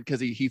junkyard because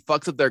he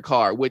fucks up their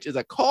car, which is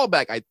a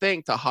callback, I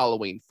think, to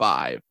Halloween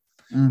 5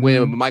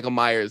 when Michael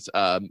Myers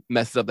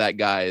messes up that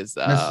guy's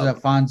messes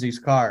up Fonzie's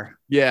car.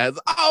 Yeah.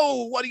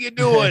 Oh, what are you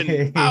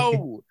doing?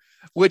 Oh.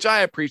 Which I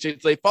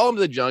appreciate. So they follow him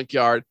to the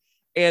junkyard,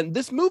 and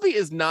this movie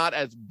is not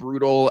as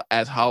brutal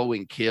as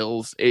Halloween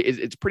Kills.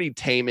 It's pretty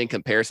tame in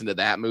comparison to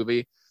that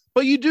movie,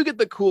 but you do get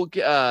the cool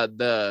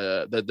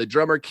the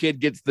drummer kid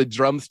gets the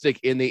drumstick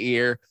in the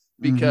ear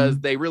because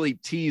they really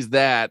tease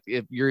that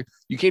if you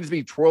can't just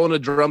be twirling a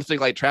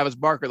drumstick like Travis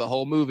Barker the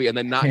whole movie and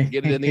then not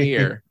get it in the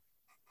ear.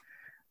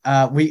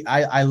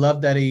 I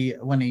love that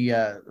when he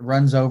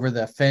runs over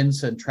the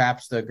fence and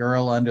traps the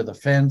girl under the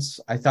fence.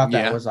 I thought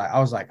that was like, I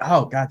was like,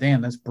 oh goddamn,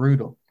 that's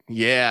brutal.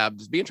 Yeah,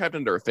 just being trapped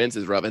under a fence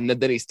is rough. And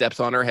then he steps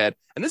on her head,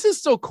 and this is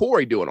still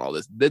Corey doing all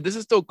this. This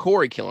is still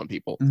Corey killing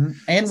people.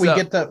 And we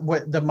get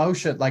the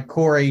motion, like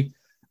Corey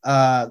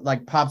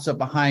like pops up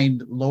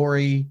behind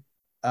Laurie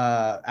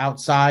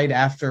outside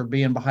after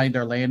being behind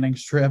our landing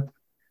strip.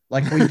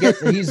 Like we get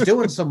he's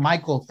doing some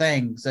Michael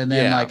things, and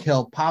then like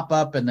he'll pop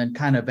up and then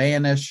kind of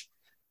vanish.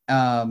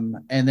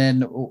 And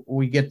then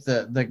we get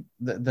the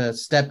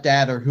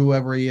stepdad or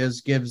whoever he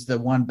is gives the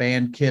one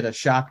band kid a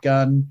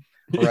shotgun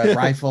or a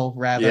rifle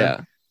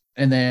rather,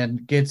 and then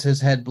gets his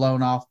head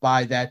blown off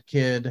by that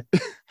kid.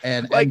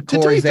 And, like, and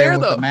Corey's there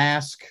with though, the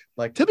mask.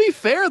 Like, to be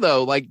fair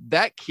though, like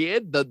that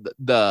kid, the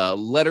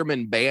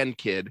Letterman band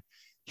kid,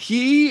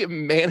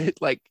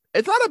 like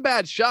it's not a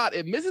bad shot.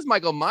 It misses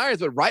Michael Myers,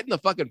 but right in the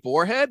fucking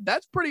forehead,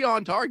 that's pretty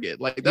on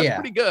target. Like that's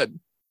pretty good.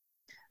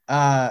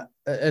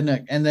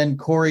 And then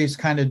Corey's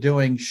kind of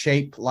doing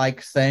shape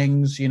like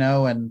things,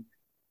 and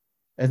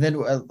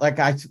then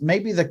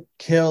maybe the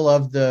kill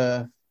of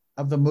the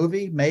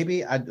movie,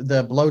 maybe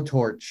the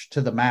blowtorch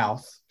to the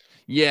mouth.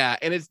 Yeah,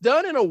 and it's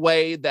done in a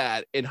way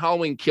that in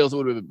Halloween Kills it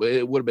would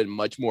have been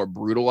much more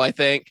brutal, I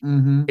think.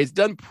 It's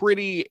done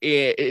pretty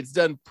you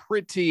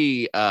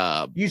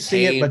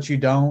see it but you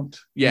don't.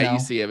 You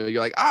see it, but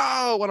you're like,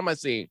 oh, what am I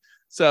seeing?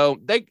 So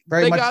they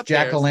very much got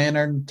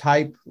jack-o'-lantern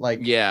type, like.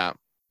 Yeah,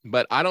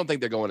 but I don't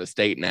think they're going to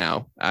state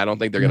now. I don't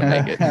think they're going to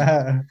make it.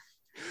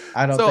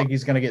 I don't think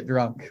he's going to get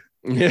drunk.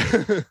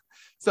 Yeah.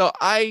 So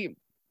I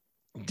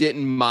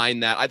didn't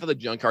mind that. I thought the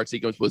junkyard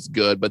sequence was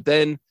good, but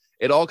then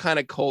it all kind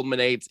of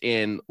culminates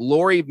in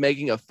Laurie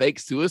making a fake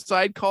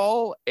suicide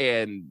call.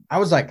 And I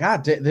was like,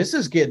 God, this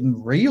is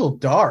getting real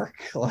dark.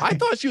 Like, I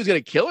thought she was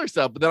going to kill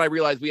herself, but then I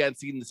realized we hadn't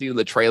seen the scene in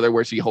the trailer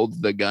where she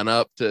holds the gun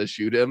up to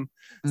shoot him.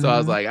 So I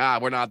was like,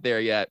 we're not there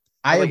yet.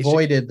 I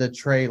avoided the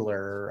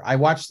trailer. I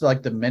watched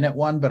like the minute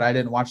one, but I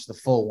didn't watch the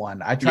full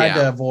one. I tried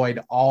to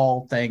avoid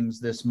all things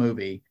this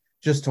movie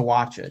just to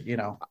watch it,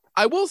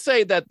 I will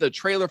say that the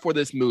trailer for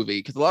this movie,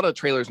 because a lot of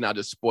trailers now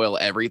just spoil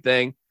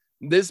everything.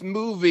 this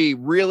movie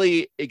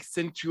really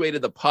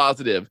accentuated the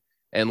positive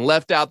and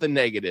left out the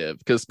negative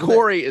because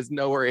Corey is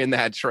nowhere in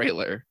that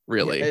trailer,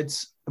 really.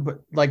 It's but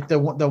like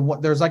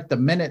there's like the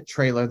minute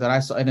trailer that I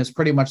saw, and it's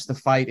pretty much the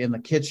fight in the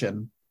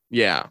kitchen.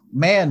 Yeah.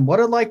 Man, what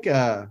a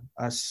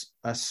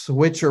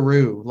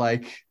switcheroo.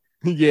 Like,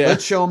 Yeah.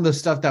 let's show them the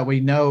stuff that we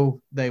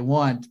know they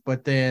want,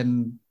 but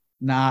then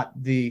not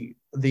the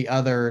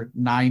other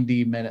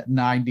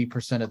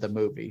 90% of the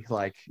movie.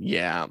 Like,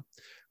 yeah.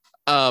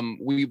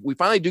 We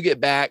finally do get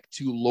back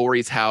to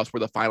Laurie's house where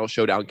the final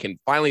showdown can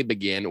finally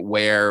begin,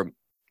 where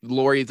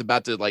Laurie is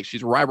about to, like,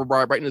 she's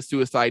writing a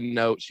suicide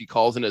note. She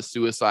calls in a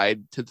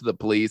suicide to the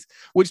police,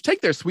 which take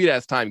their sweet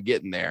ass time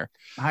getting there.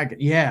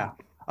 Yeah.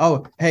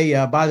 Oh, hey,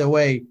 by the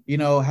way, you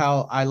know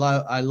how I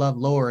love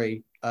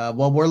Laurie.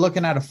 Well, we're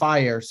looking at a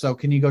fire, so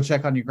can you go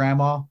check on your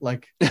grandma?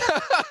 Like,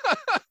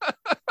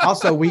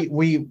 also,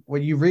 when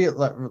you read,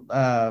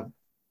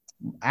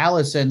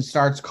 Allison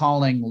starts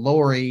calling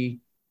Laurie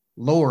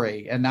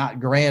and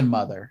not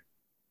grandmother.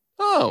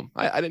 Oh,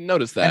 I didn't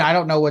notice that. And I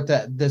don't know what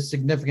the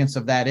significance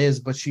of that is,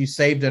 but she's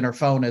saved in her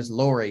phone as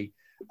Laurie.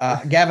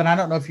 Gavin, I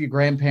don't know if your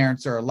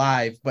grandparents are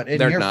alive, but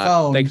in your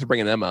phone. Thanks for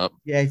bringing them up.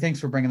 Yeah, thanks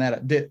for bringing that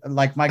up.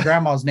 Like, my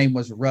grandma's name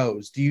was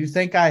Rose. Do you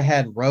think I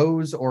had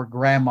Rose or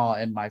grandma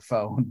in my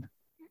phone?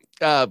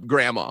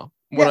 Grandma.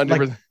 100%. Yeah,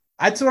 like,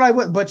 that's what I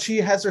would, but she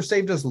has her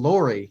saved as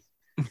Laurie.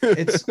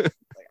 It's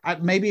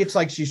maybe it's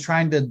like she's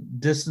trying to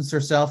distance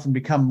herself and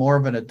become more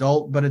of an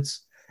adult, but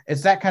it's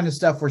that kind of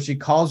stuff where she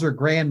calls her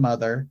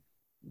grandmother.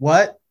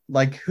 What?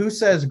 Like, who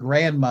says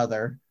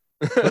grandmother?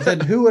 But then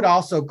who would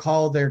also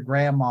call their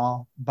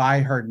grandma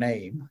by her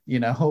name, you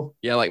know?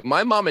 Yeah, like,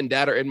 my mom and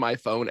dad are in my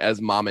phone as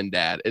mom and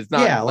dad. It's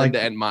not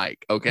Linda and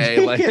Mike,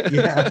 okay? Like,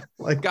 yeah,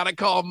 like, gotta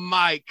call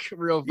Mike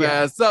real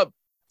fast. Yeah.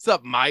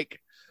 Sup,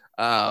 Mike?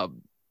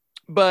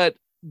 But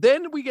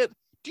then we get,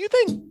 do you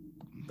think,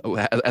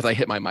 as I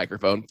hit my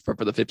microphone for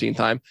the 15th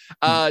time,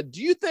 do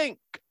you think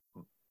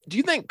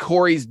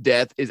Corey's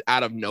death is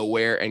out of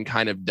nowhere and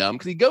kind of dumb?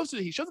 Because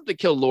he shows up to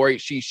kill Laurie.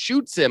 She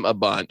shoots him a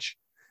bunch.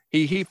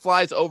 He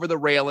flies over the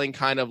railing,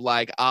 kind of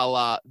like a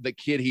la the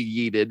kid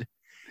he yeeted.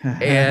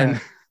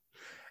 And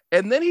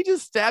then he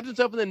just stabs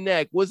himself in the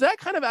neck. Was that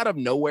kind of out of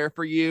nowhere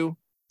for you?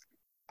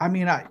 I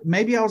mean,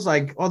 maybe I was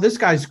like, oh, this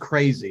guy's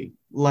crazy,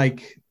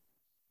 like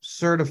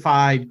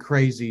certified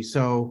crazy.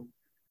 So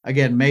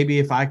again, maybe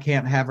if I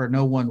can't have her,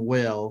 no one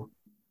will.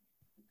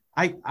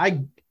 I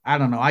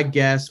don't know, I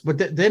guess.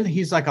 But then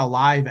he's like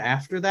alive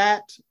after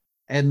that.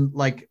 And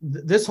like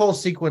this whole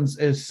sequence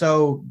is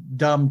so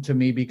dumb to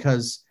me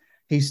because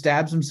he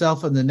stabs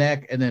himself in the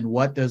neck. And then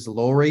what does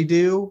Laurie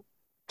do?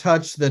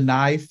 Touch the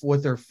knife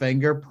with her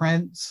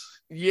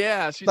fingerprints.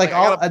 Yeah. She's like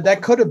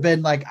that could have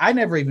been like, I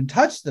never even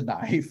touched the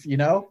knife, you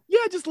know?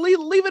 Yeah. Just leave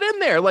it in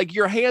there. Like,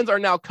 your hands are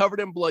now covered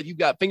in blood. You've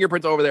got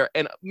fingerprints over there.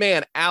 And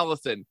man,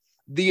 Allison,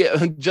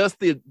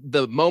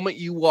 the moment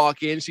you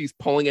walk in, she's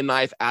pulling a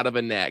knife out of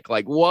a neck.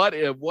 Like, what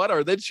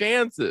are the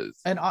chances?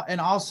 And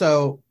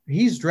also,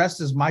 he's dressed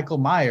as Michael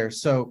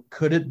Myers, so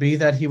could it be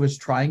that he was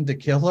trying to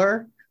kill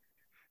her?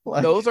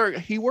 Like,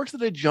 he works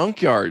at a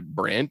junkyard,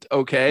 Brent.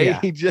 Okay,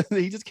 yeah. He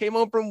just came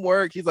home from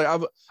work. He's like,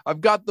 I've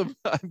got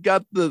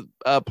the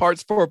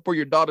parts for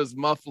your daughter's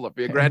muffler,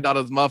 for your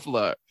granddaughter's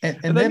muffler, and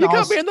then you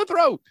got me in the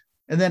throat.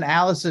 And then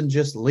Allison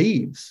just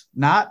leaves,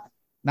 not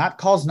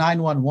calls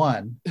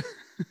 911.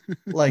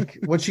 Like,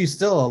 when she's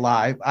still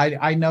alive.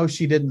 I know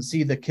she didn't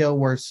see the kill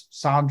where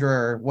Sandra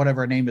or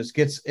whatever her name is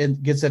gets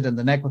it in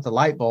the neck with the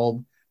light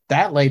bulb.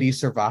 That lady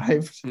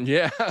survived.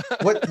 Yeah.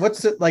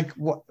 What's it like?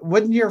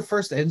 Wouldn't your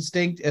first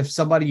instinct, if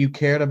somebody you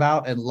cared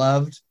about and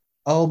loved,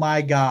 oh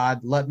my God,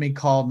 let me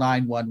call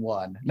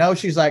 911? No,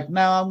 she's like,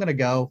 no, I'm gonna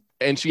go.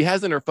 And she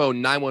has in her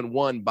phone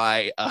 911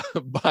 by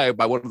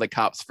one of the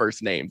cops'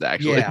 first names,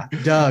 actually. Yeah,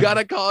 Doug.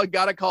 Gotta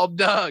call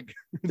Doug.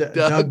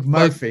 Doug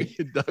Murphy.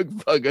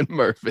 Doug fucking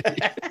Murphy.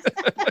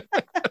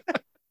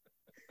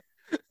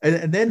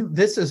 and then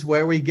this is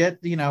where we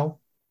get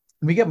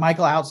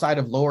Michael outside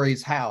of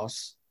Laurie's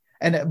house,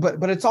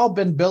 but it's all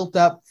been built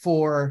up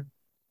for.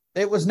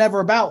 It was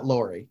never about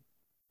Laurie.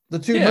 The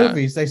two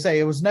movies, they say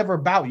it was never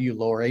about you,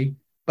 Laurie,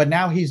 but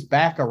now he's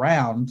back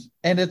around,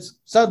 and it's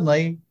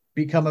suddenly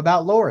become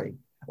about Laurie,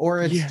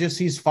 or it's just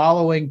he's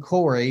following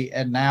Corey,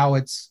 and now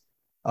it's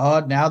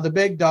now the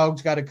big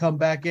dog's got to come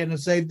back in and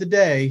save the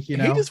day. He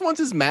just wants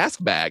his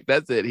mask back.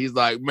 That's it. He's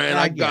like, man,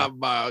 I got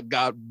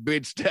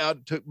bitched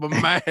out, took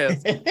my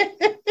mask.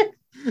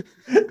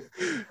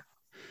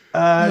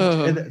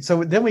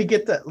 So then we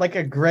get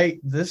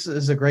this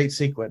is a great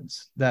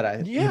sequence that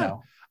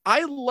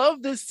I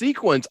love this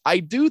sequence. I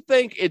do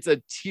think it's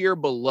a tier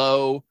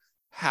below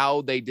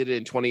how they did it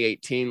in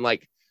 2018.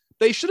 Like,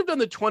 they should have done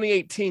the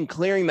 2018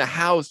 clearing the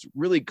house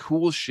really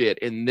cool shit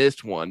in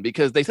this one,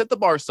 because they set the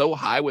bar so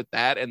high with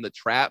that and the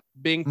trap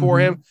being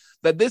for him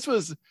that this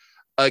was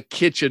a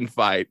kitchen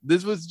fight.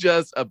 This was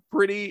just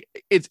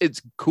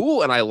it's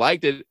cool and I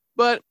liked it,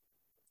 but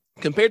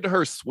compared to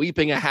her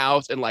sweeping a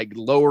house and like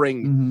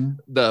lowering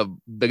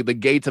the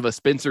gates of a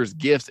Spencer's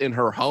Gifts in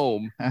her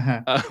home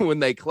when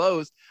they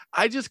closed,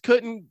 I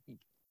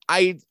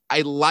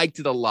I liked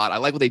it a lot. I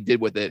like what they did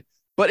with it,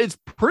 but it's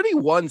pretty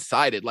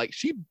one-sided. Like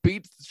she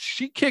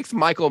kicks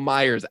Michael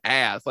Myers'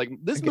 ass. Like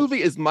this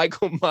movie is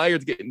Michael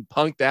Myers getting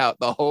punked out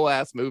the whole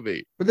ass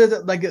movie.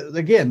 But like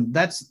again,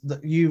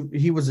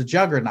 he was a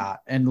juggernaut,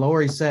 and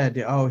Laurie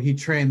said, "Oh, he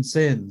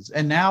transcends,"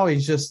 and now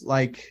he's just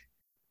like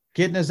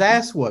getting his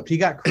ass whooped. He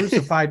got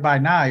crucified by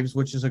knives,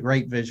 which is a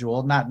great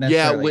visual. Not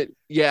necessarily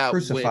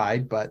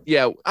crucified, but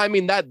I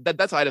mean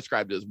that's how I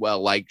described it as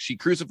well. Like she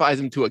crucifies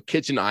him to a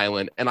kitchen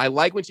island, and I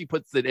like when she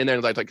puts it in there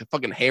and like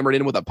fucking hammered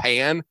in with a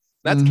pan.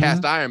 That's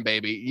cast iron,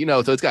 baby. You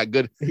know, so it's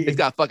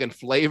got fucking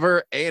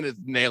flavor, and it's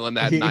nailing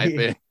that knife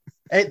in.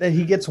 And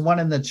he gets one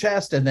in the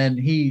chest, and then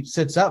he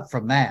sits up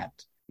from that.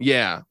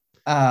 Yeah.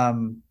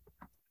 Then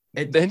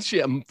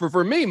she,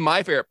 for me,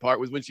 my favorite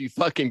part was when she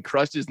fucking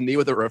crushed his knee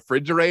with a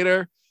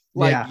refrigerator.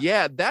 Like,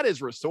 yeah, that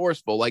is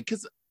resourceful. Like,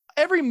 because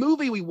every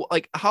movie we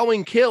like,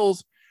 Halloween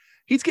Kills,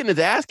 he's getting his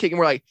ass kicked, and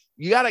we're like,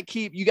 you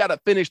gotta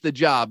finish the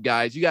job,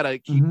 guys. You gotta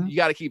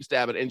keep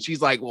stabbing. And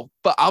she's like, well,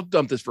 but I'll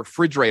dump this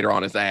refrigerator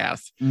on his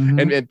ass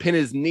and pin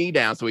his knee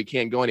down so he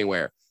can't go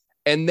anywhere.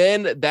 And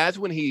then that's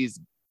when he's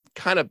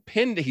kind of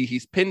pinned.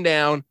 He's pinned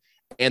down,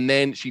 and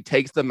then she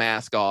takes the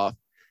mask off.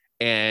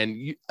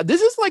 And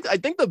this is like, I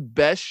think, the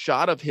best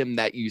shot of him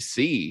that you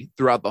see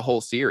throughout the whole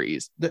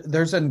series.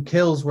 There's in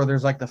Kills where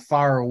there's like the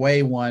far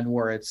away one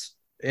where it's,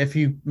 if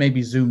you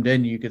maybe zoomed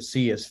in, you could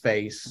see his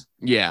face.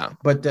 Yeah.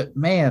 But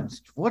man,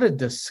 what a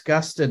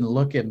disgusting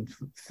looking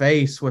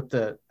face with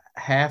the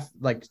half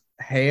like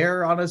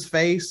hair on his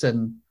face,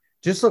 and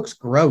just looks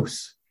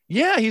gross.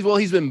 Yeah.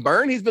 He's been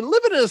burned. He's been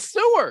living in a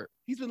sewer.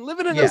 He's been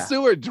living in a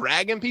sewer,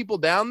 dragging people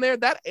down there.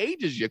 That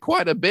ages you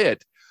quite a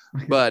bit.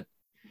 But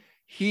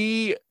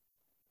he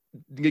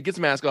gets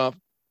the mask off.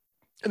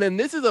 And then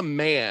this is a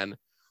man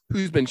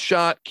who's been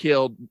shot,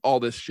 killed, all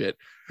this shit.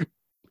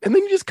 And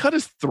then you just cut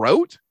his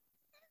throat.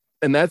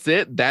 And that's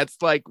it. That's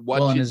like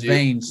what in his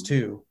veins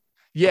too.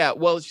 Yeah.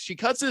 Well, she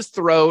cuts his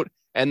throat,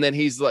 and then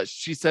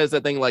she says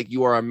that thing like,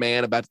 you are a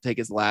man about to take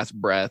his last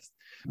breath.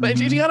 But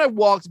she kind of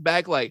walks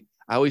back like,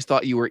 I always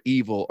thought you were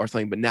evil or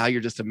something, but now you're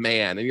just a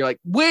man. And you're like,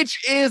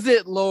 which is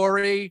it,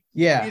 Laurie?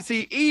 Yeah. Is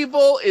he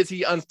evil? Is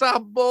he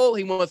unstoppable?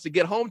 He wants to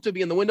get home to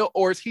be in the window,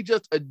 or is he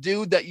just a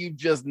dude that you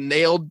just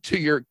nailed to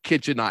your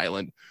kitchen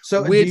island?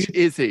 So which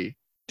is he?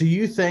 Do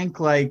you think,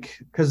 like,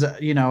 because,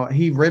 you know,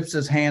 he rips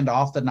his hand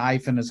off the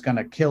knife and is going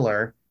to kill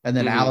her, and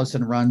then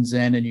Allison runs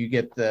in, and you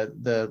get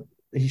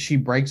she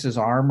breaks his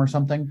arm or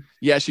something?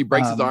 Yeah, she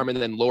breaks his arm,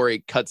 and then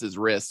Laurie cuts his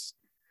wrists.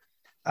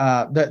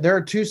 There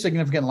are two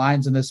significant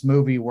lines in this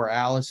movie where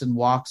Allison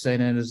walks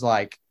in and is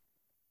like,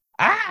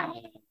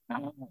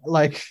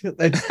 like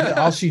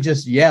all she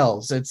just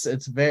yells.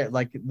 It's very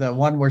like the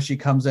one where she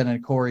comes in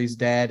and Corey's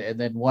dead, and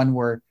then one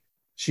where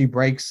she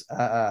breaks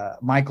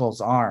Michael's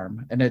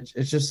arm, and it's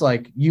just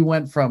like you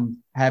went from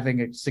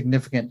having a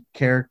significant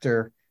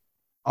character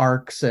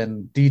arcs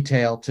and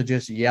detail to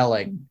just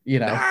yelling, you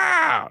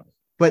know.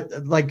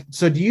 But like,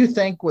 so do you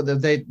think whether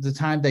the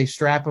time they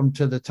strap him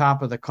to the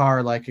top of the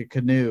car like a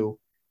canoe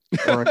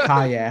or a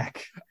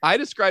kayak? I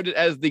described it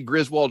as the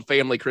Griswold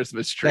family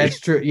Christmas tree. That's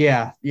true.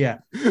 Yeah.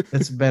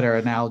 That's a better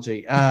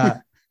analogy.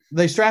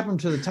 They strap him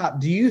to the top.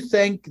 Do you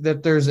think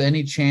that there's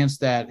any chance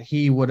that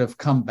he would have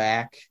come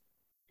back?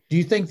 Do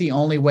you think the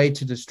only way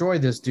to destroy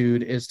this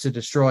dude is to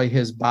destroy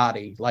his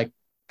body, like,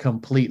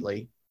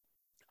 completely?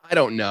 I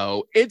don't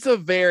know.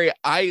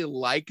 I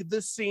like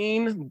the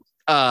scene.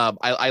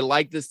 I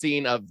like the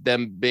scene of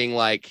them being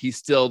like, he's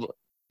still,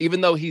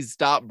 even though he's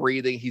stopped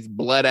breathing, he's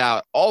bled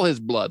out all his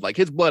blood. Like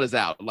his blood is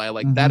out.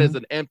 Like that is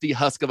an empty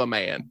husk of a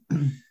man.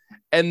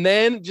 And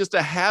then just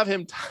to have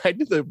him tied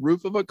to the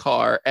roof of a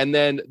car, and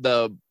then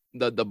the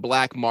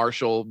black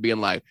marshal being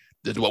like,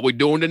 this is what we're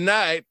doing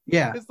tonight.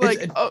 Yeah. It's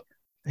like,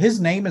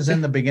 his name is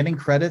in the beginning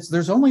credits.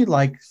 There's only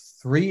like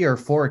 3 or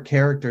 4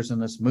 characters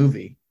in this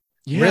movie.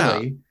 Yeah.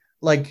 Really?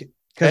 Like,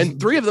 and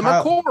 3 of them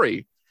are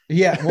Corey.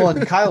 Yeah, well,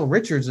 and Kyle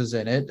Richards is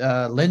in it,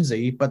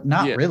 Lindsay, but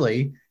not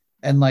really.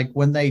 And like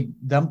when they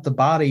dump the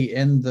body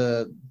in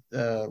the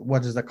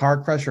what is the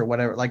car crush or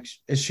whatever, like,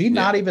 is she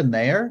not even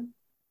there?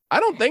 I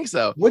don't think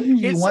so. Wouldn't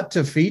you want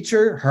to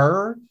feature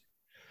her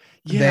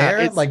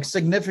there? Like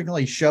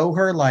significantly show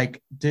her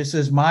like, this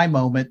is my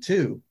moment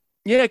too.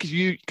 Yeah, because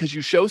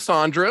you show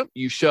Sandra,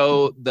 you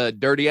show the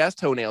dirty ass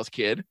toenails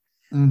kid,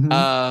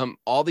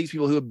 all these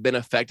people who have been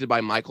affected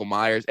by Michael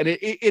Myers, and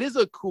it is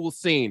a cool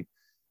scene.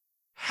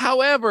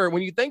 However,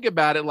 when you think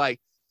about it, like,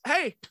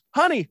 hey,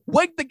 honey,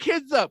 wake the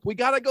kids up. We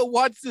gotta go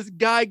watch this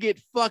guy get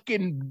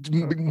fucking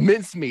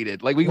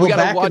mincemeated. Like we gotta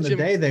back watch in the him.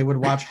 Day they would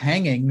watch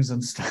hangings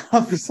and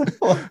stuff. So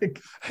like,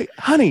 hey,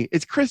 honey,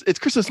 it's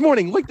Christmas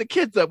morning. Wake the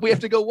kids up. We have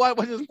to go watch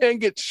this man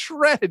get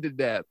shredded to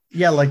death.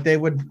 Yeah, like they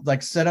would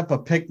like set up a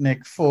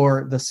picnic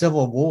for the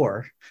Civil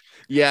War.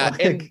 Yeah,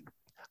 like, and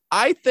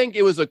I think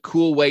it was a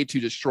cool way to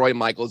destroy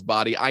Michael's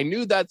body. I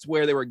knew that's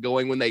where they were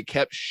going when they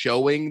kept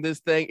showing this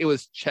thing. It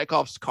was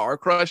Chekhov's car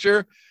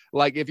crusher.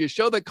 Like if you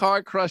show the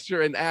car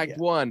crusher in Act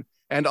 1,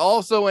 and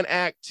also in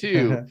Act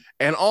 2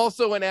 and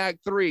also in Act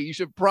 3. You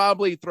should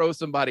probably throw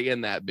somebody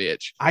in that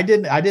bitch. I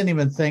didn't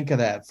even think of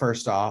that.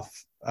 First off,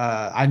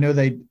 I know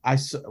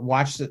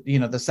watched it,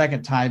 the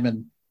second time,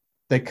 and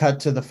they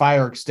cut to the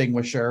fire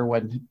extinguisher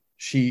when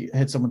she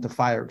hits him with the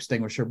fire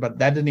extinguisher, but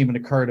that didn't even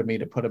occur to me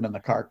to put him in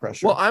the car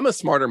crusher. Well, I'm a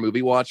smarter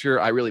movie watcher.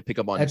 I really pick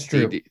up on that's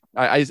true.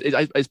 I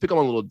just pick up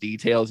on little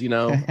details,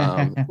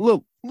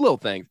 little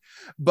things.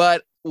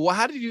 But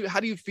how do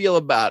you feel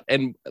about,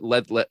 and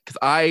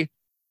because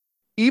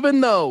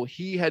even though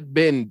he had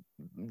been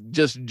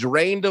just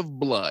drained of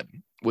blood,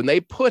 when they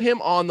put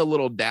him on the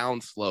little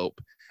downslope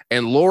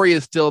and Laurie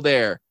is still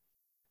there,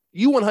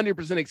 you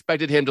 100%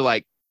 expected him to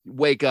like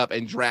wake up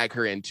and drag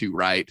her in too,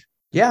 right?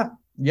 Yeah,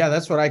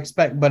 that's what I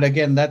expect. But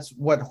again, that's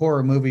what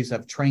horror movies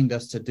have trained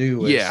us to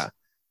do.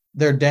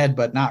 They're dead,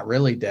 but not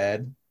really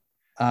dead.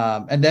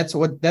 And that's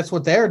what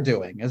they're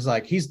doing. Is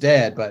like, he's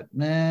dead, but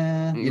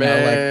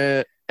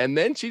like. And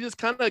then she just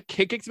kind of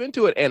kicks him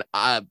into it, and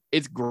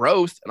it's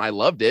gross, and I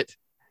loved it.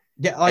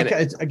 Yeah, like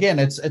it's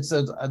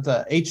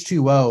the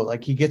H2O.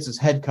 Like, he gets his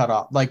head cut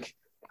off. Like,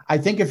 I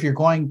think if you're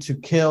going to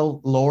kill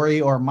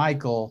Laurie or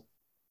Michael,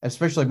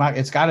 especially Michael,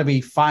 it's got to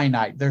be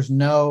finite. There's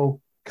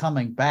no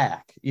coming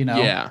back.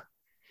 Yeah.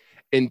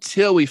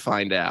 Until we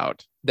find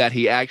out that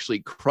he actually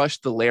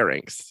crushed the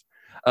larynx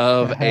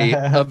of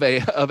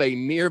a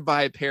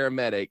nearby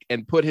paramedic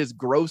and put his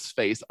gross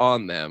face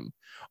on them,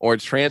 or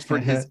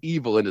transferred his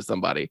evil into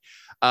somebody.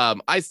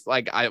 I've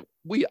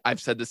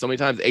said this so many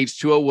times.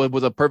 H2O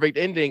was a perfect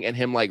ending, and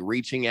him like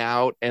reaching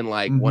out and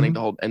like wanting to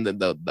hold, and then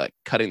the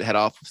cutting the head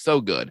off,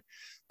 so good.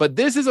 But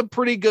this is a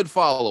pretty good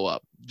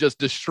follow-up. Just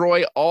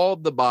destroy all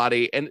the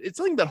body. And it's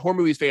something that horror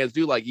movies fans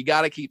do. Like, you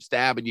got to keep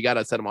stabbing. You got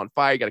to set them on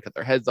fire. You got to cut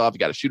their heads off. You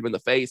got to shoot them in the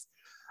face.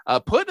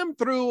 Put them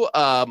through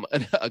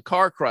a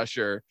car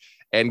crusher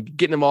and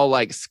getting them all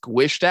like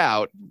squished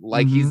out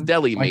like he's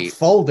deli meat. Like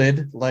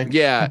folded. Like,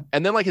 yeah.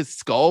 And then like his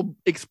skull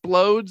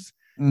explodes.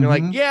 You're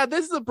like, yeah,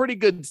 this is a pretty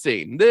good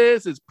scene.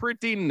 This is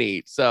pretty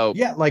neat. So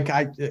yeah, like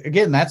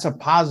that's a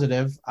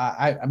positive.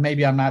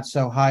 Maybe I'm not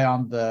so high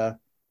on the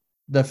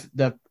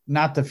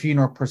not the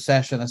funeral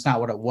procession. That's not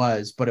what it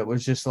was, but it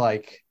was just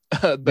like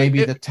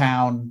the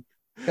town.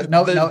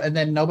 No, and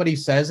then nobody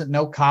says it.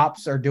 No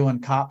cops are doing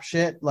cop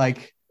shit.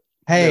 Like,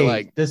 hey,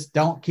 like,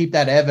 don't keep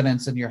that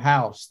evidence in your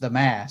house. The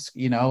mask,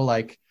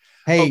 like,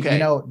 hey,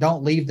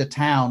 don't leave the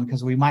town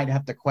because we might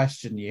have to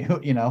question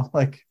you.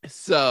 Like,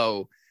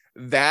 so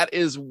that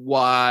is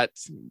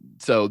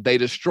so they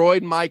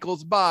destroyed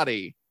Michael's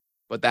body,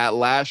 but that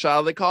last shot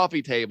of the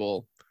coffee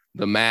table,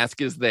 the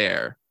mask is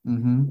there,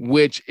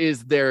 which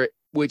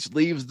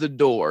leaves the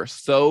door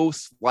so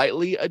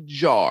slightly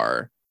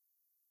ajar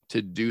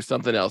to do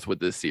something else with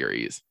this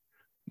series,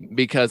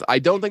 because I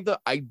don't think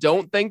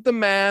the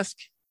mask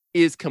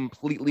is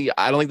completely.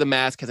 I don't think the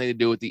mask has anything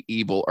to do with the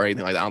evil or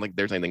anything like that. I don't think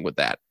there's anything with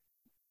that.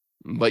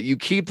 But you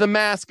keep the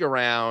mask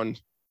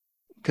around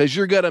because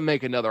you're gonna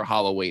make another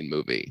Halloween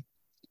movie,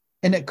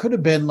 and it could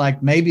have been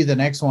like, maybe the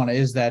next one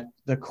is that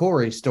the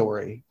Corey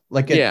story.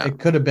 Like, it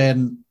could have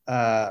been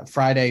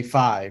Friday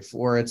 5,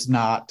 where it's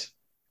not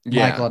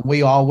Michael, and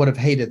we all would have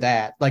hated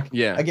that. Like,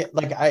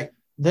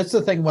 that's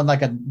the thing when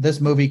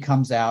this movie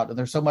comes out and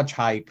there's so much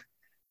hype.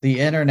 The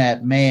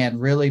internet, man,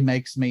 really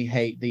makes me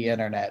hate the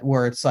internet,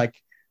 where it's like,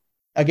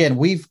 again,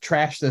 we've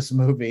trashed this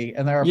movie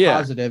and there are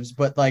positives,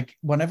 but like,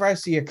 whenever I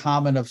see a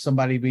comment of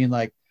somebody being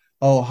like,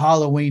 oh,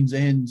 Halloween's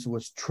Ends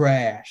was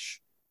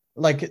trash,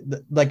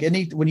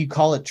 when you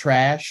call it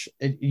trash,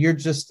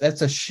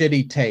 that's a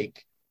shitty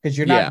take, because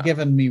you're not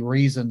giving me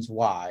reasons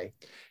why.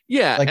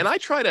 Yeah, like, and I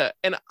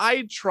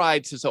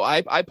tried to. So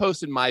I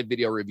posted my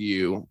video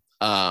review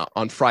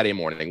on Friday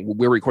morning.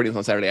 We're recording this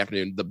on Saturday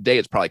afternoon, the day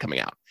it's probably coming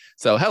out.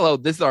 So hello,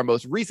 this is our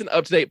most recent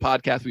up-to-date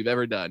podcast we've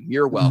ever done.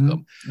 You're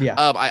welcome. Yeah.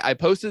 I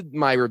posted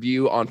my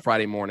review on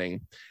Friday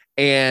morning,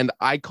 and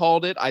I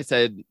called it. I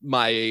said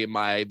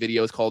my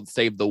video is called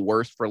 "Save the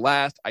Worst for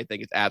Last." I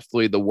think it's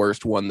absolutely the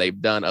worst one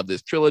they've done of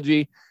this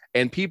trilogy.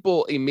 And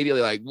people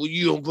immediately like, well,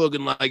 you don't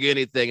fucking like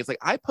anything. It's like,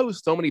 I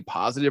post so many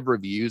positive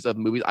reviews of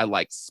movies. I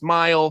like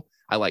Smile.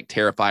 I like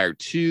Terrifier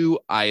 2.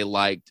 I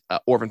liked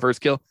Orphan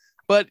First Kill.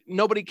 But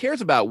nobody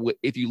cares about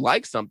if you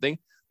like something.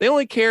 They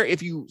only care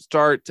if you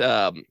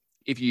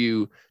if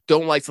you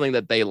don't like something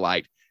that they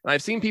liked. And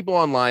I've seen people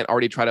online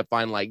already try to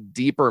find like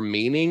deeper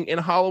meaning in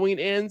Halloween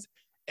Ends.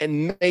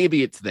 And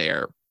maybe it's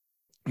there.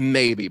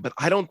 Maybe. But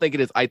I don't think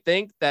it is. I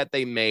think that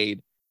they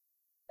made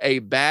a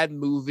bad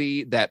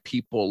movie that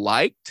people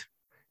liked,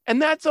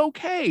 and that's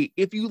okay.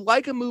 If you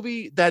like a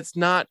movie that's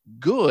not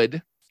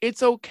good,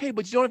 it's okay,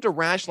 but you don't have to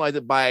rationalize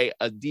it by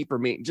a deeper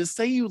meaning. Just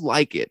say you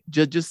like it.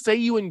 Just say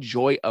you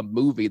enjoy a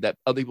movie that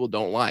other people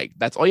don't like.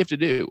 That's all you have to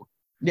do.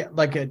 Yeah,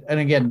 and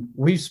again,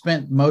 we've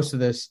spent most of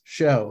this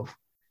show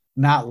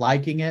not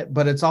liking it,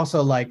 but it's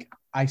also like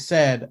I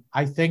said,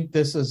 I think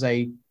this is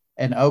an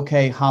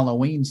okay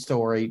Halloween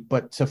story,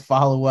 but to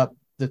follow up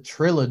the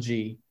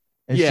trilogy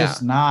is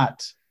just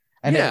not.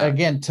 And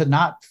again, to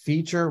not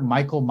feature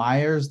Michael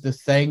Myers, the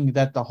thing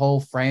that the whole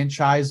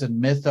franchise and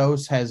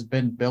mythos has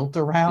been built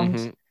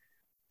around,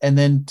 and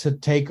then to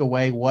take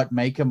away what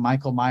make him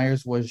Michael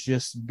Myers was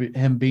just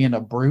him being a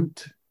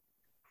brute.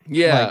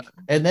 Yeah. Like,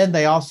 and then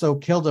they also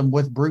killed him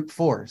with brute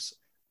force.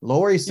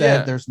 Laurie said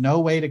Yeah. there's no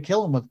way to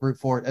kill him with brute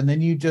force, and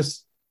then you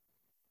just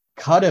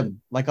cut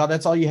him. Like, oh,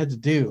 that's all you had to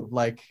do.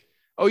 Like,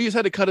 Oh, you just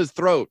had to cut his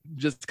throat.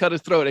 Just cut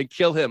his throat and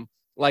kill him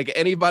like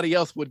anybody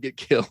else would get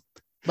killed.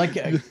 like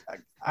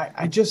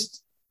I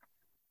just,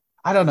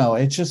 I don't know.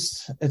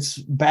 It's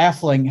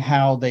baffling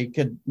how they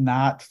could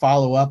not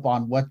follow up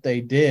on what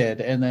they did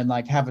and then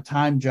like have a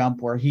time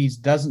jump where he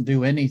doesn't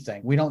do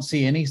anything. We don't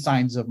see any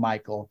signs of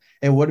Michael.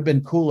 It would have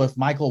been cool if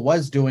Michael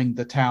was doing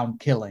the town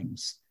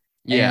killings.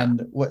 Yeah.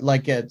 And what,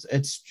 like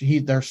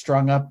they're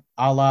strung up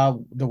a la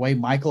the way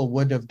Michael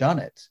would have done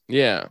it.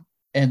 Yeah.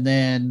 And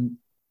then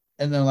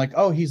like,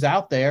 oh, he's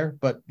out there,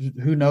 but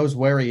who knows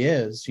where he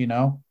is, you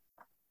know?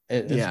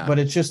 But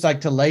it's just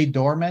like to lay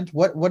dormant.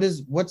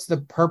 What's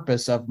the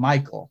purpose of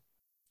Michael?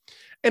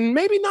 And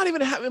maybe not even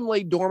have him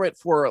lay dormant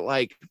for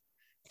like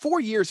 4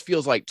 years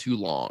feels like too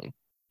long.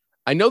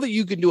 I know that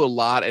you can do a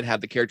lot and have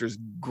the characters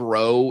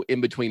grow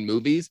in between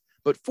movies,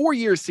 but 4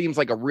 years seems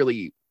like a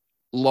really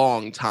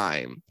long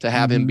time to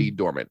have him be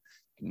dormant.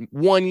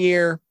 1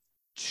 year,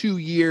 2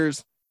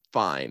 years,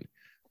 fine.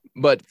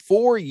 But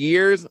 4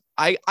 years,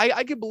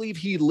 I could believe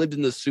he lived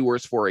in the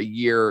sewers for a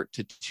year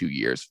to 2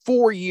 years.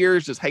 4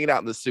 years just hanging out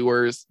in the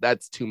sewers,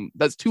 that's too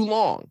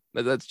long.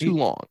 That's too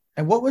long.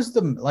 And what was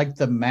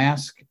the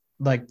mask,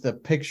 like the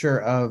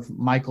picture of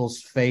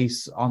Michael's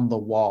face on the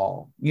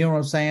wall? You know what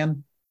I'm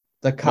saying?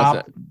 The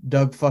cop,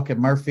 Doug fucking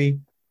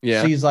Murphy.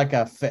 Yeah. Sees like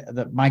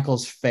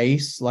Michael's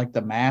face, like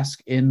the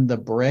mask in the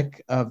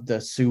brick of the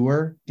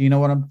sewer. Do you know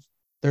what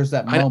there's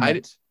that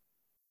moment.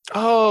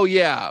 Oh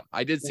yeah,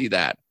 I did see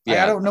that.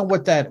 Yeah, I don't know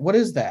what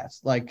is that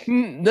like.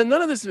 None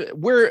of this.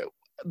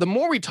 The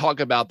more we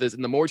talk about this,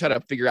 and the more we try to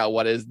figure out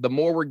what is, the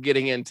more we're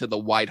getting into the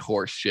white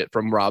horse shit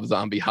from Rob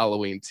Zombie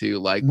Halloween 2.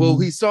 Like, well,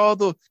 he saw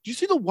did you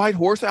see the white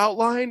horse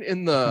outline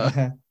in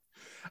the?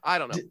 I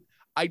don't know.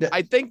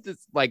 I think this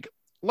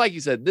like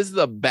you said, this is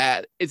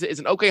it's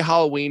an okay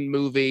Halloween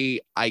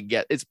movie. I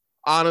get it's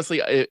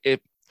honestly if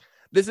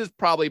this is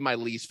probably my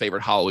least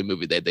favorite Halloween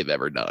movie they've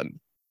ever done.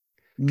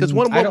 Because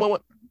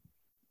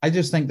I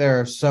just think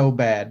there are so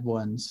bad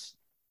ones.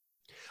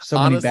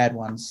 Many bad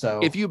ones. So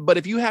if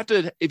you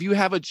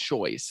have a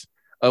choice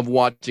of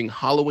watching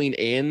Halloween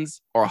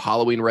Ends or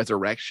Halloween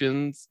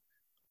Resurrections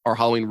or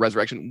Halloween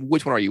Resurrection,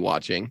 which one are you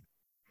watching?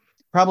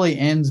 Probably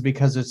Ends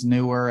because it's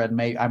newer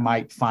and I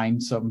might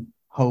find some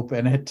hope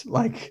in it.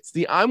 Like,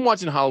 see, I'm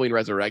watching Halloween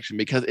Resurrection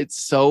because it's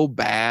so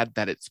bad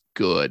that it's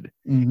good.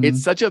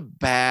 It's such a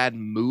bad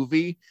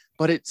movie,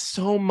 but it's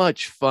so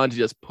much fun to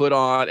just put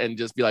on and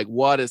just be like,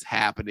 what is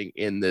happening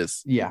in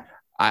this? Yeah.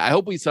 I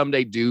hope we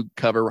someday do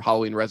cover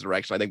Halloween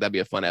Resurrection. I think that'd be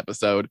a fun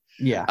episode.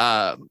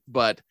 Yeah.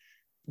 But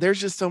there's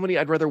just so many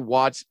I'd rather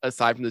watch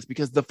aside from this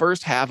because the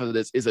first half of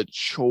this is a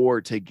chore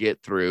to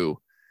get through.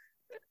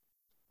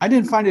 I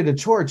didn't find it a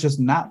chore. It's just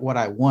not what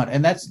I want.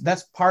 And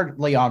that's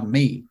partly on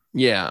me.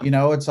 Yeah. You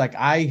know, it's like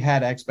I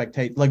had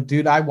expectations. Like,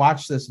 dude, I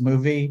watched this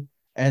movie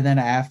and then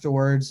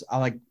afterwards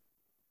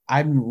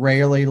I'm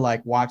rarely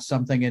like watch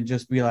something and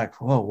just be like,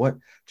 whoa, what?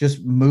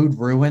 Just mood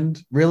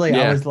ruined. Really?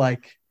 Yeah. I was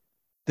like,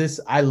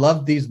 I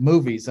love these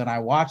movies and I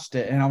watched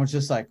it and I was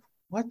just like,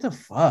 what the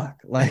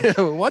fuck? Like,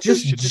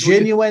 just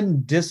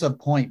genuine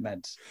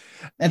disappointment.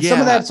 And some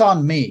of that's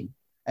on me.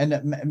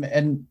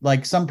 And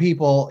like some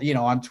people, you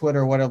know, on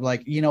Twitter, whatever,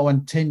 like, you know,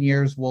 in 10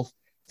 years, we'll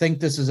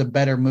think this is a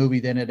better movie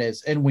than it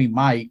is. And we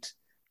might,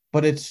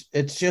 but it's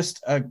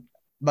just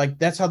like,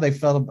 that's how they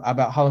felt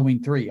about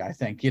Halloween 3. I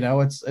think, you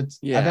know,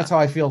 that's how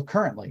I feel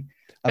currently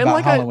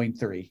about Halloween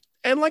 3.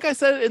 And like I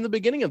said in the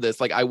beginning of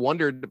this, like I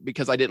wondered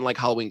because I didn't like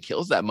Halloween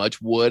Kills that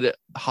much, would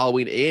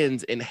Halloween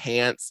Ends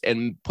enhance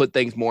and put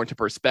things more into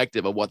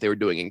perspective of what they were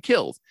doing in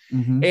Kills?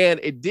 And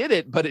it did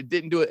it, but it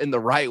didn't do it in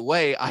the right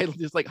way. I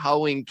just like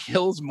Halloween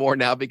Kills more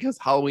now because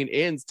Halloween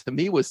Ends to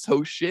me was so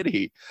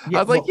shitty. I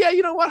was like, yeah,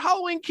 you know what?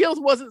 Halloween Kills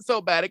wasn't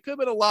so bad. It could have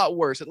been a lot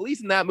worse. At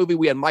least in that movie,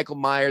 we had Michael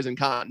Myers and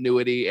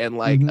continuity and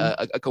like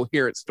a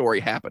coherent story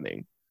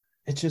happening.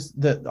 It's just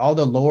that all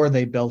the lore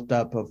they built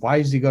up of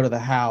why does he go to the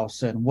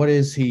house and what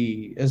is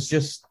he is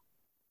just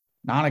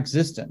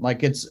non-existent.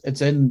 Like it's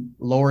in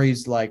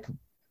Laurie's like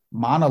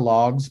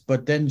monologues,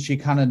 but then she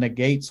kind of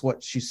negates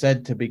what she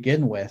said to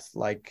begin with.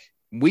 Like,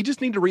 we just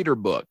need to read her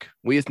book.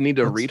 We just need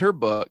to read her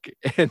book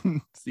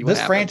and see what this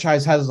happens.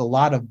 franchise has a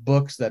lot of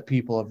books that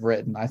people have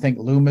written. I think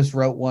Loomis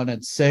wrote one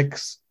in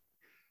 6.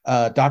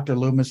 Dr.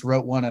 Loomis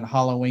wrote one in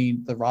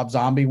Halloween, the Rob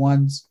Zombie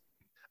ones.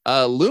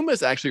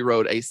 Loomis actually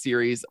wrote a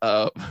series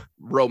of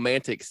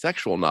romantic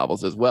sexual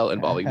novels as well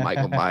involving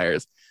Michael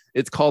Myers.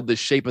 It's called The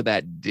Shape of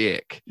That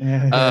Dick.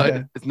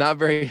 It's not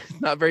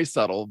very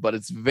subtle, but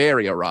it's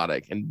very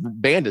erotic and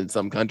banned in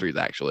some countries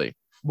actually.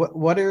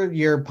 What are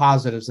your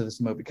positives of this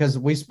movie? Because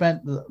we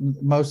spent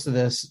most of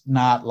this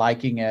not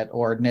liking it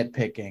or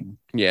nitpicking.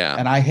 Yeah.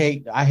 And I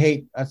hate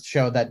a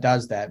show that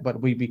does that,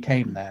 but we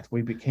became that.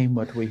 We became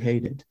what we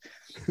hated.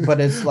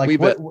 But it's like,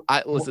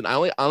 I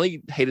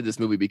only hated this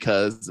movie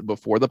because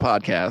before the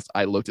podcast,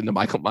 I looked into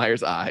Michael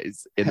Myers'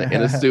 eyes in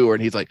a sewer,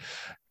 and he's like,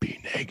 "Be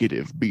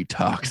negative, be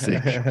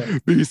toxic,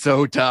 be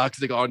so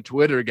toxic on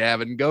Twitter,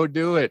 Gavin. Go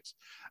do it."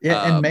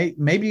 Yeah, and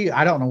maybe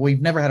I don't know. We've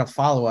never had a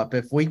follow up.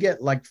 If we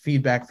get like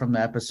feedback from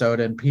the episode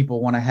and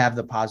people want to have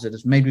the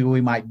positives, maybe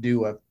we might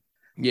do a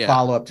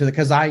follow up to the,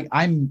 because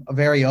I'm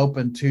very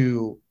open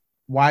to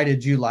why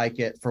did you like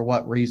it, for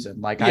what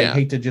reason. Like I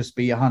hate to just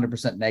be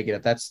 100%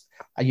 negative. That's,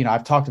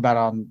 I've talked about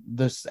on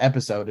this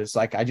episode, it's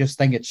like I just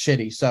think it's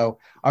shitty. So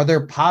are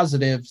there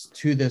positives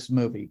to this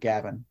movie,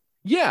 Gavin?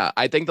 Yeah,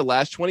 I think the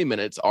last 20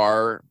 minutes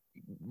are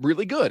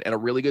really good and a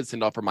really good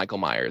send off for Michael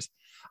Myers.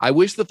 I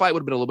wish the fight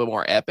would have been a little bit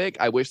more epic.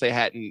 I wish they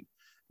hadn't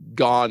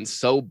gone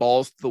so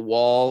balls to the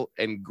wall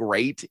and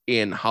great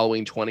in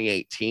Halloween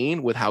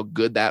 2018 with how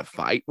good that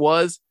fight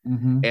was,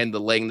 and the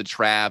laying the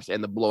traps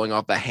and the blowing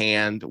off the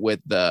hand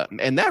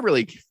and that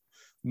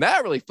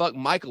really fucked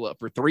Michael up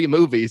for 3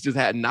 movies, just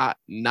had not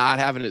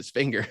having his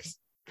fingers.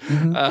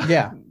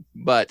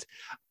 But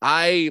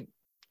I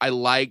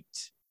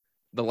liked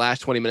the last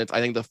 20 minutes.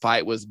 I think the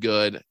fight was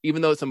good,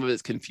 even though some of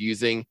it's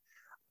confusing.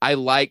 I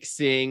like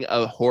seeing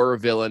a horror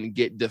villain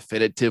get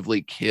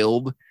definitively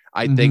killed.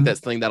 I think that's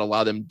something that a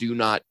lot of them do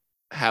not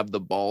have the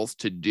balls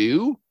to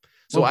do.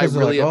 So I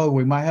really,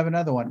 we might have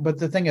another one. But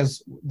the thing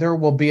is, there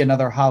will be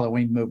another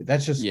Halloween movie.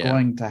 That's just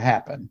going to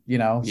happen,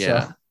 Yeah.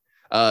 So.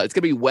 It's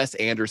gonna be Wes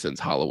Anderson's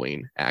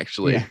Halloween,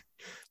 actually. Yeah.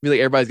 I feel like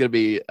everybody's gonna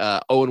be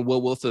Owen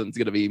Wilson's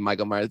gonna be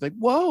Michael Myers. Like,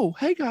 whoa,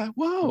 hey guy,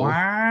 whoa,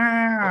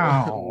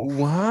 wow.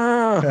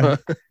 Wow.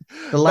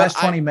 The last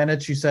 20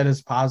 minutes you said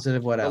is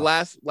positive. What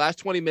else? The last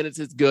 20 minutes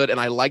is good, and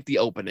I like the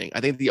opening.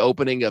 I think the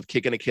opening of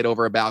kicking a kid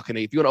over a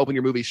balcony. If you want to open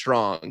your movie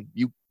strong,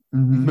 you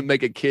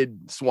make a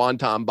kid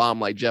swanton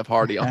bomb like Jeff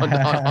Hardy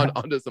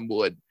onto some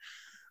wood.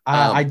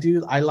 I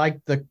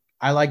like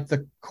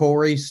the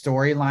Corey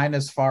storyline,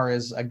 as far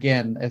as,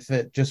 again, if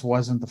it just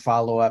wasn't the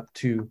follow-up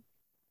to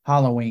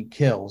Halloween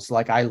Kills.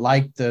 Like, I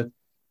like the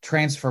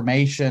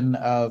transformation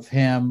of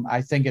him.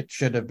 I think it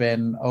should have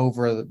been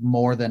over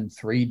more than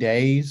 3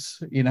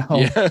 days,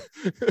 Yeah.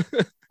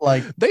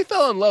 Like, they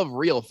fell in love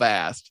real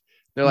fast.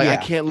 They're like, I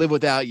can't live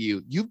without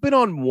you. You've been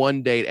on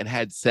one date and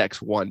had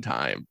sex one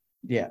time.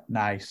 Yeah,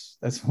 nice.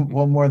 That's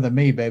one more than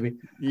me, baby.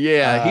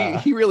 Yeah,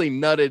 he really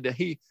nutted.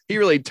 He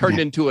really turned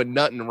into a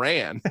nut and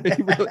ran.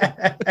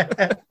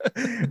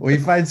 We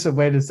find some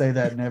way to say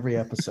that in every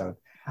episode.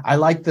 I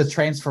like the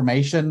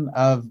transformation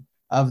of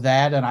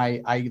that, and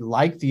I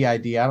like the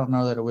idea. I don't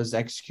know that it was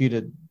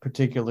executed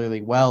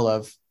particularly well.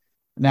 Of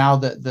now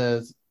that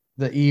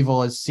the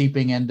evil is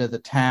seeping into the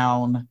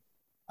town.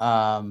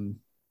 I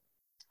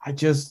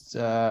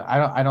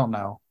don't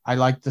know. I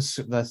like the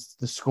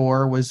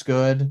score was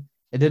good.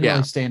 It didn't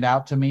really stand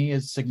out to me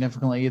as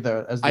significantly as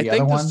the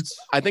other ones.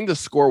 I think the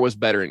score was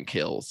better in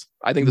Kills.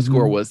 I think the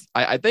score was.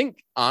 I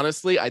think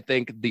honestly, I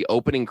think the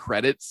opening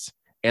credits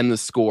and the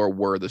score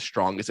were the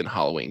strongest in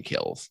Halloween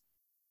Kills.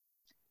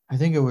 I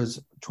think it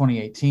was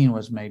 2018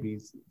 was maybe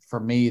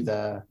for me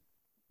that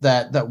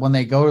when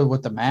they go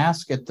with the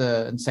mask at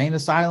the insane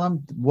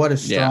asylum, what a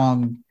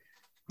strong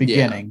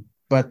beginning.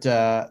 But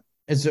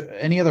is there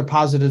any other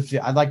positives?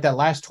 I like that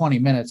last 20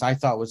 minutes. I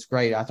thought was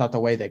great. I thought the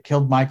way they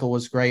killed Michael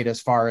was great,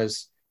 as far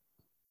as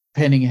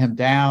pinning him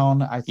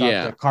down. I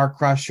thought the car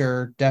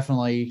crusher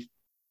definitely,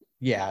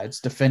 it's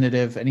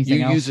definitive.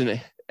 Anything else?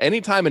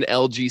 Anytime an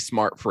LG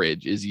smart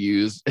fridge is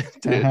used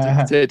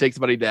to take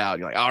somebody down,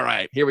 you're like, all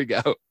right, here we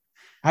go.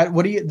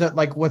 What do you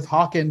like with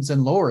Hawkins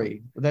and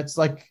Laurie? That's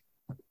like,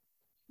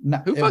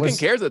 who fucking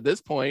cares at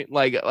this point?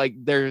 Like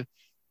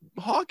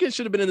Hawkins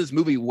should have been in this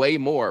movie way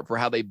more for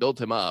how they built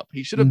him up.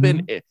 He should have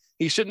been.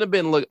 He shouldn't have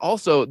been. Look,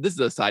 also, this is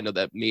a side note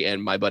that me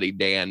and my buddy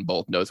Dan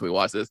both knows when we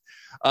watch this.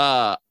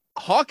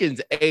 Hawkins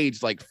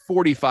aged like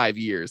 45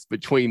 years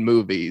between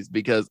movies,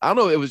 because I don't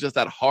know, it was just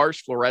that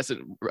harsh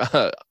fluorescent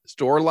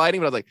store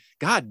lighting, but I was like,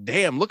 God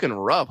damn, looking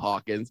rough,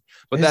 Hawkins.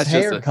 But his that's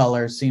hair just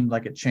color seemed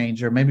like it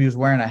changed, or maybe he was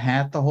wearing a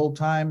hat the whole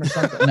time or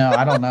something. No,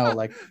 I don't know.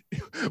 Like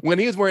when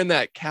he was wearing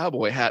that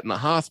cowboy hat in the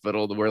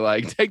hospital, we're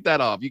like, take that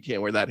off. You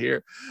can't wear that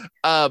here.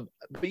 But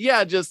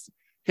yeah, just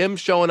him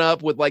showing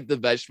up with like the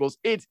vegetables.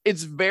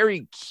 It's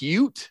very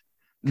cute,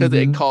 because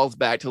it calls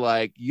back to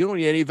like, you don't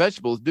need any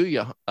vegetables, do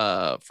you,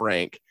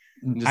 Frank?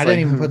 I didn't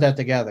even put that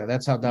together.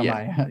 That's how dumb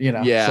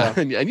Yeah.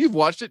 So. And you've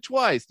watched it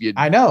twice.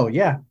 I know.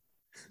 Yeah.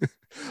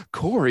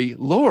 Corey,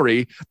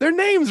 Laurie, their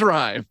names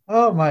rhyme.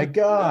 Oh my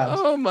God.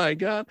 Oh my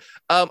God.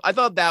 I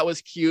thought that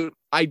was cute.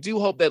 I do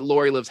hope that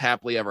Laurie lives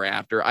happily ever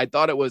after. I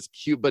thought it was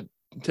cute, but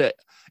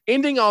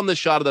ending on the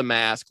shot of the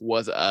mask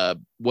was a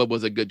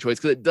good choice,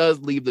 because it does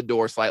leave the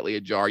door slightly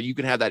ajar. You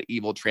can have that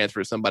evil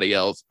transfer to somebody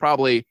else.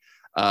 Probably,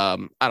 I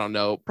don't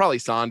know, probably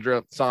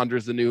Sandra.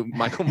 Sandra's the new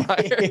Michael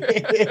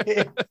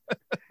Myers.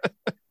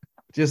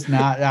 Just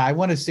not. I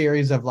want a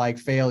series of like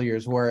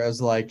failures,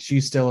 whereas like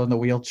she's still in the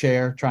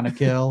wheelchair trying to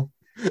kill.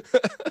 The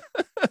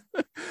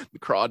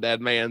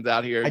crawdad man's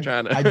out here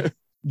trying to.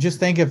 just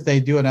think if they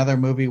do another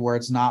movie where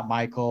it's not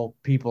Michael,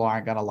 people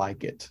aren't gonna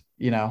like it,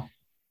 you know.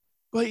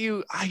 But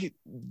do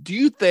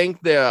you think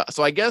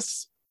so I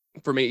guess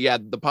for me, yeah,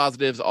 the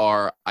positives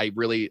are I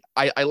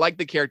like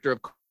the character of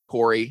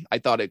Corey. I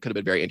thought it could have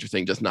been very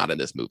interesting, just not in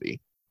this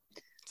movie.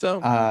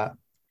 So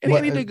and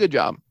he did a good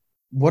job.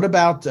 What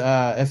about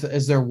if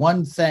is there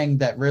one thing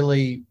that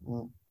really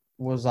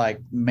was like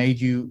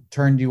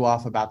turned you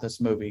off about this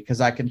movie?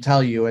 Because I can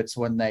tell you it's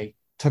when they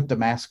took the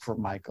mask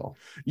from Michael.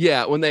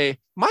 Yeah, when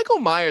Michael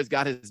Myers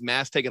got his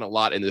mask taken a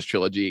lot in this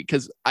trilogy.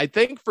 Because I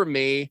think for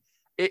me,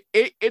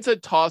 it's a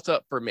toss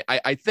up for me.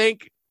 I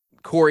think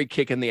Corey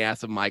kicking the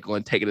ass of Michael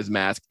and taking his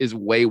mask is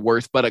way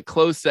worse. But a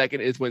close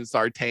second is when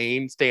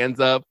Sartain stands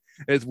up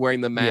and is wearing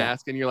the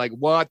mask, and you're like,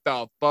 "What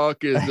the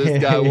fuck is this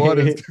guy?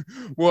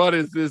 What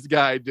is this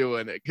guy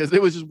doing?" Because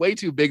it was just way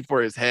too big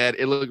for his head.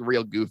 It looked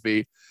real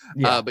goofy.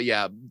 Yeah. But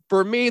yeah,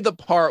 for me, the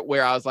part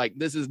where I was like,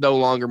 "This is no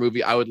longer a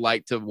movie I would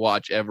like to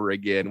watch ever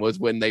again," was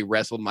when they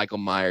wrestled Michael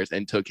Myers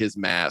and took his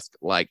mask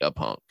like a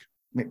punk.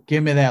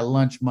 Give me that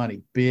lunch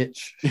money,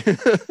 bitch.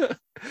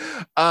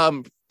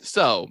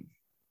 So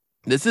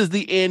this is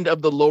the end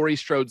of the Laurie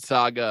Strode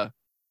saga,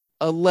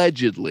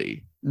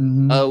 allegedly.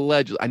 Mm-hmm.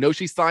 Allegedly. I know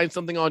she signed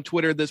something on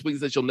Twitter this week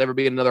that she'll never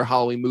be in another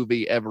Halloween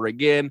movie ever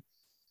again.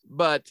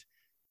 But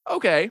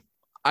okay,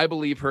 I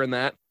believe her in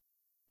that.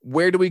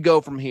 Where do we go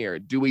from here?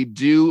 Do we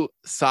do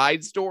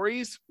side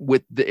stories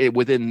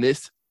within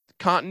this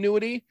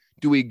continuity?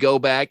 Do we go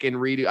back and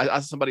redo? I saw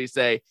somebody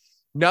say,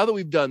 now that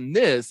we've done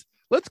this,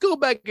 let's go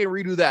back and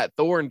redo that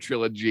Thorn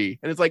trilogy.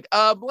 And it's like,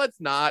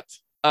 let's not.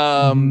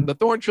 The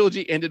Thorn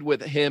trilogy ended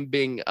with him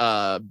being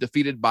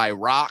defeated by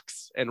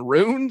rocks and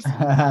runes.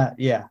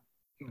 Yeah.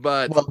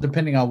 But well,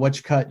 depending on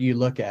which cut you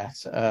look at.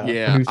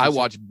 I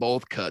watched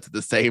both cuts at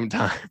the same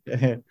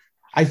time.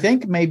 I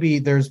think maybe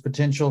there's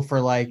potential for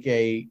like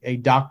a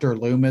Dr.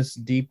 Loomis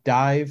deep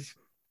dive.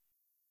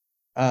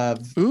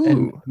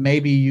 And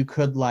maybe you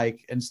could,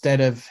 like,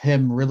 instead of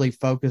him really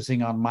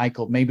focusing on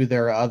Michael, maybe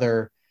there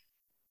are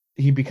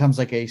he becomes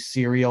like a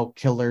serial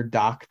killer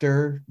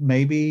doctor,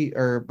 maybe,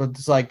 but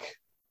it's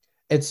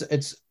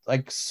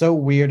like so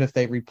weird if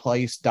they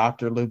replace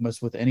Dr.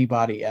 Loomis with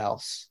anybody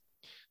else.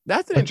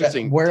 That's an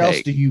interesting where take.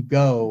 else do you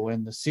go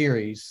in the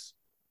series?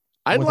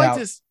 I'd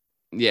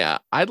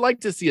like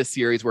to see a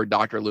series where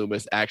Dr.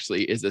 Loomis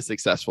actually is a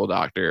successful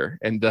doctor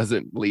and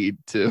doesn't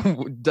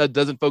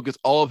focus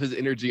all of his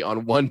energy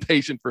on one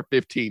patient for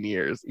 15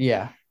 years.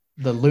 Yeah,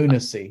 the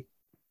lunacy.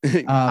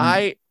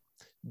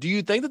 Do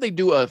you think that they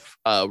do a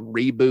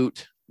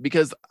reboot?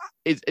 Because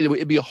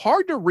it'd be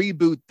hard to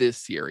reboot this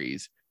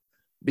series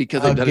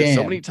because they've done it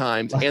so many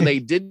times, and they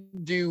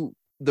did do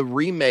the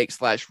remake /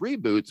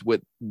 reboots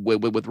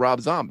with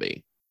Rob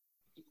Zombie.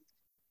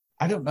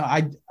 I don't know.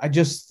 I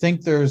just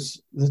think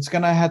it's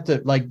gonna have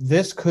to, like,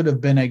 this could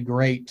have been a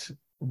great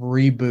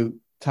reboot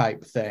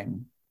type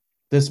thing,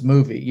 this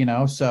movie, you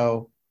know.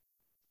 So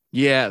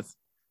yes,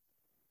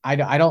 I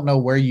don't know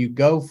where you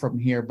go from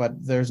here,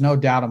 but there's no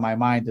doubt in my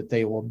mind that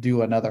they will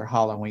do another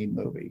Halloween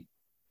movie.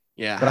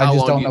 Yeah, but I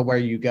just don't know where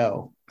you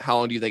go. How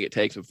long do you think it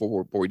takes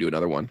before we do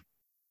another one?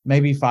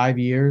 Maybe 5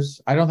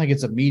 years. I don't think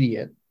it's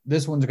immediate.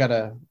 This one's got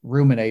to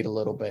ruminate a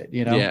little bit,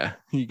 you know? Yeah,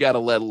 you got to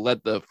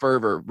let the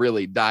fervor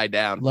really die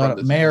down. Let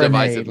it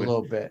marinate a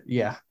little bit,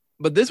 yeah.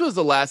 But this was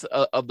the last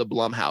of the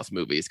Blumhouse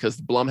movies, because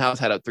Blumhouse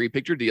had a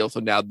 3-picture deal, so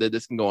now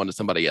this can go on to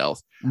somebody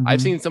else. Mm-hmm.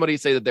 I've seen somebody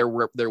say that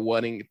they're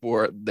wanting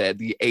for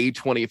the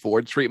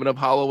A24 treatment of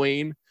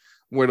Halloween,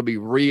 where it'll be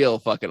real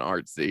fucking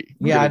artsy.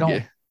 Yeah,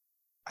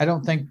 I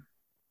don't think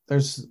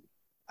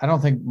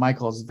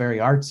Michael's very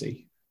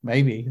artsy,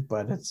 maybe,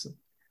 but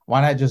why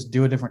not just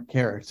do a different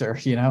character,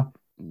 you know?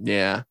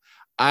 Yeah,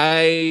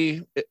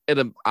 I'll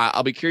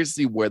be curious to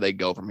see where they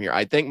go from here.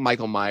 I think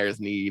Michael Myers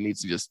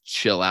needs to just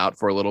chill out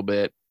for a little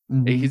bit.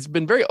 Mm-hmm. He's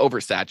been very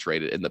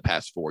oversaturated in the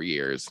past 4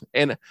 years.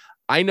 And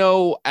I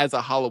know, as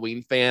a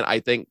Halloween fan, I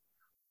think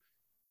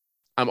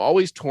I'm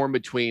always torn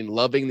between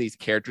loving these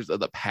characters of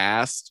the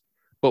past,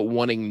 but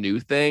wanting new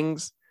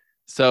things.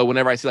 So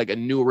whenever I see like a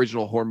new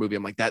original horror movie,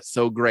 I'm like, that's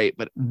so great.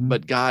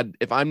 But God,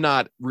 if I'm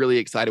not really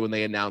excited when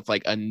they announce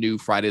like a new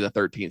Friday the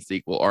 13th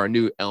sequel or a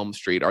new Elm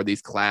Street or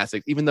these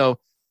classics, even though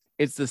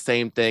it's the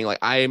same thing, like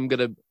I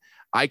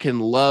can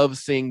love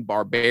seeing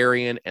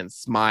Barbarian and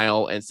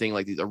Smile and seeing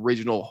like these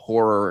original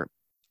horror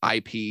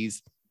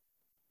IPs.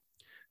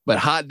 But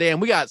hot damn,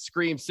 we got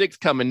Scream 6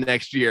 coming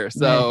next year.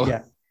 So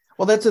yeah.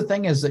 Well, that's the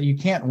thing, is that you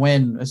can't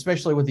win,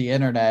 especially with the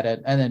internet.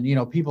 And then, you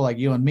know, people like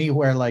you and me,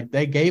 where like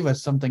they gave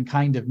us something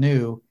kind of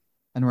new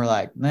and we're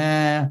like,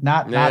 not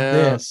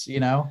this,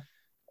 you know?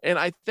 And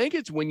I think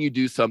it's when you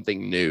do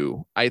something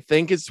new. I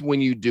think it's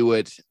when you do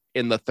it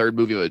in the third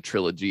movie of a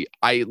trilogy.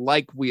 Like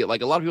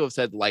a lot of people have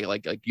said,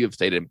 like you have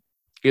stated,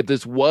 if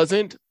this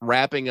wasn't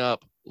wrapping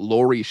up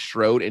Laurie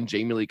Strode and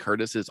Jamie Lee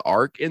Curtis's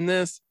arc in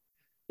this,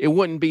 it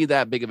wouldn't be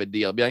that big of a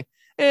deal. It'd be like,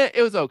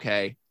 it was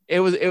okay. It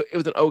was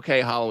an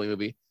okay Halloween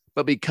movie.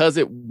 But because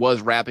it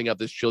was wrapping up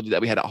this trilogy that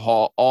we had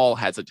all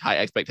had such high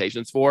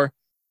expectations for,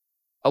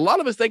 a lot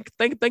of us think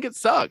it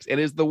sucks. It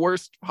is the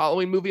worst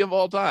Halloween movie of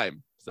all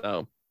time.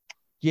 So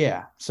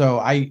yeah.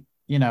 So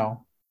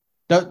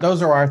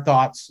those are our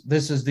thoughts.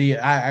 This is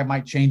I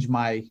might change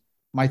my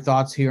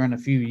thoughts here in a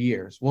few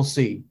years. We'll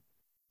see.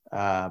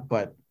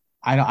 But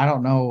I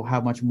don't know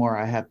how much more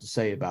I have to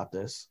say about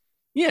this.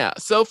 Yeah.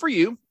 So for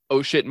you,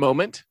 oh shit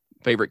moment,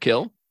 favorite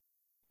kill?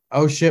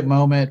 Oh shit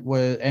moment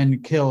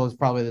and kill is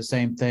probably the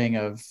same thing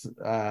of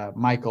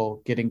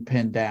Michael getting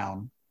pinned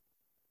down.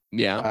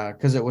 Yeah.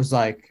 Because it was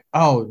like,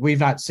 oh, we've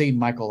not seen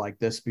Michael like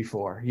this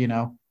before,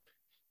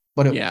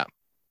 But yeah.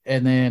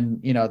 And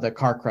then the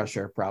car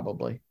crusher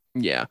probably.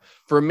 Yeah.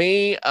 For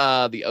me,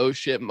 the oh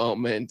shit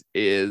moment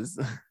is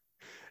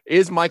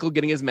Michael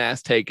getting his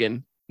mask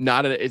taken.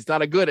 It's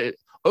not a good.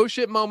 Oh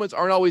shit moments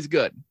aren't always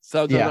good.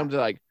 So sometimes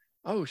they're like,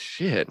 oh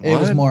shit. What? It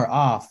was more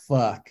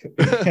fuck.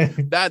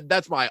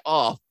 That's my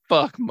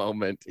fuck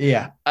moment.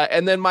 Yeah.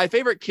 And then my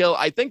favorite kill,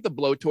 I think the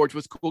blowtorch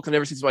was cool. I've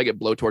never seen somebody get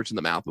blowtorch in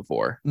the mouth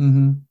before.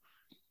 Mm-hmm.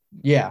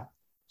 Yeah.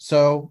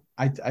 So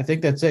I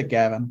think that's it,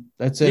 Gavin.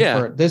 That's it.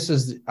 Yeah. This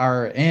is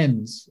our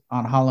ends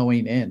on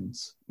Halloween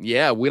ends.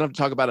 Yeah, we don't have to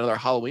talk about another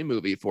Halloween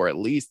movie for at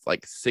least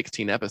like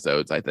 16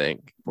 episodes, I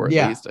think.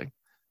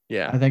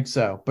 Yeah. I think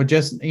so. But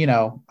just,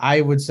 I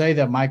would say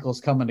that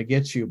Michael's coming to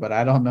get you, but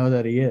I don't know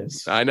that he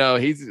is. I know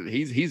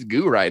he's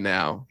goo right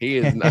now. He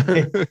is not.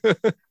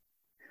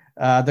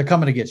 They're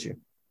coming to get you.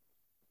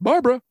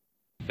 Barbara.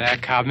 They're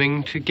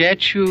coming to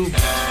get you.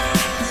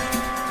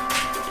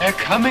 They're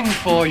coming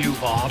for you,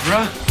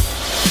 Barbara.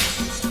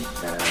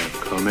 They're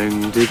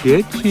coming to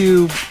get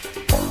you.